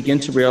as they begin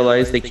to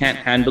realize they can't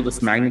handle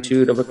this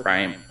magnitude of a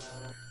crime.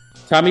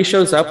 Tommy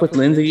shows up with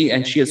Lindsay,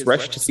 and she is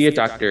rushed to see a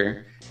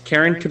doctor.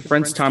 Karen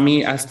confronts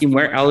Tommy, asking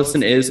where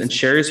Allison is, and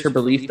shares her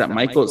belief that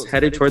Michael is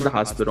headed toward the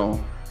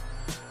hospital.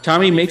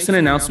 Tommy makes an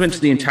announcement to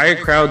the entire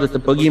crowd that the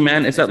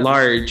boogeyman is at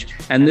large,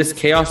 and this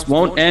chaos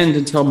won't end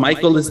until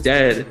Michael is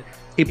dead.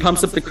 He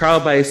pumps up the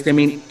crowd by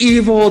screaming,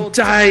 "Evil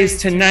dies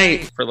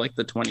tonight!" for like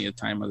the 20th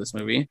time of this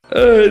movie.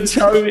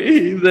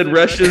 Tommy then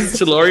rushes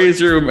to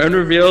Laurie's room and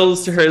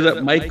reveals to her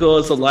that Michael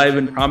is alive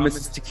and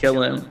promises to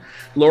kill him.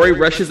 Laurie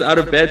rushes out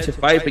of bed to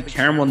fight, but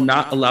Karen will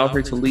not allow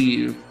her to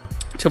leave.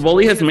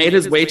 Tivoli has made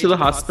his way to the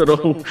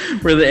hospital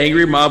where the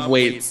angry mob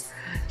waits.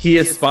 He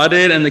is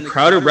spotted and the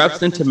crowd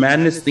erupts into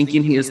madness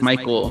thinking he is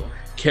Michael.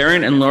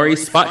 Karen and Laurie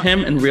spot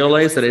him and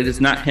realize that it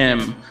is not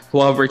him.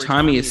 However,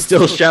 Tommy is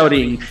still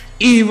shouting,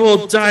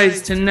 "Evil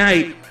dies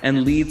tonight,"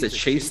 and leads a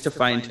chase to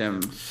find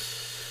him.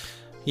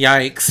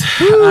 Yikes.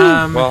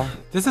 Well,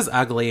 this is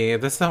ugly.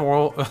 This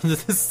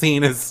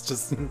scene is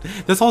just,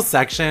 this whole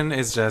section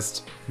is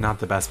just not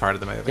the best part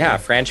of the movie. Yeah,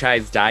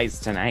 franchise dies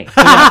tonight.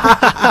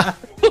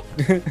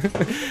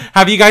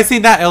 Have you guys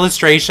seen that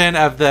illustration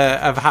of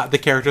the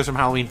characters from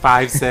Halloween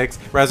 5, 6,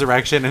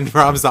 Resurrection, and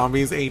Rob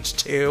Zombie's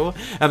H2?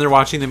 And they're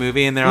watching the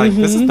movie and they're like,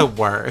 this is the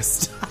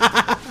worst.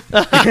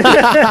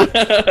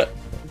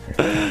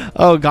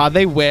 Oh god,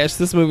 they wish.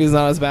 This movie's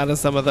not as bad as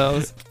some of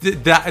those.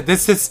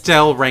 This is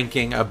still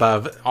ranking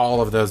above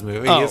all of those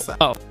movies.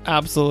 Oh,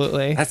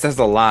 absolutely. That says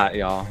a lot,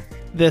 y'all.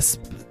 This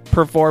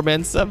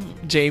performance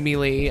of Jamie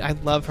Lee, I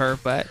love her,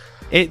 but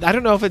I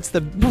don't know if it's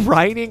the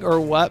writing or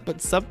what,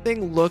 but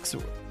something looks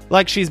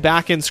like she's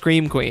back in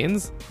Scream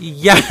Queens.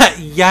 Yeah,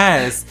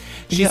 yes.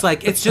 She's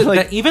like, it's just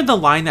like, even the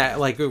line that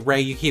like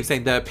Ray, you keep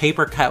saying, the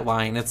paper cut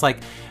line. It's like,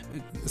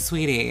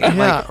 sweetie,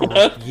 Yeah.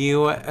 like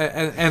you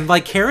and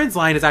like Karen's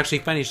line is actually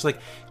funny. She's like,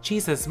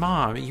 Jesus,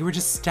 Mom, you were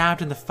just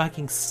stabbed in the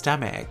fucking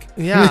stomach.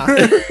 Yeah.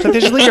 So they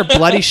just leave your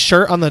bloody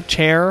shirt on the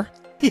chair.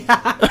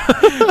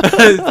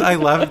 I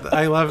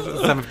love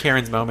some of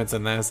Karen's moments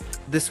in this.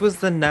 This was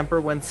the number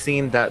one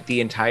scene that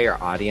the entire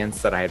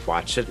audience that I had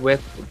watched it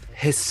with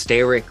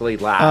hysterically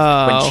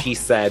laughed when she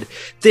said,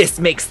 "This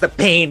makes the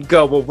pain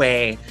go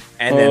away,"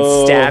 and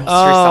then stabs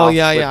herself with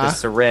the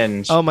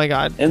syringe. Oh my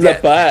God. In the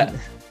butt.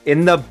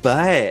 In the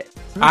butt.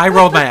 I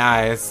rolled my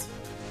eyes.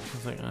 I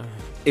was like, ugh.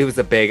 It was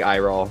a big eye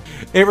roll.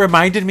 It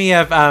reminded me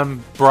of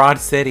Broad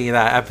City,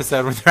 that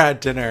episode when they're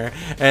at dinner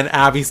and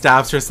Abby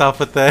stabs herself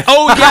with the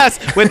Oh yes,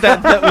 with the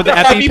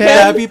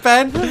EpiPen.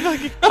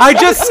 EpiPen. I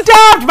just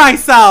stabbed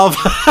myself.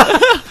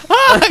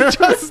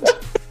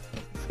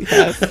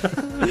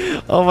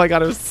 Yes. Oh my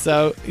God, it was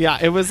so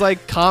it was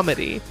like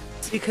comedy.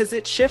 Because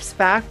it shifts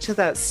back to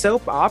that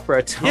soap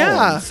opera tone.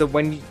 Yeah. So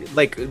when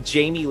like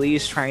Jamie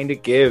Lee's trying to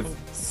give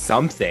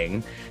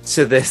something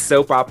to the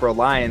soap opera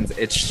lines,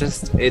 it's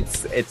just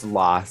it's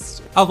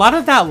lost. A lot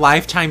of that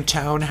Lifetime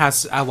tone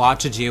has a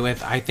lot to do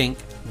with, I think,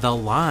 the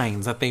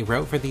lines that they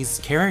wrote for these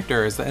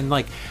characters. And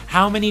like,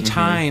 how many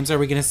times are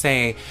we gonna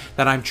say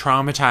that I'm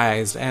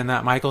traumatized and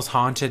that Michael's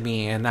haunted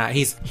me and that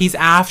he's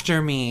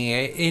after me,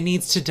 it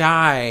needs to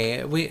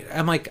die?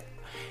 I'm like,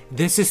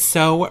 this is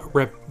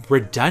so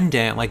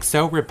redundant, like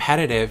so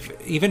repetitive,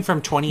 even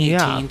from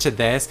 2018 to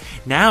this.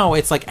 Now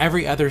it's like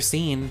every other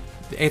scene,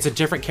 it's a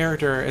different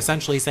character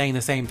essentially saying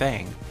the same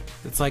thing.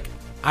 It's like,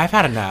 I've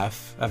had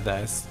enough of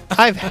this.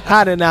 I've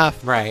had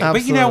enough. Right. Absolutely.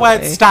 But you know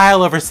what?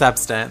 Style over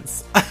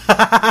substance.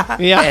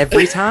 Yeah.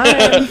 Every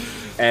time.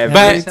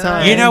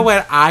 But you know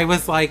what? I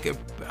was like,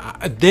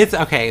 this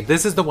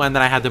is the one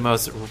that I had the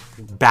most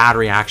bad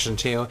reaction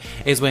to,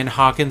 is when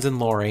Hawkins and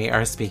Laurie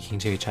are speaking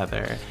to each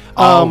other.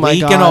 Oh my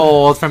weak God. and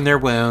old from their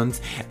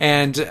wounds.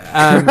 And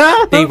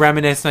they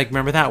reminisce, like,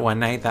 remember that one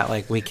night that,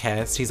 like, we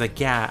kissed? He's like,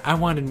 yeah, I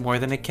wanted more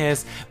than a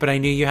kiss, but I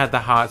knew you had the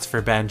hots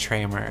for Ben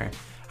Tramer.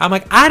 I'm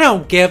like, I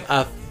don't give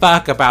a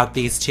fuck about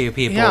these two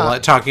people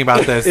talking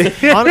about this.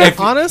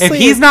 Honestly, if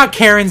he's not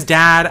Karen's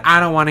dad,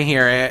 I don't want to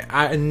hear it.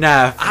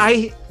 Enough.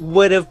 I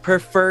would have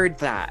preferred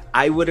that.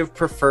 I would have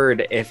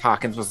preferred if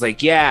Hawkins was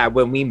like, yeah,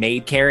 when we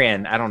made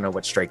Karen, I don't know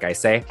what strike I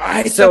say.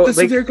 I thought this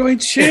was they're going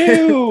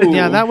to.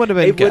 Yeah, that would have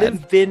been It good. would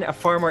have been a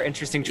far more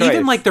interesting choice.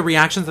 Even like the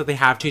reactions that they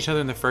have to each other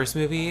in the first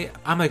movie,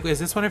 I'm like, is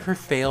this one of her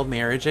failed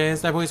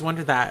marriages? I've always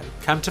wondered that.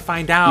 Come to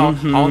find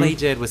out, all they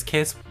did was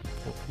kiss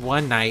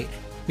one night.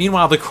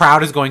 Meanwhile, the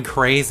crowd is going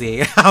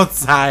crazy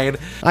outside.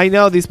 I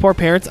know, these poor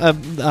parents.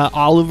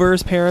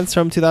 Oliver's parents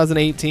from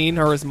 2018,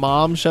 or his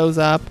mom shows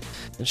up,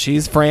 and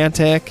she's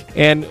frantic.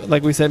 And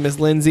like we said, Miss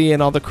Lindsay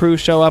and all the crew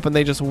show up, and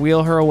they just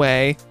wheel her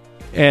away,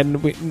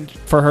 and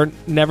for her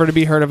never to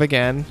be heard of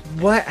again.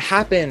 What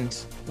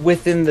happened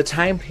within the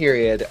time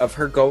period of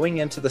her going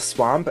into the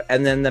swamp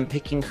and then them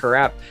picking her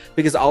up?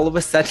 Because all of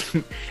a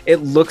sudden it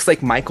looks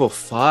like Michael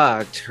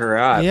fucked her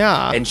up.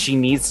 Yeah. And she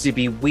needs to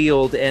be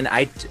wheeled, and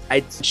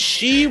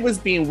she was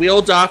being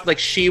wheeled off like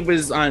she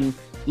was on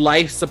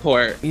life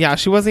support. Yeah,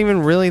 she wasn't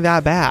even really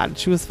that bad.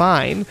 She was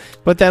fine.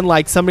 But then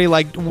like somebody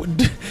like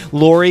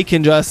Laurie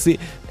can just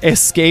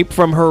escape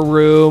from her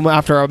room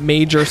after a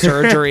major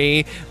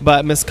surgery,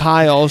 but Miss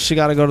Kyle, she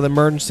got to go to the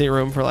emergency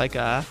room for like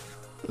a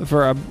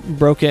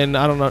broken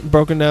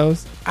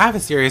nose. I have a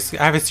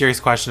serious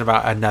question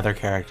about another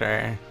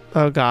character.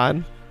 Oh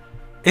God.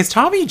 Is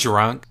Tommy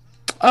drunk?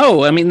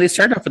 Oh, I mean, they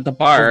start off at the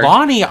bar.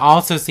 Lonnie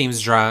also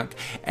seems drunk.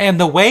 And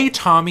the way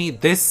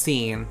this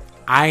scene,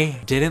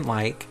 I didn't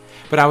like,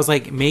 but I was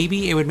like,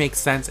 maybe it would make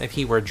sense if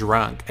he were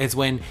drunk. Is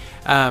when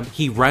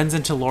he runs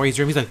into Laurie's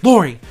room. He's like,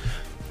 Laurie,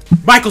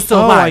 Michael's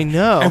still alive. I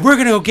know. And we're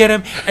going to go get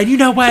him. And you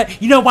know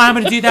what? You know why I'm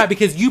going to do that?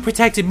 Because you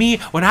protected me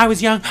when I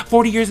was young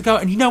 40 years ago.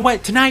 And you know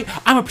what? Tonight,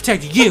 I'm going to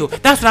protect you.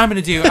 That's what I'm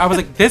going to do. I was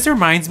like, this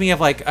reminds me of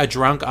like a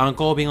drunk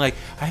uncle being like,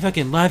 I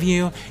fucking love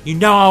you. You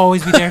know I'll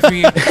always be there for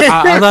you.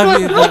 I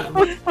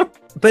love you.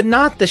 But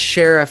not the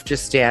sheriff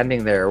just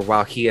standing there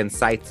while he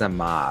incites a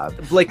mob.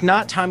 Like,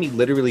 not Tommy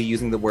literally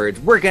using the words,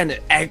 we're going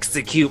to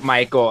execute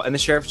Michael. And the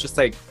sheriff's just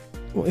like,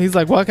 he's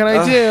like, what can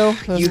I do?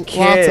 There's you lots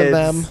kids. of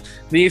them.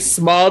 These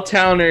small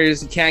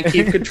towners, you can't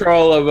keep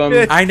control of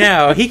them. I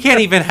know. He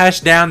can't even hush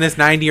down this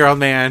 90-year-old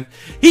man.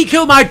 He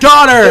killed my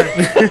daughter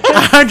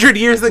 100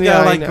 years ago.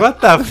 Yeah, like, what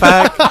the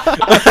fuck?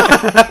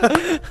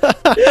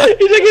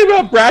 You're talking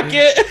about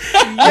Brackett?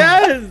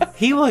 yes!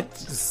 He looked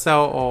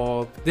so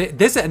old.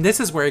 This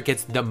is where it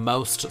gets the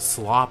most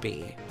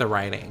sloppy, the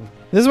writing.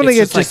 This is when It's it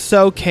gets just, just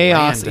so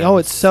chaos. random Oh,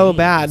 it's so scenes.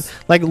 bad.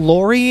 Like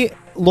Laurie.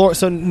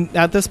 So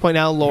at this point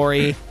now,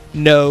 Laurie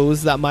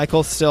knows that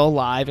Michael's still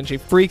alive, and she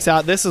freaks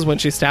out. This is when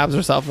she stabs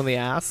herself in the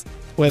ass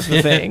with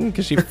the thing,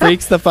 because she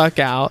freaks the fuck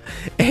out.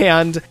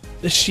 And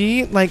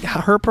she, like,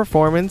 her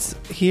performance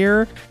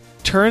here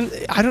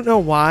I don't know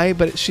why,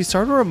 but she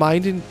started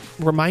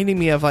reminding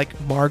me of like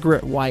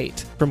Margaret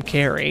White from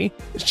Carrie.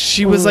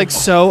 She was like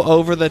so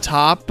over the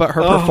top, but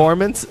her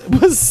performance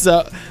was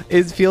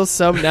it feels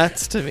so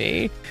nuts to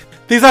me.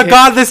 These are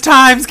godless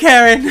times,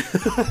 Karen.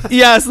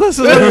 Yes, that's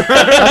what it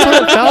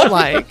felt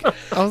like.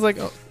 I was like,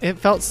 it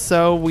felt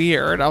so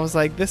weird. I was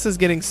like, this is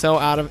getting so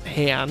out of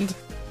hand.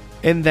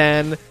 And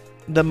then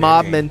the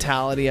mob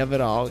mentality of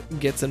it all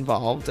gets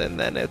involved, and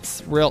then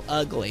it's real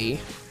ugly,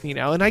 you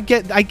know. And I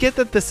get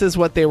that this is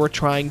what they were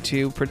trying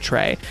to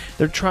portray.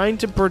 They're trying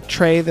to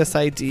portray this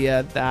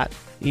idea that,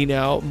 you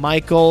know,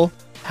 Michael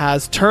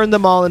has turned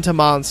them all into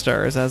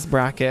monsters, as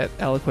Brackett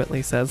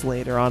eloquently says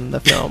later on in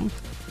the film.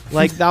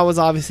 Like, that was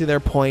obviously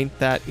their point,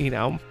 that, you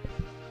know,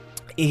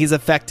 he's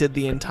affected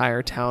the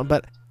entire town.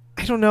 But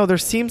I don't know, there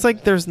seems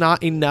like there's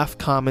not enough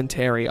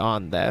commentary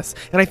on this.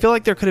 And I feel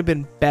like there could have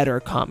been better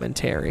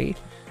commentary.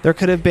 There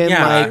could have been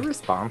like...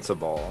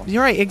 Irresponsible.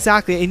 You're right,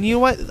 exactly. And you know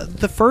what?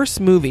 The first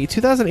movie,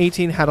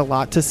 2018, had a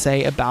lot to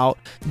say about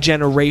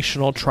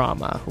generational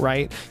trauma,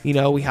 right? You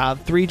know, we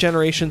have 3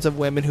 generations of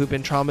women who've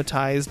been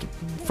traumatized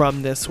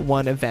from this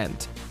one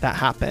event that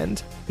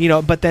happened. You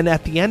know, but then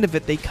at the end of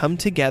it, they come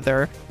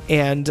together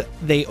and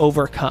they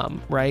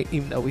overcome, right?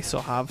 Even though we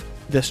still have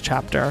this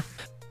chapter.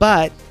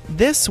 But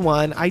this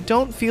one, I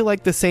don't feel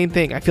like the same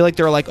thing. I feel like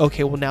they're like,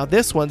 okay, well, now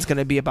this one's going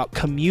to be about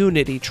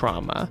community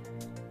trauma.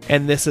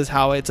 And this is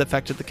how it's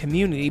affected the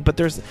community. But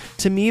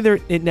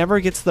it never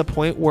gets to the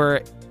point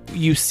where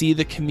you see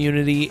the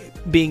community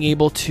being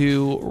able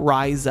to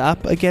rise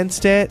up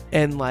against it.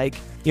 And like,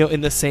 you know,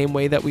 in the same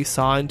way that we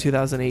saw in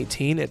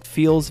 2018, it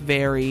feels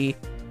very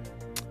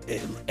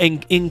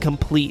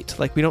incomplete.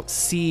 Like, we don't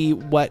see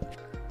what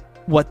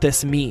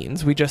this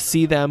means. We just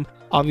see them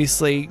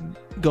obviously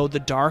go the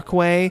dark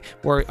way,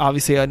 where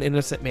obviously an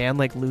innocent man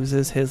like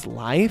loses his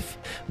life,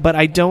 but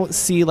I don't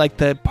see like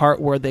the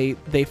part where they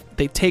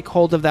take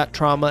hold of that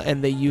trauma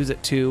and they use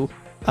it to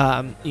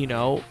you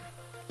know,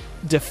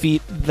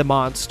 defeat the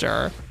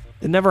monster.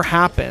 It never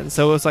happened.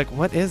 So it was like,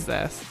 what is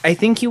this? I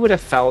think you would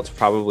have felt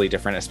probably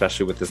different,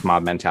 especially with this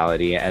mob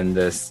mentality and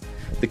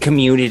the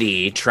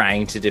community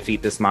trying to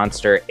defeat this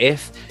monster,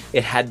 if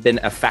it had been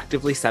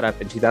effectively set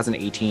up in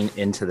 2018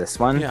 into this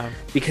one. Yeah.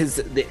 Because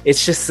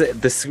it's just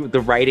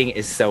the writing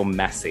is so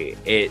messy.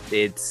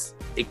 It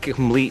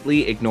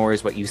completely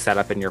ignores what you set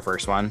up in your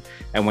first one,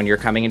 and when you're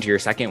coming into your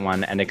second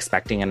one and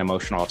expecting an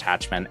emotional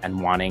attachment and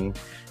wanting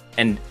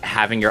and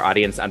having your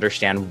audience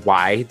understand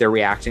why they're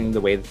reacting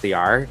the way that they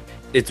are,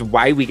 it's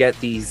why we get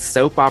these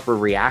soap opera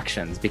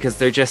reactions, because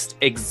they're just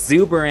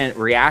exuberant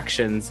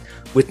reactions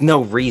with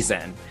no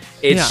reason.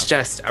 It's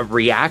just a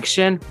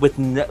reaction with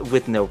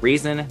no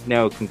reason,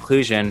 no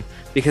conclusion,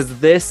 because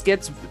this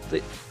gets...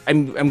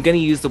 I'm going to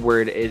use the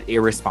word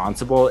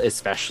irresponsible,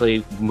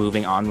 especially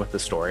moving on with the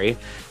story,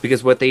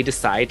 because what they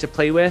decide to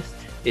play with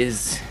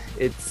is...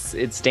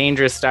 It's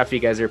dangerous stuff you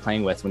guys are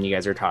playing with when you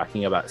guys are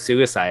talking about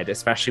suicide,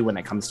 especially when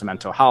it comes to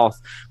mental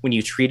health, when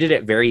you treated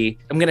it very,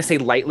 I'm going to say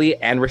lightly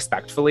and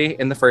respectfully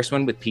in the first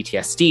one with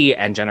PTSD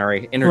and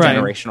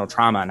intergenerational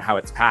trauma and how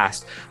it's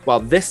passed.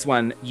 While this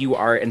one, you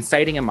are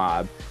inciting a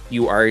mob,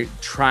 you are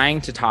trying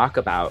to talk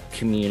about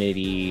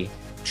community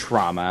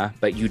trauma,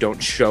 but you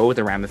don't show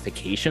the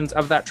ramifications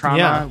of that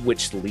trauma,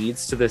 which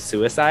leads to the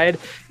suicide,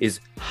 is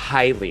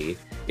highly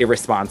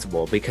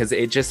irresponsible, because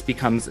it just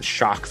becomes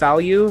shock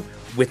value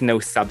with no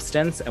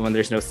substance, and when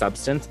there's no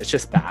substance, it's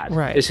just bad.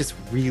 Right. It's just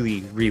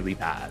really, really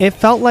bad. It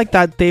felt like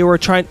that they were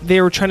trying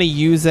to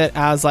use it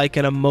as like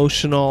an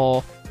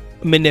emotional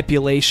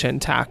manipulation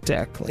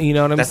tactic. You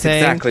know what I'm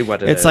saying? That's exactly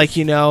what it is. It's like,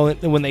 you know,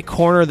 when they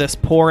corner this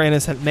poor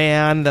innocent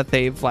man that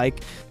they've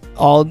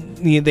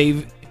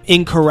they've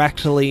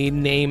incorrectly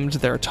named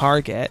their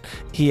target.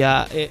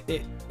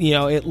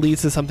 It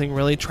leads to something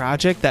really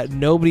tragic that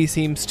nobody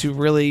seems to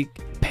really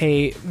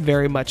pay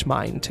very much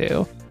mind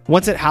to.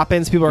 Once it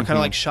happens, people are kind of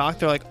like shocked.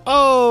 They're like,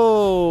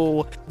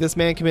 oh, this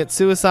man commits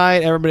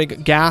suicide. Everybody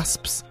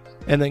gasps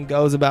and then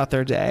goes about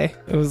their day.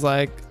 It was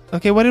like,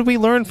 okay, what did we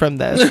learn from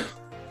this?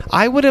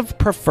 I would have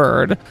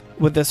preferred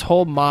with this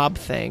whole mob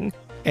thing,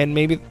 and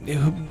maybe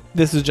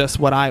this is just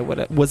what I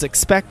was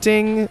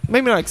expecting,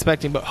 maybe not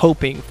expecting, but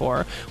hoping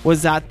for,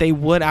 was that they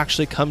would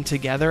actually come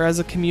together as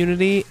a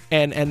community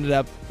and ended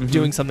up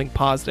doing something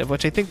positive,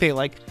 which I think they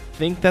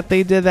think that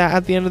they did that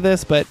at the end of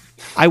this, but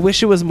I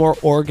wish it was more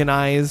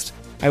organized.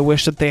 I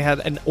wish that they had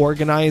an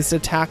organized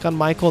attack on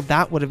Michael.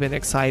 That would have been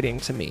exciting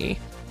to me.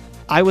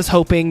 I was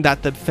hoping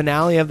that the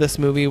finale of this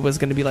movie was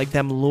going to be like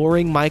them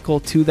luring Michael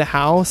to the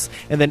house,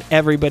 and then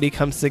everybody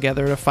comes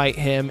together to fight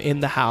him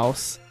in the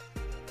house,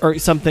 or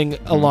something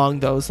along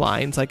those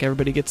lines. Like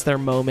everybody gets their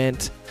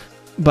moment,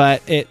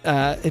 but it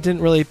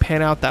didn't really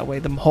pan out that way.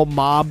 The whole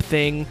mob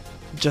thing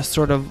just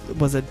sort of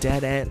was a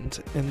dead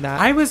end in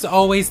that. I was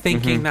always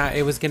thinking that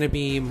it was going to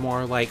be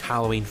more like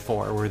Halloween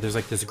 4, where there's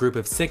like this group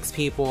of 6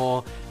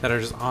 people that are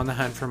just on the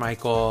hunt for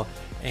Michael,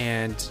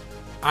 and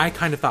I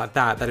kind of thought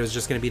that it was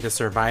just going to be the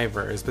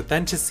survivors. But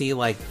then to see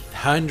like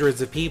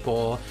hundreds of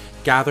people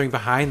gathering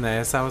behind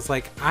this, I was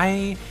like,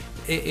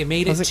 it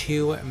made it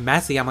too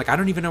messy. I'm like, I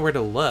don't even know where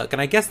to look.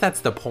 And I guess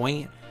that's the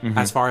point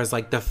as far as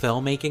like the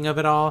filmmaking of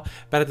it all.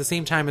 But at the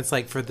same time, it's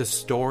like for the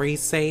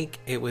story's sake,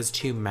 it was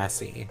too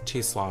messy,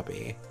 too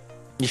sloppy.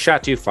 You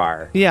shot too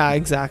far. Yeah,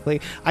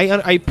 exactly.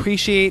 I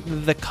appreciate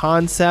the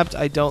concept.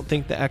 I don't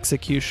think the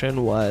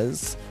execution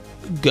was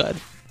good.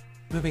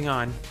 Moving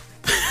on.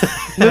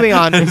 Moving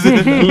on.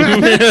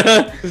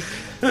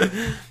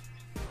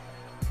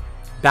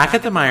 Back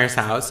at the Myers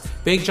house,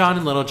 Big John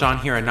and Little John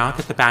hear a knock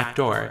at the back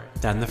door,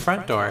 then the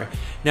front door.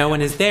 No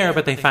one is there,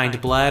 but they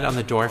find blood on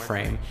the door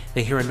frame.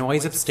 They hear a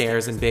noise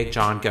upstairs, and Big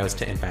John goes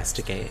to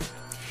investigate.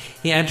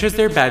 He enters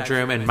their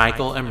bedroom, and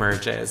Michael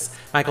emerges.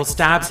 Michael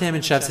stabs him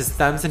and shoves his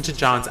thumbs into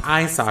John's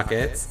eye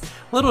sockets.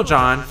 Little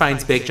John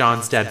finds Big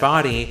John's dead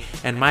body,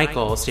 and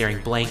Michael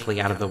staring blankly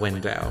out of the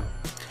window.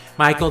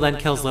 Michael then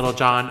kills Little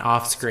John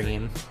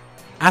off-screen.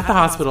 At the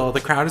hospital,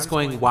 the crowd is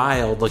going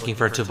wild looking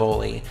for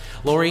Tivoli.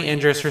 Lori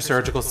injures her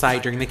surgical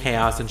site during the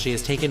chaos, and she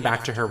is taken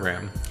back to her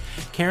room.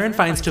 Karen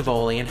finds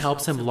Tivoli and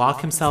helps him lock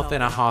himself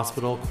in a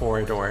hospital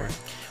corridor.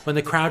 When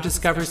the crowd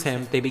discovers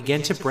him, they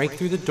begin to break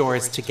through the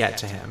doors to get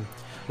to him.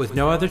 With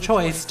no other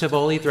choice,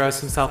 Tivoli throws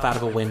himself out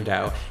of a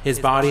window, his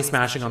body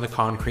smashing on the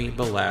concrete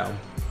below.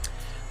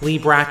 Lee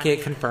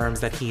Brackett confirms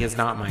that he is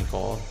not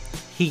Michael.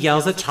 He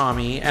yells at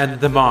Tommy and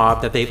the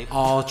mob that they've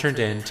all turned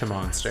into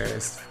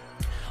monsters.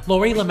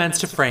 Lori laments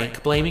to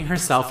Frank, blaming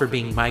herself for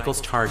being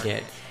Michael's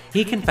target.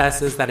 He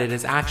confesses that it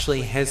is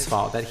actually his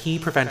fault that he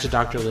prevented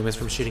Dr. Loomis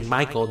from shooting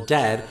Michael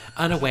dead,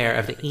 unaware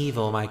of the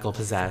evil Michael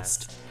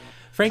possessed.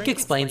 Frank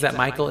explains that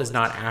Michael is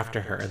not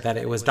after her, that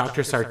it was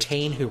Dr.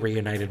 Sartain who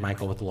reunited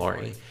Michael with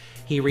Lori.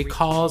 He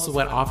recalls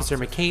what Officer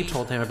McCabe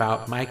told him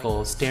about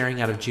Michael staring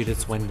out of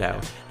Judith's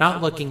window.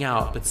 Not looking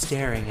out, but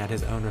staring at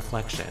his own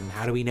reflection.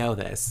 How do we know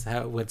this?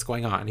 What's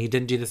going on? He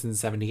didn't do this in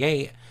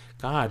 78.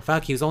 God,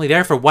 fuck, he was only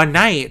there for one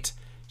night.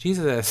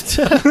 Jesus.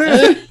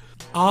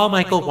 All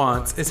Michael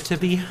wants is to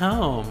be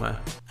home.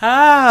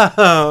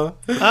 Oh,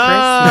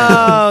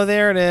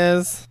 there it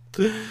is.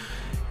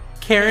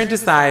 Karen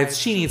decides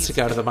she needs to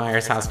go to the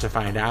Myers house to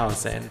find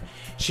Allison.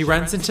 She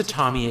runs into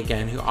Tommy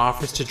again, who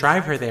offers to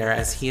drive her there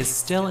as he is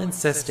still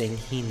insisting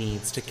he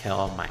needs to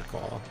kill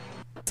Michael.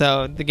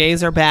 So the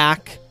gays are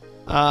back.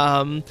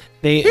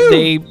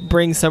 They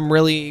bring some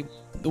really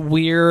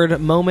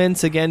weird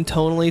moments again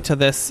tonally to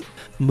this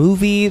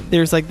movie.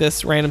 There's like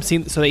this random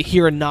scene, so they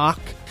hear a knock,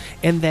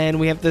 and then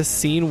we have this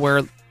scene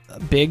where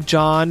Big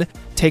John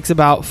takes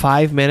about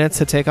 5 minutes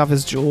to take off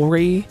his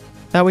jewelry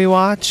that we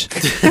watch,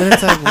 and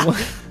it's like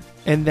what?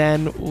 And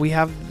then we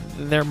have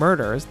their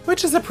murders,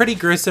 which is a pretty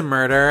gruesome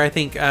murder. I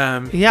think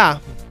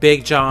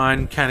Big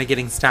John kind of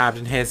getting stabbed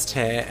in his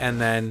tit,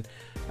 and then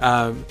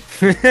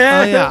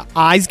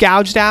eyes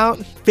gouged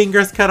out,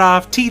 fingers cut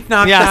off, teeth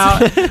knocked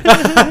out.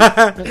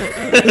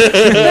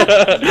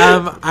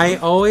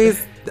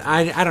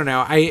 I don't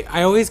know.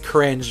 I always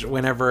cringe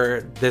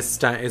whenever this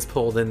stunt is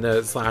pulled in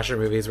the slasher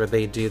movies where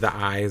they do the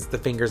eyes, the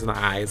fingers in the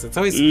eyes. It's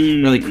always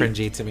really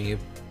cringy to me.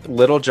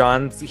 Little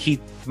John's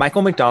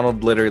Michael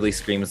McDonald literally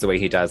screams the way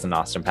he does in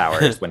Austin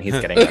Powers when he's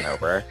getting run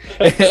over.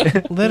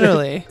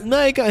 Literally.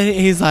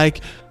 He's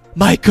like,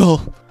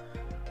 Michael,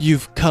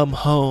 you've come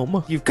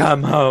home. You've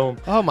come home.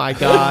 Oh my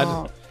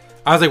God.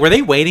 I was like, were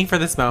they waiting for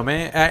this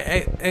moment?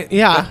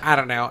 Yeah. I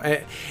don't know.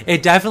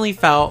 It definitely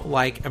felt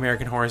like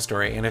American Horror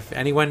Story. And if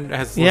anyone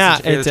has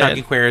listened to the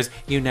Talking Queers,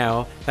 you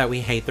know that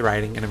we hate the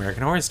writing in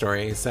American Horror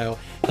Story. So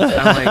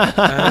I'm like,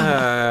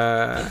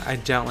 I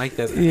don't like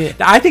this. Yeah.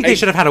 I think they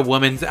should have had a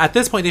woman. At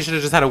this point, they should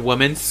have just had a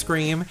woman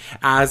scream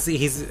as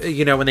he's,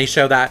 when they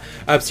show that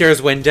upstairs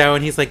window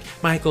and he's like,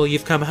 Michael,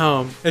 you've come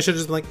home. It should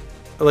have just been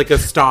like a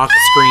stock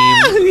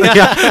scream.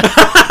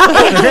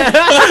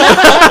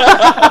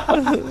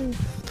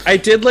 I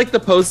did like the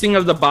posing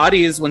of the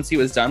bodies once he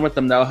was done with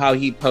them, though. How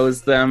he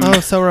posed them. Oh,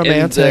 so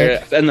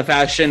romantic! In the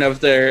fashion of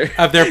their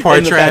portrait,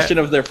 in the fashion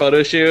of their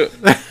photo shoot.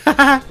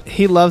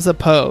 He loves a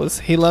pose.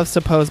 He loves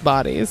to pose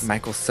bodies.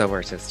 Michael's so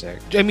artistic.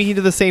 I mean, he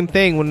did the same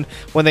thing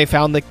when they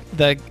found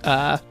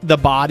the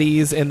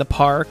bodies in the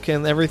park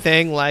and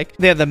everything. Like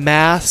they have the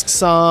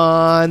masks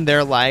on.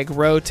 They're like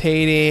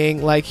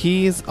rotating. Like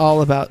he's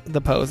all about the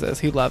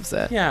poses. He loves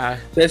it. Yeah,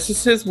 this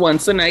is his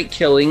once a night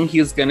killing.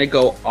 He's gonna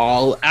go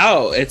all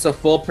out. It's a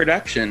full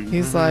production.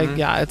 He's like,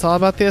 it's all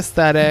about the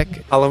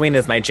aesthetic. Halloween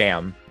is my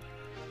jam.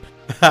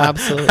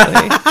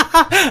 Absolutely.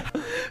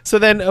 So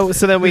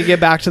then we get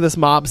back to this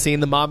mob scene.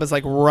 The mob is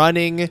like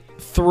running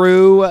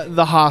through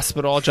the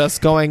hospital,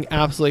 just going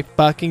absolutely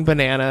fucking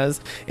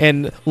bananas.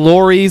 And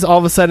Lori's all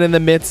of a sudden in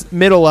the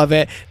middle of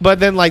it. But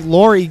then like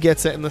Lori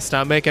gets it in the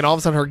stomach, and all of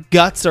a sudden her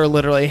guts are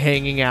literally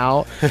hanging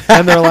out.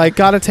 And they're like,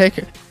 gotta take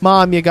her.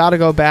 Mom, you gotta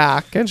go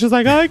back. And she's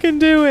like, I can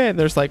do it. And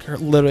there's like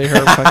literally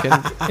her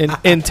fucking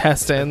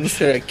intestines.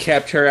 Should have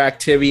kept her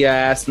Activia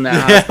ass in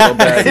that hospital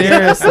bed.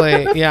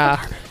 Seriously,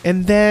 yeah.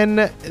 And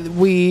then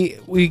we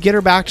get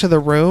her back to the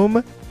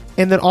room,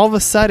 And then all of a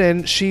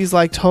sudden, she's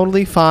like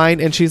totally fine,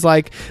 and she's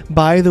like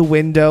by the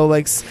window,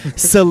 like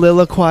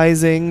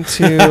soliloquizing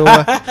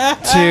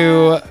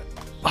to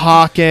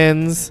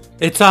Hawkins.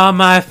 It's all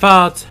my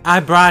fault. I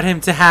brought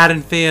him to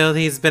Haddonfield.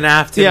 He's been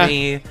after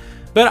me.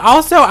 But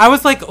also, I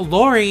was like,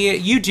 Lori,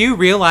 you do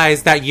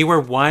realize that you were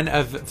one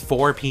of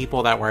 4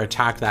 people that were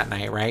attacked that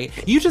night, right?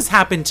 You just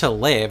happened to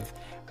live.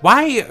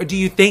 Why do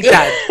you think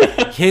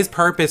that his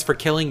purpose for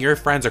killing your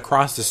friends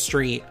across the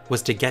street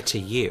was to get to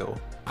you?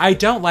 I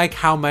don't like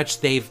how much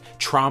they've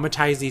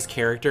traumatized these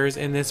characters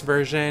in this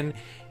version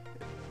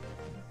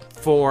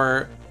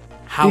for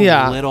how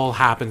little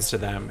happens to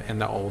them in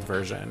the old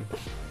version.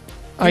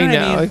 I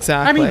know,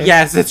 exactly. I mean,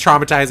 yes, it's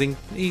traumatizing.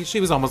 She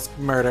was almost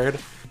murdered.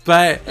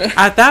 But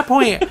at that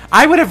point,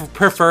 I would have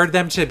preferred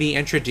them to be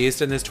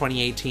introduced in this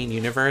 2018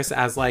 universe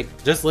as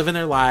like just living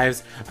their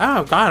lives.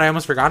 Oh God, I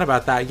almost forgot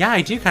about that. Yeah,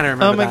 I do kind of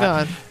remember that. Oh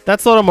my God.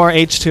 That's a little more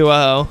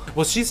H2O.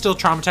 Well, she's still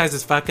traumatized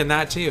as fuck in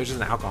that too. She's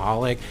an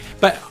alcoholic.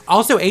 But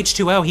also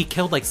H2O, he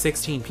killed like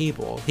 16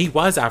 people. He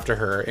was after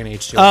her in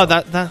H2O. Oh,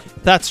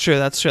 that's true.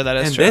 That's true. That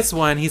is true. And this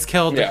one, he's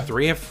killed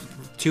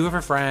 2 of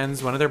her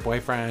friends, one of their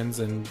boyfriends,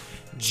 and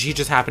she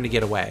just happened to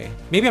get away.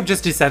 Maybe I'm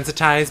just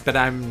desensitized, but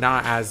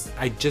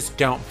I just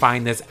don't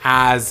find this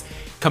as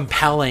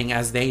compelling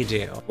as they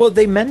do. Well,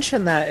 they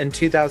mentioned that in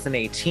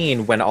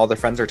 2018 when all the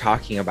friends are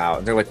talking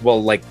about, they're like,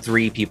 well, like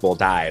 3 people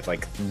died,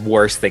 like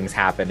worse things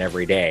happen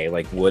every day,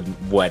 like what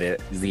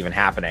is even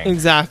happening?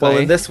 Exactly. Well,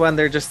 in this one,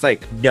 they're just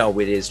like, no,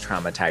 it is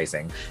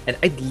traumatizing. And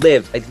I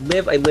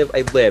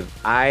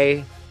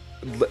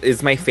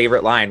is my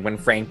favorite line when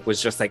Frank was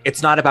just like,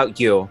 it's not about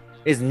you.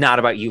 Is not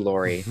about you,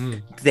 Lori.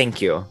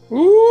 Thank you.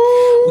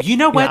 Ooh. You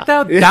know what,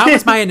 though? That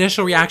was my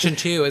initial reaction,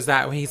 too, is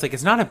that when he's like,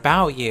 it's not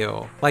about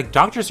you. Like,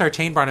 Dr.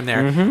 Sartain brought him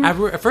there.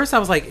 At first, I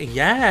was like,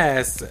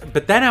 yes.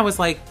 But then I was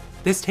like,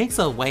 this takes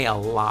away a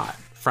lot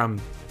from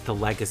the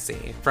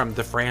legacy, from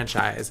the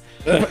franchise.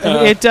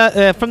 It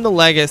does, from the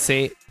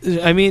legacy.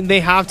 I mean, they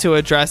have to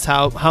address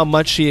how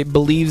much she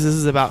believes this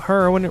is about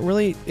her when it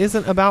really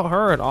isn't about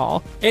her at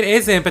all. It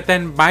isn't, but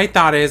then my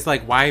thought is,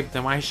 like, why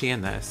is she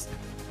in this?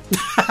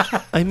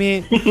 I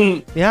mean,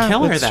 yeah,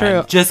 kill her that's then.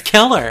 true. Just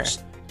kill her.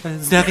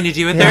 There's nothing to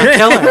do with her.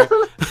 Kill her.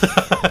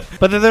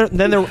 But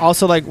then they're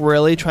also like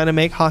really trying to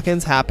make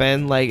Hawkins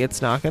happen. Like,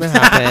 it's not going to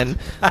happen.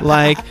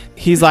 Like,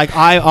 he's like,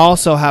 I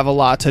also have a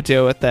lot to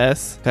do with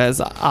this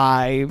because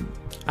I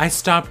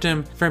stopped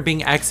him from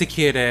being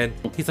executed.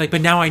 He's like,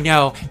 but now I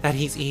know that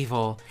he's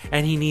evil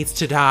and he needs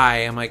to die.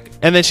 I'm like,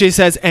 and then she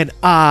says, and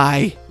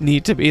I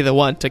need to be the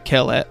one to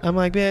kill it. I'm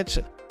like,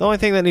 bitch. The only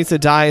thing that needs to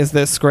die is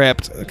this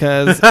script,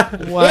 because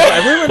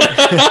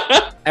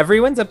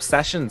everyone's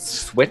obsession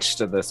switched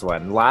to this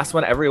one. Last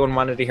one, everyone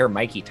wanted to hear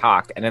Mikey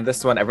talk, and in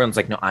this one, everyone's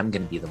like, no, I'm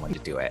going to be the one to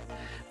do it.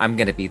 I'm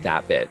going to be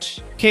that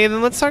bitch. Okay,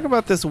 then let's talk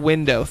about this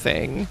window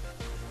thing.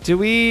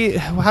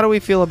 How do we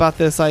feel about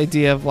this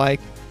idea of,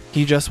 like,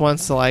 he just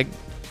wants to, like,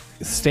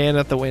 stand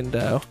at the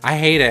window? I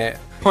hate it.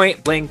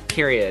 Point blank,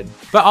 period.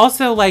 But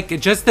also, like,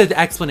 just the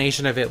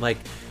explanation of it, like,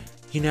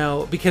 you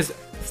know, because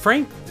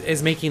Frank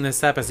is making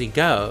this up as he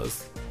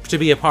goes to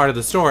be a part of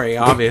the story,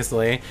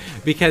 obviously,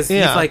 because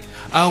he's like,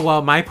 oh,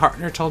 well, my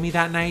partner told me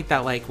that night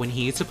that, like, when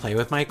he used to play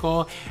with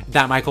Michael,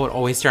 that Michael would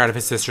always stare out of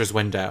his sister's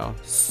window.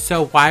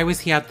 So why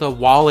was he at the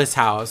Wallace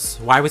house?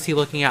 Why was he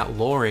looking at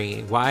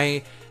Lori?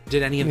 Why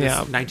did any of this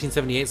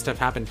 1978 stuff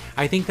happen?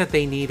 I think that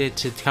they needed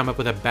to come up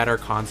with a better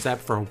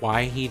concept for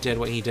why he did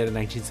what he did in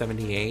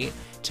 1978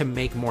 to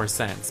make more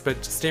sense.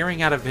 But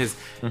staring out of his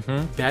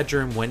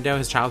bedroom window,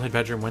 his childhood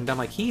bedroom window, I'm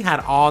like, he had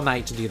all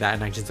night to do that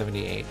in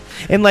 1978.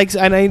 And like,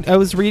 and I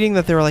was reading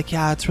that they were like,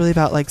 yeah, it's really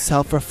about like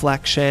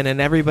self-reflection, and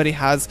everybody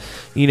has,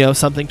 you know,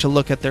 something to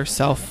look at their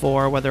self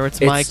for, whether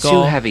it's Michael. It's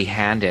too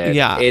heavy-handed.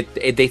 Yeah.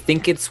 They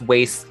think it's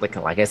way,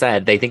 like I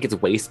said, they think it's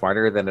way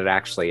smarter than it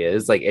actually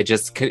is. Like, it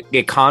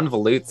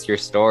convolutes your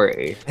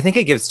story. I think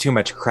it gives too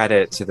much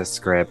credit to the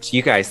script.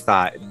 You guys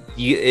thought,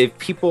 if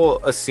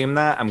people assume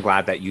that, I'm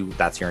glad that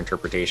that's your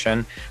interpretation.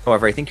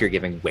 However, I think you're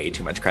giving way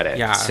too much credit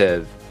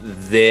to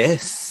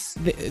this.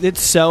 It's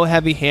so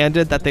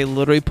heavy-handed that they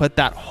literally put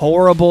that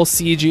horrible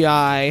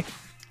CGI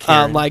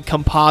like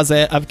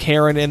composite of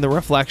Karen in the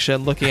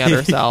reflection looking at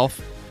herself.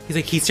 He's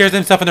like, he stares at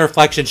himself in the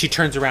reflection. She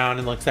turns around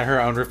and looks at her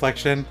own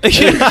reflection.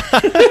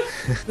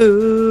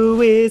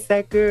 Who is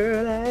that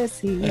girl I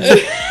see?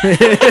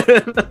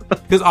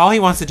 Because all he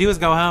wants to do is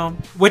go home,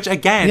 which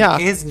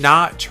again is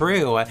not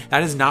true.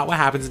 That is not what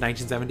happens in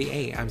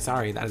 1978. I'm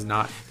sorry, that is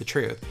not the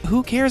truth.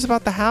 Who cares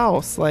about the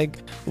house? Like,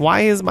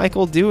 why is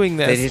Michael doing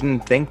this? They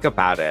didn't think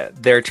about it.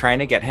 They're trying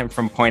to get him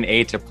from point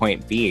A to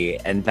point B,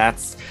 and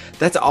that's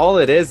all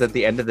it is. At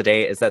the end of the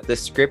day, is that the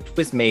script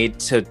was made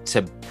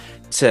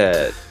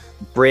to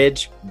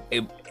bridge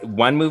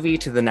one movie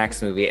to the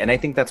next movie, and I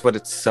think that's what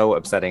it's so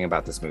upsetting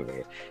about this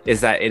movie,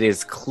 is that it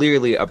is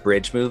clearly a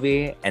bridge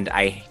movie, and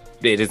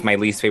it is my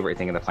least favorite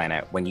thing on the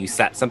planet when you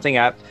set something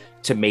up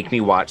to make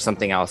me watch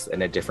something else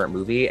in a different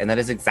movie, and that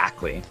is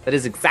exactly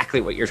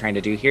what you're trying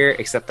to do here,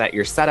 except that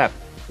your setup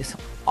is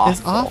awful.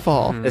 It's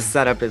awful. The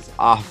setup is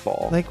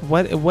awful. Like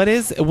what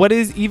is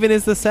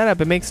the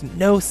setup? It makes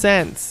no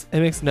sense. It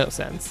makes no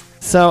sense.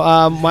 So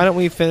why don't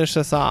we finish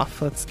this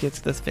off? Let's get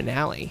to this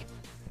finale.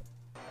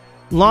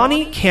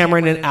 Lonnie,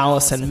 Cameron, and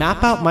Allison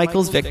map out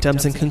Michael's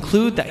victims and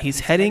conclude that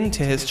he's heading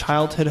to his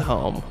childhood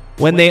home.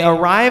 When they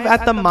arrive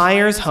at the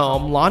Myers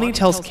home, Lonnie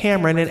tells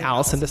Cameron and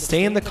Allison to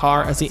stay in the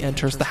car as he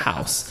enters the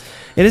house.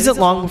 It isn't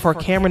long before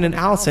Cameron and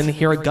Allison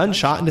hear a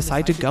gunshot and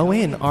decide to go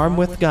in, armed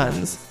with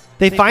guns.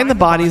 They find the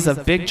bodies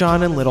of Big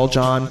John and Little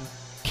John.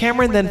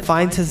 Cameron then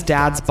finds his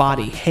dad's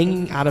body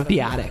hanging out of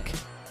the attic.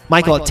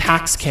 Michael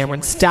attacks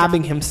Cameron,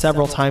 stabbing him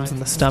several times in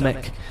the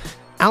stomach.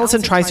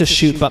 Allison tries to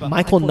shoot, but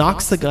Michael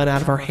knocks the gun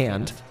out of her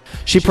hand.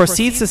 She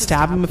proceeds to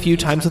stab him a few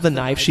times with a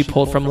knife she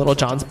pulled from Little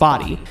John's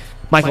body.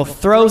 Michael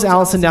throws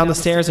Allison down the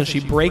stairs and she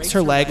breaks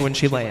her leg when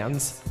she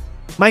lands.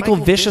 Michael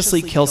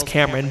viciously kills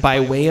Cameron by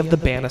way of the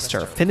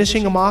banister,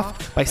 finishing him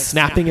off by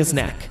snapping his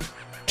neck.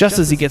 Just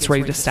as he gets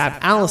ready to stab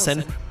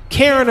Allison,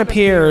 Karen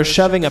appears,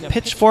 shoving a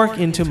pitchfork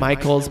into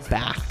Michael's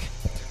back.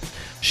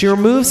 She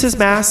removes his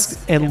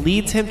mask and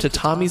leads him to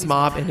Tommy's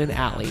mob in an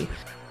alley.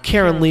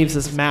 Karen leaves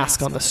his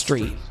mask on the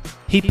street.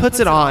 He puts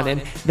it on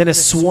and then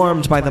is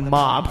swarmed by the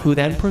mob, who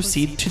then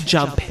proceed to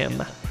jump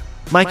him.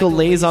 Michael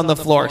lays on the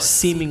floor,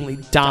 seemingly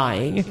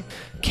dying.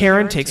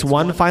 Karen takes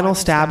one final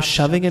stab,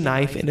 shoving a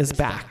knife in his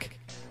back.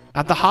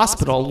 At the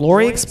hospital,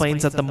 Laurie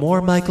explains that the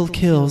more Michael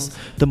kills,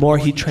 the more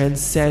he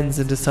transcends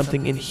into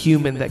something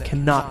inhuman that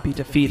cannot be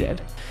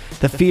defeated.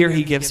 The fear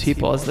he gives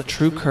people is the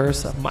true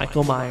curse of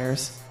Michael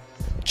Myers.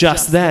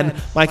 Just then,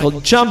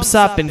 Michael jumps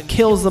up and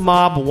kills the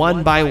mob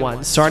one by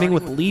one, starting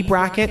with Lee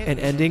Brackett and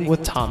ending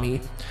with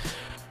Tommy.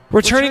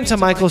 Returning to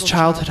Michael's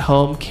childhood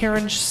home,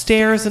 Karen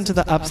stares into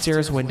the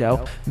upstairs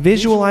window,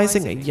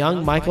 visualizing a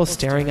young Michael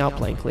staring out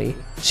blankly.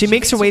 She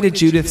makes her way to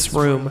Judith's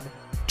room,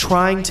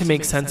 trying to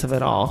make sense of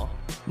it all.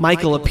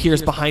 Michael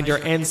appears behind her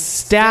and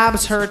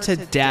stabs her to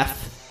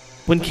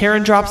death. When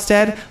Karen drops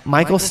dead,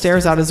 Michael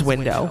stares out his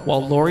window,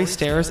 while Laurie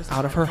stares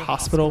out of her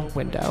hospital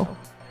window.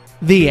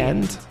 The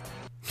end.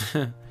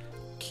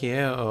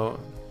 Cute.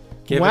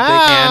 Give a big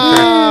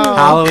hand for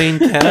Halloween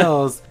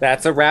Kills.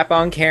 That's a wrap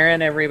on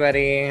Karen,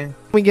 everybody.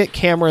 We get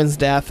Cameron's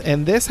death,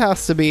 and this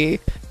has to be,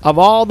 of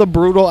all the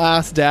brutal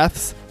ass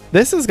deaths,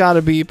 this has got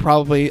to be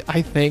probably,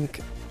 I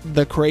think,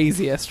 the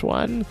craziest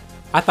one.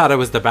 I thought it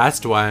was the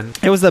best one.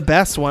 It was the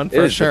best one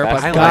for sure,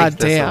 but I god liked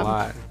this a damn,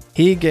 lot.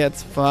 he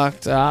gets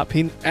fucked up.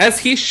 As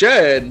he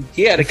should.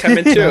 He had to come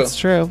in too. That's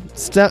true.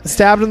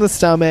 Stabbed in the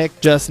stomach,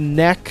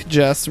 neck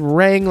just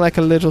rang like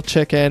a little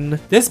chicken.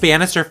 This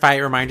banister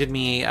fight reminded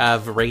me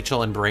of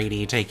Rachel and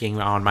Brady taking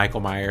on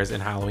Michael Myers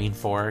in Halloween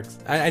 4.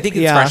 I think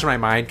it's fresh in my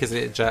mind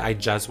because I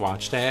just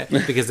watched it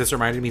because this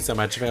reminded me so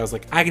much of it. I was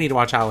like, I need to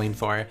watch Halloween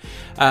 4.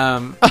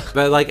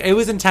 But like it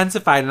was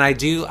intensified, and I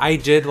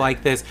did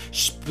like this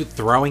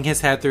throwing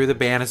his head through the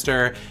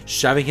banister,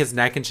 shoving his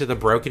neck into the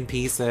broken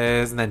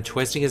pieces, and then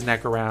twisting his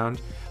neck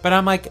around. But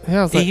I'm like,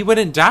 he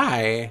wouldn't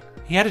die.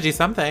 He had to do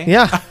something.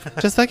 Yeah,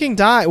 just fucking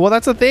die. Well,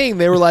 that's the thing.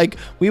 They were like,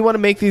 we want to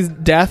make these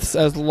deaths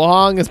as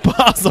long as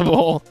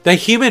possible. The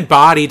human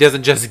body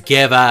doesn't just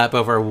give up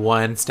over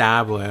one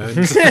stab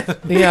wound.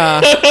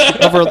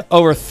 Yeah,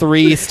 over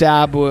 3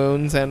 stab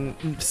wounds and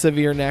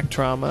severe neck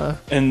trauma.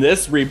 In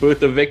this reboot,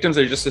 the victims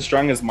are just as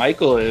strong as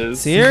Michael is.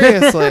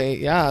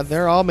 Seriously, yeah,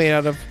 they're all made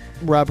out of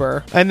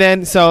rubber. And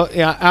then,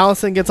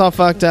 Allison gets all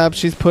fucked up.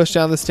 She's pushed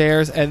down the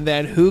stairs, and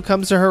then who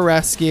comes to her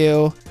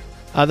rescue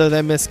other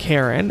than Miss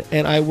Karen?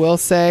 And I will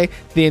say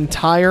the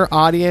entire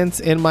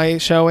audience in my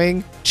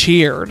showing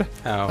cheered.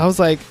 I was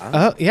like,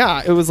 oh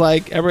yeah, it was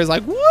like everybody's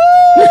like,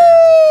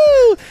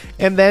 woo!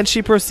 And then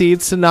she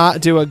proceeds to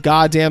not do a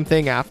goddamn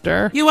thing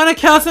after. You want to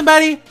kill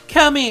somebody?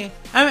 Kill me.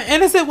 I'm an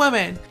innocent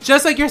woman,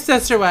 just like your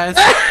sister was.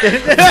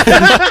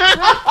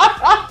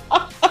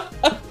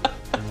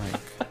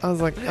 I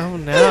was like, oh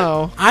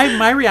no.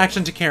 My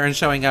reaction to Karen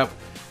showing up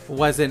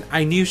wasn't,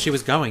 I knew she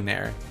was going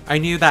there. I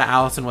knew that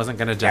Allison wasn't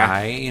going to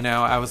die. Yeah. You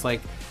know, I was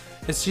like,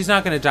 she's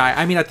not going to die.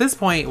 I mean, at this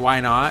point,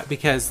 why not?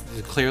 Because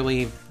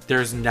clearly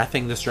there's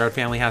nothing the Strode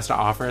family has to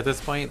offer at this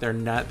point. They're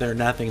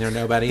nothing. They're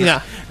nobody.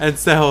 Yeah. And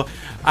so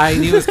I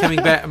knew it was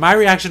coming back. My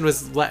reaction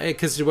was,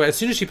 because as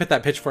soon as she put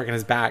that pitchfork in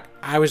his back,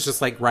 I was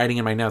just like writing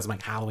in my notes, I'm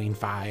like, Halloween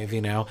 5, you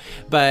know?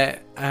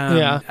 But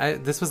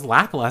this was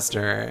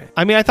lackluster.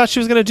 I mean, I thought she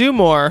was going to do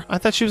more. I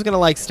thought she was going to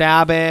like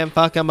stab him,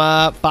 fuck him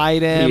up,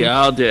 fight him.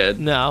 Yeah, I did.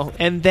 No.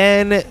 And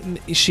then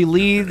she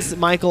leads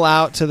Michael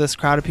out to this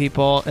crowd of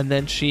people, and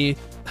then she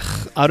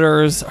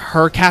utters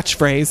her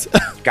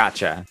catchphrase.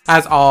 Gotcha.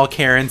 As all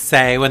Karens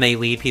say when they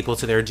lead people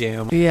to their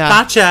doom. Yeah.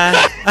 Gotcha.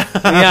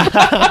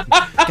 Yeah.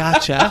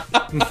 Gotcha.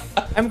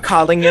 I'm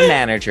calling your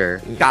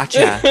manager.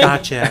 Gotcha.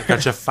 Gotcha.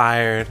 Gotcha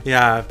fired.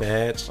 Yeah,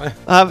 bitch.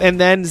 And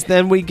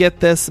then we get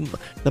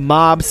the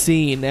mob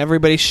scene.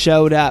 Everybody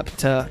showed up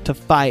to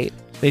fight.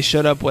 They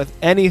showed up with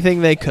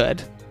anything they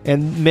could.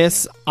 And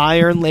Miss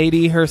Iron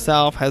Lady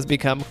herself has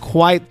become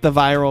quite the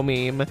viral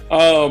meme.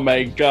 Oh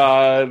my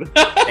god.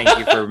 Thank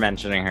you for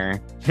mentioning her.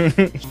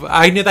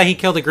 I knew that he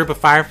killed a group of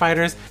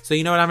firefighters, so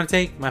you know what I'm gonna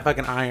take? My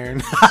fucking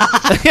iron.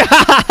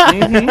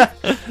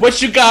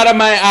 What you got on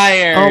my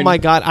iron? Oh my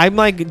god! I'm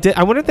like,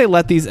 I wonder if they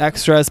let these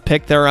extras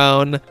pick their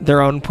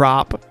own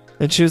prop.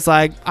 And she was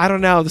like, I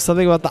don't know. There's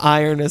something about the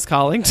iron is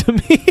calling to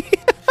me.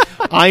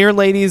 Iron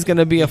Lady is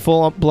gonna be a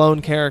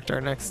full-blown character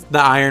next. The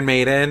Iron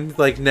Maiden.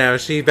 Like, no,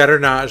 she better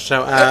not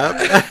show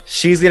up.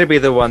 She's gonna be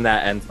the one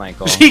that ends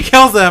Michael. She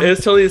kills him. It was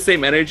totally the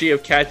same energy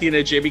of Kathy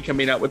and Jimmy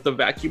coming out with the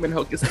vacuum and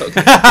Hocus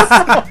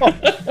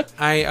Pocus.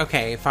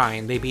 Okay,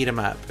 fine. They beat him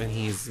up and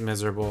he's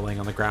miserable laying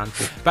on the ground.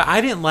 But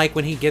I didn't like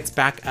when he gets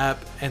back up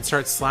and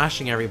starts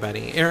slashing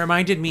everybody. It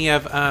reminded me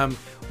of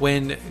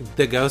when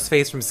the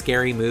Ghostface from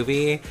Scary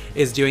Movie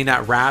is doing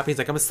that rap. He's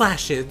like, I'm gonna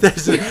slash it.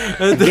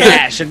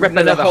 Gash and rip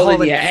another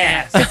hole in your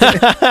ass.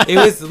 It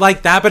was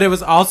like that, but it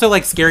was also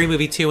like Scary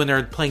Movie 2 when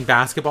they're playing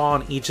basketball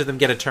and each of them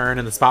get a turn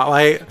in the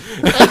spotlight.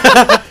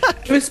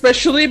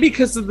 Especially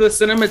because of the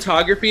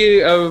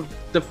cinematography of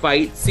the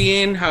fight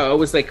scene, how it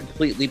was like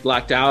completely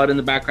blacked out in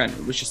the background.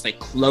 It was just like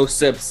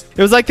close-ups.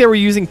 It was like they were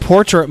using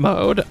portrait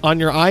mode on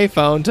your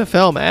iPhone to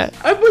film it.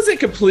 I wasn't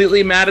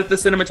completely mad at the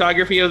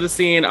cinematography of the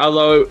scene,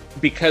 although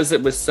because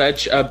it was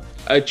such a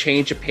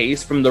change of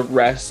pace from the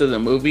rest of the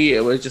movie,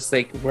 it was just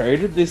like, where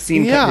did this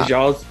scene come? Did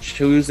y'all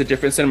choose a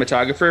different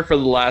cinematographer for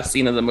the last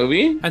scene of the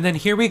movie? And then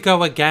here we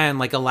go again,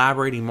 like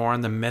elaborating more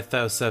on the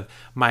mythos of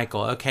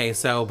Michael. Okay,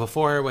 so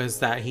before it was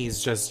that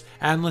he's just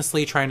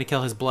endlessly trying to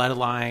kill his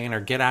bloodline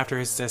or get after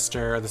his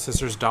sister or the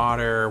sister's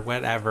daughter or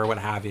whatever, what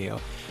have you.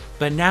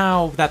 But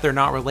now that they're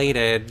not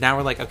related, now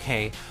we're like,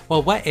 okay,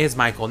 well, what is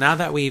Michael? Now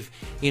that we've,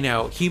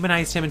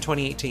 humanized him in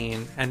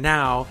 2018, and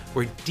now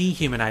we're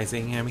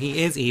dehumanizing him.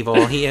 He is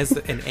evil. He is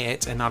an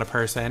it and not a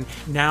person.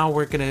 Now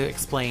we're going to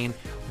explain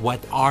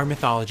what our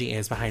mythology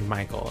is behind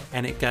Michael.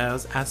 And it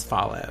goes as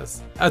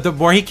follows. The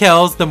more he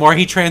kills, the more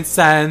he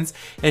transcends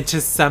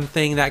into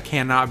something that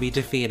cannot be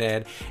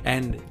defeated.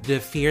 And the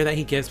fear that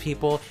he gives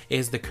people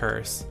is the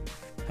curse.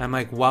 I'm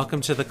like, welcome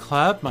to the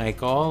club,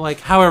 Michael. Like,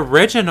 how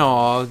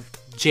original.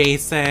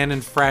 Jason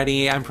and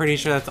Freddy, I'm pretty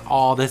sure that's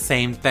all the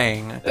same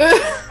thing.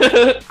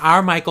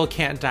 Our Michael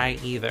can't die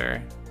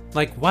either.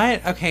 Like,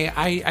 what? Okay,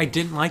 I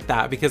didn't like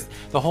that because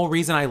the whole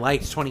reason I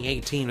liked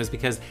 2018 was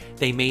because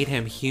they made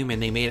him human.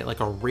 They made it like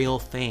a real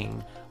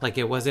thing. Like,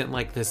 it wasn't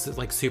like this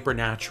like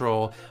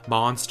supernatural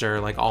monster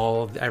like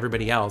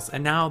everybody else.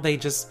 And now they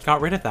just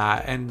got rid of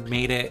that and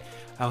made it,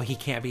 oh, he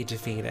can't be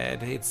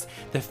defeated. It's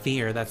the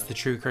fear. That's the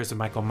true curse of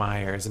Michael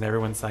Myers. And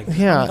everyone's like, oh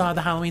my God,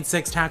 the Halloween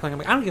 6 tackling. I'm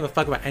like, I don't give a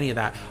fuck about any of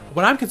that.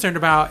 What I'm concerned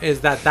about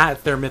is that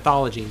that's their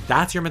mythology.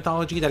 That's your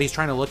mythology, that he's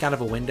trying to look out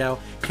of a window,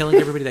 killing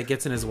everybody that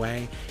gets in his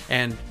way.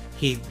 And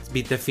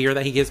the fear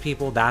that he gives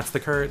people, that's the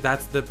curse.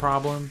 That's the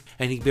problem.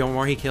 And the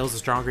more he kills, the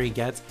stronger he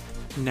gets.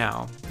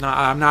 No,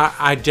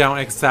 I don't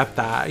accept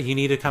that. You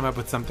need to come up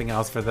with something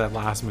else for the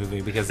last movie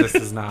because this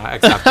is not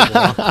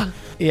acceptable.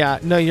 Yeah,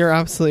 no, you're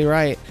absolutely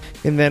right.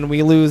 And then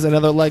we lose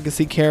another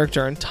legacy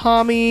character in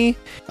Tommy.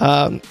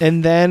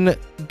 And then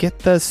get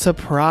the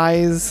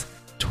surprise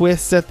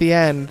twist at the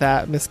end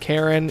that Miss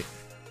Karen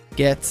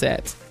gets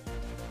it.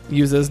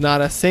 Uses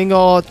not a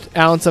single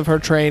ounce of her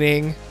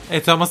training.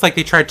 It's almost like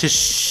they tried to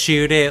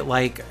shoot it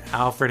like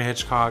Alfred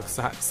Hitchcock's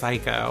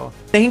Psycho.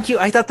 Thank you.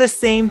 I thought the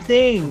same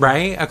thing.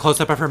 Right? A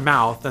close-up of her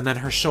mouth and then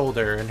her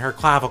shoulder and her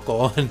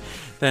clavicle and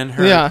then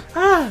her... Yeah.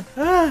 I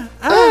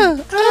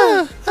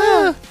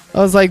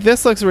was like,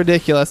 this looks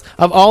ridiculous.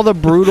 Of all the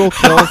brutal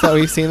kills that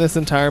we've seen this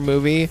entire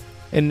movie,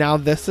 and now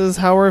this is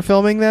how we're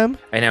filming them?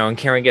 I know, and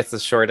Karen gets the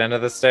short end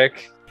of the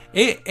stick.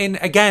 And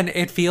again,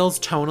 it feels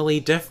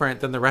tonally different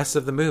than the rest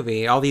of the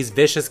movie. All these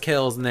vicious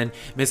kills, and then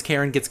Miss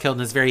Karen gets killed in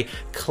this very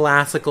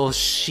classical,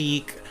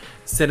 chic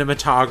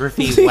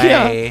cinematography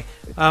way. Yeah.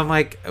 I'm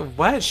like,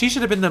 what? She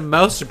should have been the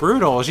most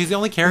brutal. She's the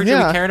only character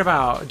we cared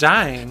about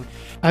dying.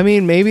 I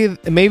mean, maybe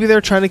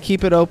they're trying to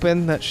keep it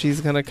open that she's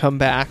gonna come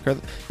back, or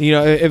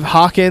if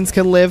Hawkins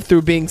can live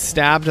through being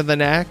stabbed in the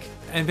neck.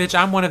 And bitch,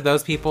 I'm one of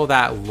those people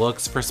that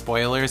looks for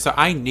spoilers, so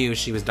I knew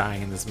she was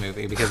dying in this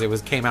movie because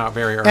it came out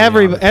very early.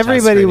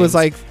 Everybody was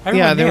like,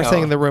 everyone they knew. were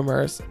saying the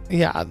rumors.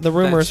 Yeah, the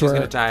rumors were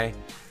gonna die.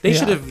 They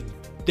should have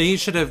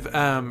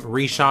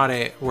reshot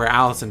it where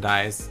Allison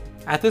dies.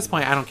 At this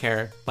point, I don't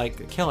care.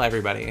 Like, kill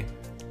everybody.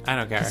 I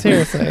don't care.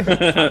 Seriously.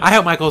 I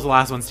hope Michael's the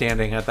last one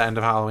standing at the end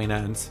of Halloween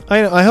Ends.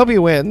 I hope he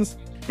wins.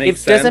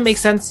 Doesn't make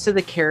sense to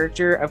the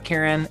character of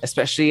Karen,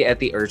 especially at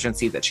the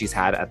urgency that she's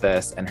had at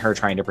this and her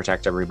trying to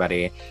protect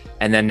everybody.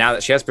 And then now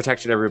that she has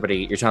protected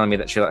everybody, you're telling me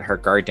that she let her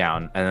guard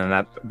down, and then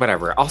that,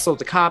 whatever. Also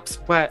the cops,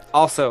 but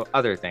also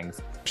other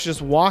things. She's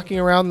just walking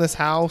around this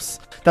house.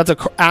 That's an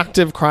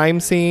active crime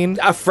scene.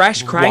 A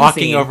fresh crime scene.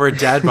 Walking over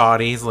dead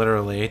bodies,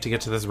 literally, to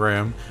get to this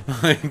room.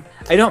 I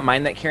don't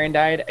mind that Karen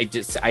died.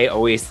 I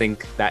always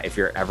think that if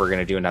you're ever going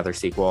to do another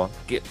sequel,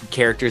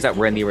 characters that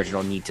were in the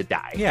original need to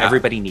die. Yeah.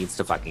 Everybody needs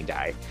to fucking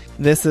die.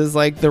 This is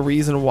like the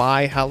reason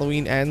why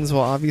Halloween Ends will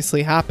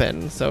obviously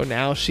happen. So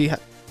now the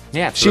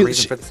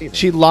reason for the season.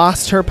 She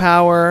lost her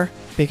power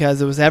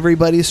because it was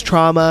everybody's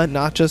trauma,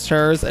 not just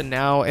hers, and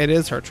now it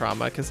is her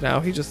trauma because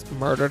now he just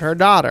murdered her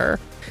daughter.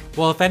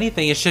 Well, if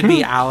anything, it should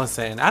be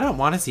Allison. I don't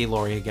want to see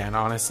Laurie again,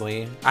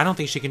 honestly. I don't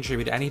think she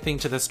contributed anything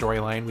to the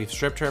storyline. We've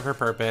stripped her of her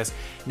purpose.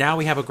 Now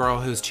we have a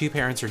girl whose 2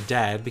 parents are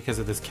dead because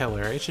of this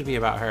killer. It should be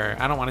about her.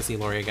 I don't want to see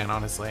Laurie again,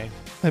 honestly.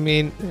 I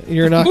mean,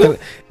 you're not going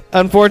to...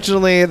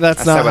 Unfortunately,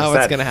 that's not how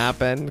it's going to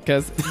happen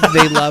because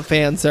they love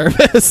fan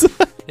service.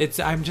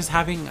 I'm just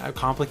having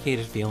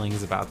complicated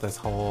feelings about this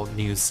whole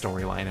new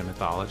storyline and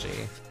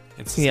mythology.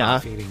 It's just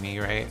not feeding me,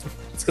 right?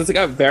 It's because it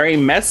got very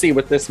messy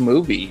with this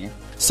movie.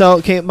 So,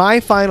 okay,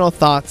 my final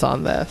thoughts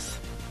on this.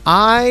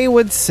 I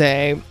would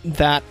say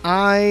that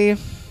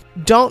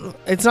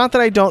it's not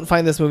that I don't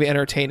find this movie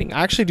entertaining.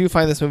 I actually do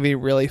find this movie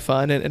really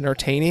fun and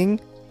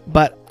entertaining,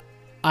 but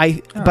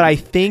I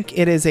think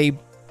it is a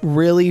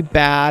really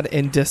bad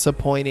and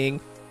disappointing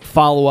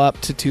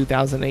follow-up to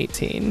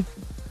 2018.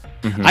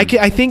 Mm-hmm.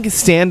 I think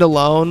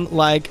standalone,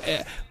 like,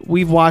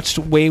 we've watched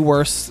way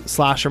worse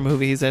slasher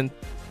movies and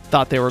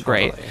thought they were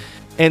great.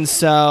 And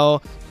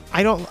so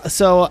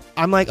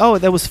I'm like, oh,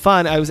 that was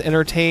fun. I was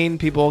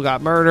entertained. People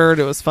got murdered.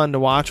 It was fun to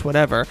watch,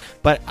 whatever.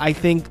 But I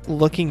think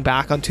looking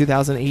back on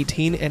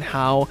 2018 and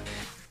how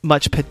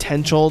much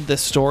potential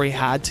this story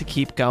had to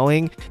keep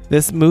going,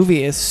 this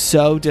movie is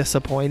so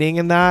disappointing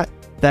in that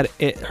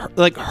it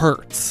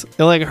hurts.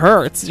 It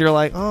hurts. You're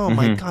like, oh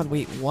my God,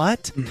 wait,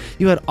 what?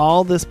 You had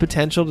all this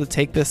potential to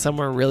take this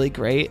somewhere really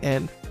great,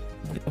 and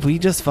we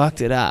just fucked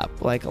it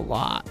up like a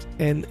lot.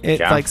 And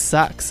it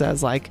sucks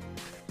as like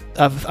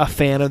a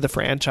fan of the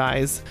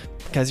franchise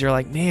because you're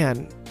like,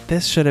 man,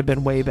 this should have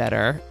been way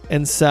better.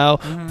 And so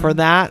for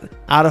that,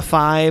 out of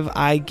 5,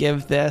 I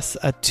give this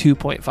a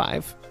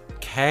 2.5.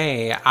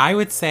 Okay, I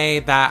would say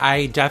that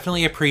I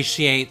definitely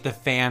appreciate the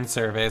fan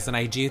service, and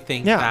I do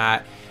think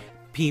that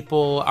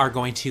people are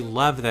going to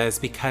love this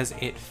because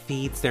it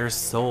feeds their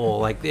soul.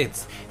 Like,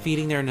 it's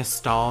feeding their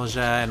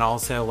nostalgia and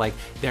also like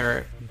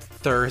their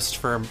thirst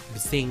for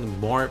seeing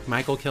more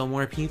Michael kill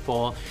more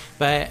people.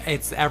 But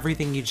it's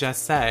everything you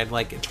just said.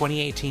 Like,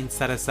 2018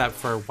 set us up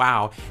for,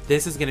 wow,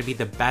 this is going to be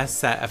the best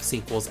set of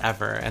sequels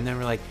ever. And then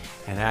we're like,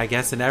 and I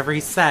guess in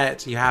every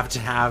set you have to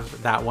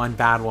have that one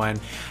bad one.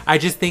 I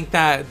just think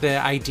that the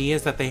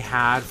ideas that they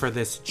had for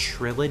this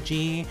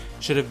trilogy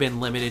should have been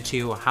limited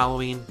to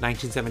Halloween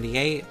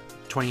 1978,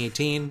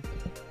 2018,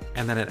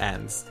 and then it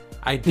ends.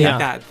 I think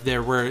that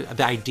there were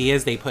the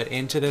ideas they put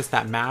into this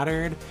that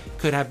mattered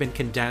could have been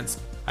condensed.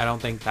 I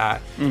don't think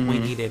that we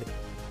needed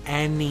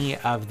any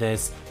of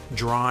this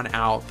drawn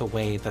out the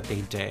way that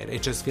they did.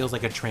 It just feels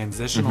like a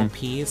transitional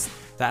piece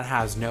that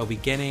has no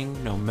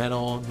beginning, no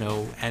middle,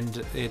 no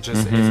end. It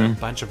just is a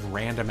bunch of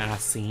random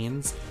ass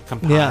scenes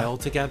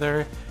compiled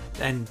together,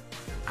 and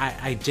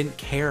I didn't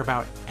care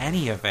about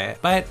any of it.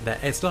 But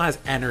it still has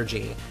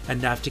energy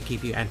enough to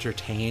keep you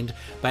entertained,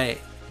 but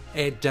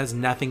it does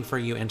nothing for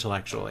you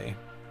intellectually.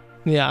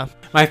 Yeah.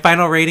 My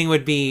final rating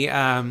would be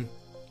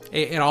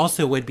it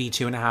also would be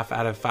 2.5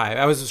 out of 5.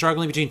 I was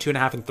struggling between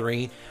 2.5 and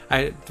 3.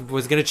 I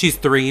was going to choose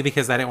 3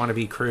 because I didn't want to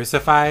be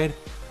crucified.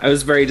 I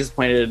was very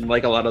disappointed,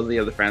 like a lot of the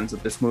other fans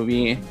of this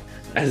movie.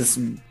 As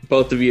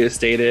both of you have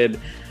stated,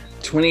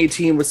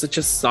 2018 was such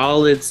a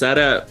solid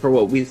setup for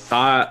what we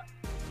thought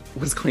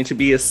was going to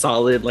be a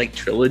solid like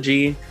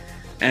trilogy.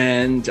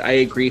 And I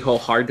agree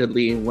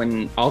wholeheartedly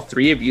when all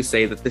 3 of you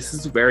say that this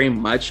is very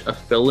much a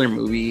filler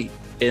movie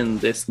in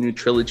this new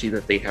trilogy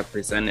that they have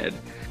presented.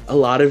 A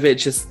lot of it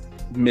just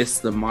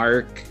missed the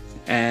mark,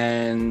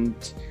 and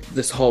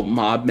this whole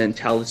mob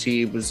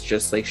mentality was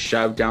just like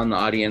shoved down the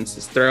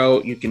audience's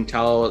throat. You can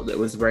tell it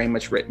was very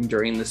much written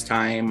during this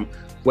time,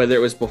 whether it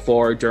was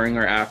before, during,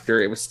 or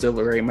after. It was still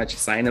very much a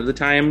sign of the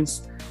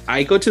times.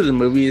 I go to the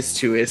movies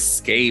to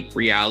escape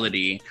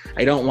reality.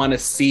 I don't want to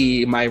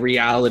see my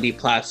reality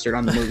plastered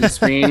on the movie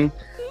screen.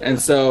 And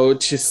so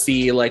to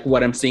see like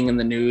what I'm seeing in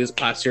the news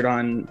plastered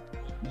on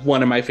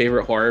one of my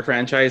favorite horror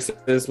franchises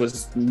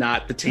was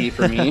not the tea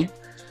for me.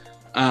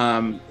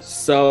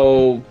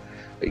 So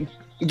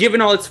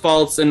given all its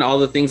faults and all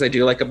the things I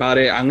do like about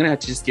it, I'm gonna have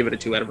to just give it a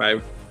 2 out of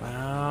 5.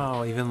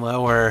 Wow, even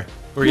lower.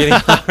 We're getting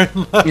lower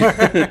and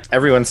lower.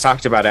 Everyone's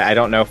talked about it. I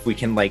don't know if we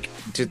can like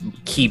to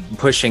keep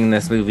pushing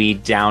this movie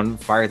down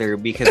farther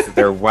because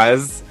there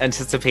was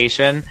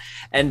anticipation.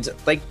 And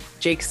like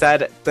Jake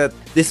said, that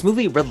this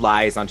movie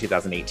relies on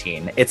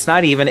 2018. It's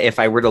not even if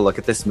I were to look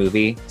at this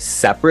movie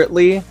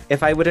separately,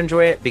 if I would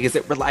enjoy it, because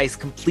it relies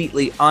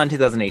completely on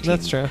 2018.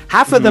 That's true.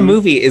 Half of the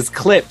movie is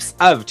clips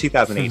of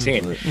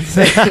 2018.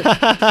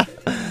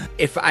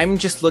 If I'm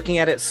just looking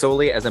at it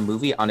solely as a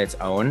movie on its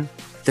own,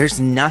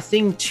 there's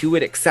nothing to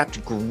it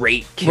except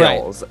great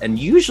kills. Right. And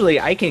usually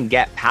I can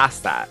get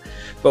past that.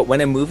 But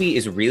when a movie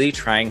is really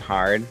trying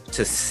hard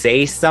to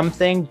say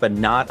something but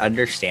not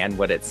understand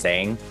what it's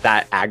saying,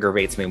 that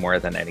aggravates me more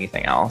than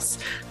anything else.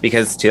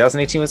 Because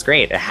 2018 was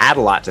great. It had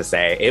a lot to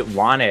say. It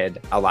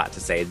wanted a lot to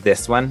say.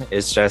 This one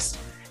is just,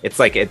 it's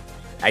like,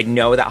 I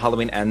know that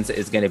Halloween Ends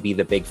is going to be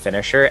the big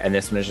finisher. And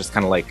this one is just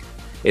kind of like,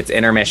 It's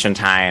intermission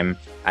time.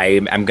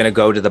 I'm going to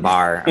go to the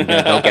bar. I'm going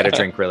to go get a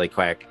drink really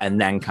quick and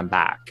then come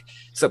back.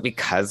 So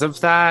because of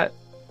that,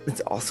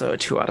 it's also a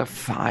 2 out of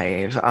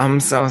 5. I'm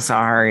so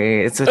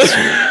sorry. It's a 2.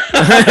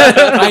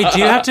 I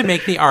do have to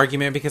make the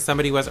argument because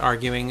somebody was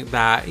arguing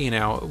that, you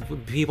know,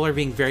 people are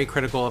being very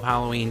critical of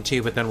Halloween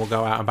 2, but then we'll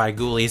go out and buy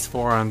Ghoulies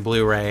 4 on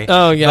Blu-ray.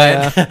 Oh,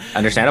 yeah. But,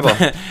 Understandable.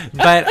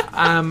 But,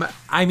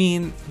 I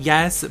mean,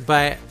 yes,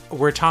 but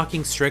we're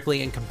talking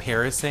strictly in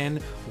comparison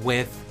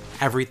with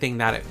everything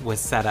that it was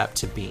set up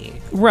to be.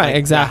 Right, Like,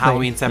 exactly.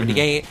 Halloween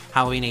 78,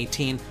 Halloween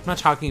 18. I'm not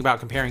talking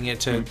about comparing it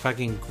to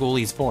fucking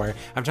Ghoulies 4.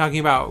 I'm talking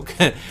about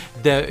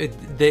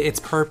its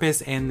purpose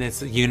in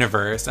this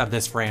universe of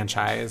this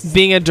franchise.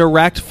 Being a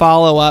direct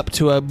follow-up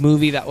to a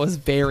movie that was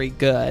very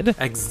good.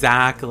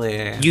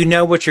 Exactly. You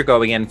know what you're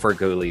going in for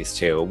Ghoulies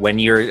 2. When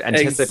you're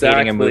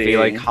anticipating a movie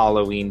like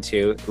Halloween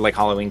 2, like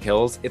Halloween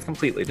Kills, it's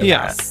completely different.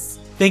 Yes.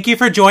 Thank you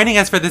for joining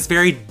us for this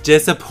very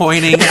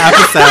disappointing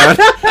episode.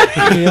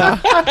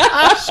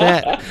 Yeah.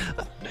 Shit.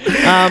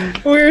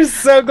 We're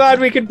so glad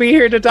we could be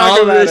here to talk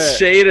All about this it.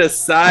 shade I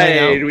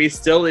aside, know. we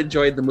still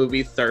enjoyed the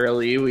movie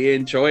thoroughly. We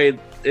enjoyed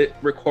it,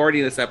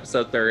 recording this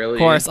episode thoroughly. Of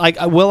course. Like,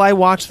 will I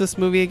watch this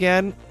movie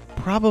again?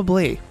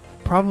 Probably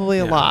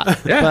a lot.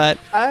 Yeah. But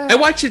I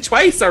watched it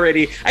twice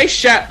already. I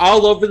shat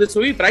all over this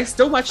movie, but I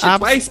still watched it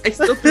twice. I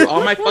still threw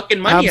all my fucking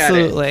money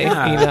absolutely,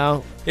 Yeah. you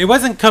know. It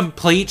wasn't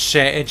complete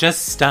shit. It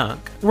just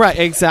stunk. Right,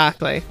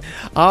 exactly.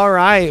 All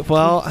right.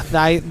 Well,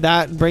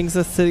 that brings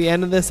us to the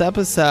end of this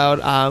episode.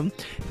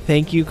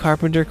 Thank you,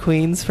 Carpenter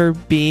Queens, for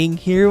being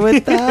here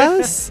with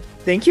us.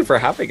 Thank you for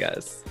having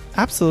us.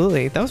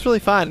 Absolutely. That was really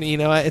fun. You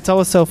know, it's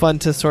always so fun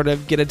to sort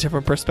of get a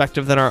different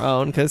perspective than our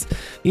own because,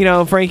 you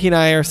know, Frankie and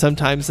I are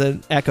sometimes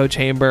an echo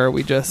chamber.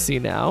 We just, you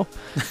know,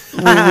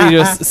 we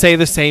just say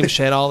the same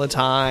shit all the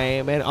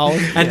time.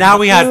 And now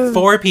we had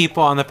 4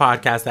 people on the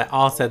podcast that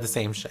all said the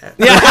same shit.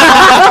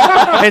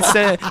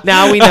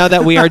 Now we know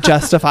that we are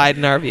justified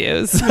in our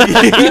views.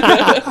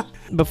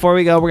 Before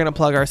we go, we're going to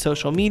plug our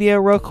social media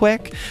real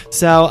quick.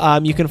 So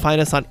you can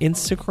find us on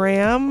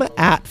Instagram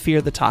at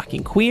Fear the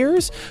Talking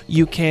Queers.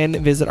 You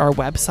can visit our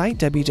website,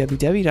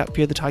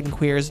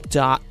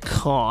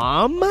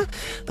 www.fearthetalkingqueers.com.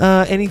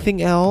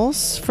 Anything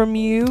else from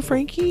you,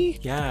 Frankie?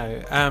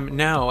 Yeah.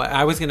 No,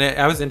 I was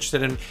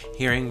interested in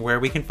hearing where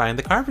we can find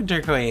the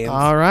Carpenter Queens.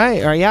 All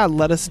right. Yeah.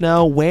 Let us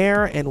know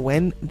where and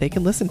when they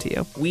can listen to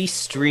you. We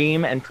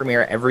stream and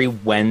premiere every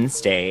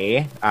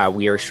Wednesday.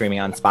 We are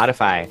streaming on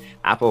Spotify,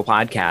 Apple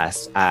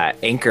Podcasts,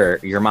 Anchor,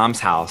 your mom's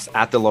house,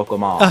 at the local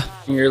mall.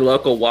 Your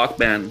local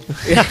Walkman.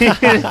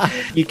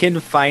 You can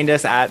find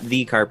us at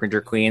The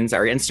Carpenter Queens.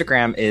 Our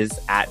Instagram is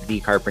at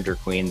The Carpenter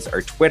Queens.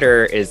 Our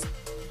Twitter is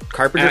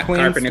Carpenter At Queens.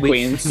 Carpenter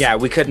Queens. Yeah,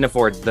 we couldn't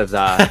afford the.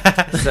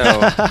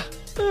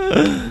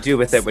 So do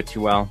with it what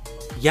you will.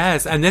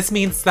 Yes, and this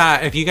means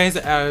that if you guys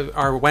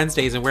are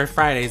Wednesdays and we're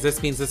Fridays,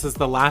 this means this is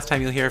the last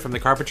time you'll hear from the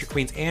Carpenter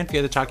Queens and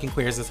Fear the Talking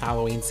Queers this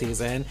Halloween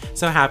season.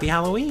 So happy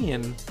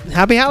Halloween!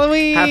 Happy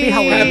Halloween! Happy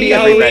Halloween! Happy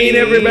Halloween,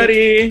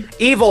 everybody!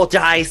 Evil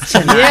dies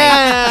tonight.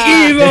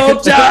 Yeah!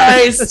 Evil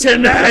dies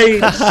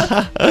tonight!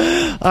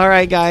 All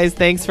right, guys.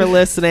 Thanks for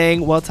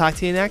listening. We'll talk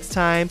to you next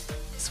time.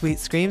 Sweet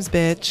screams,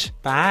 bitch.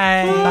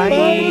 Bye!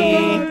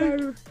 Bye.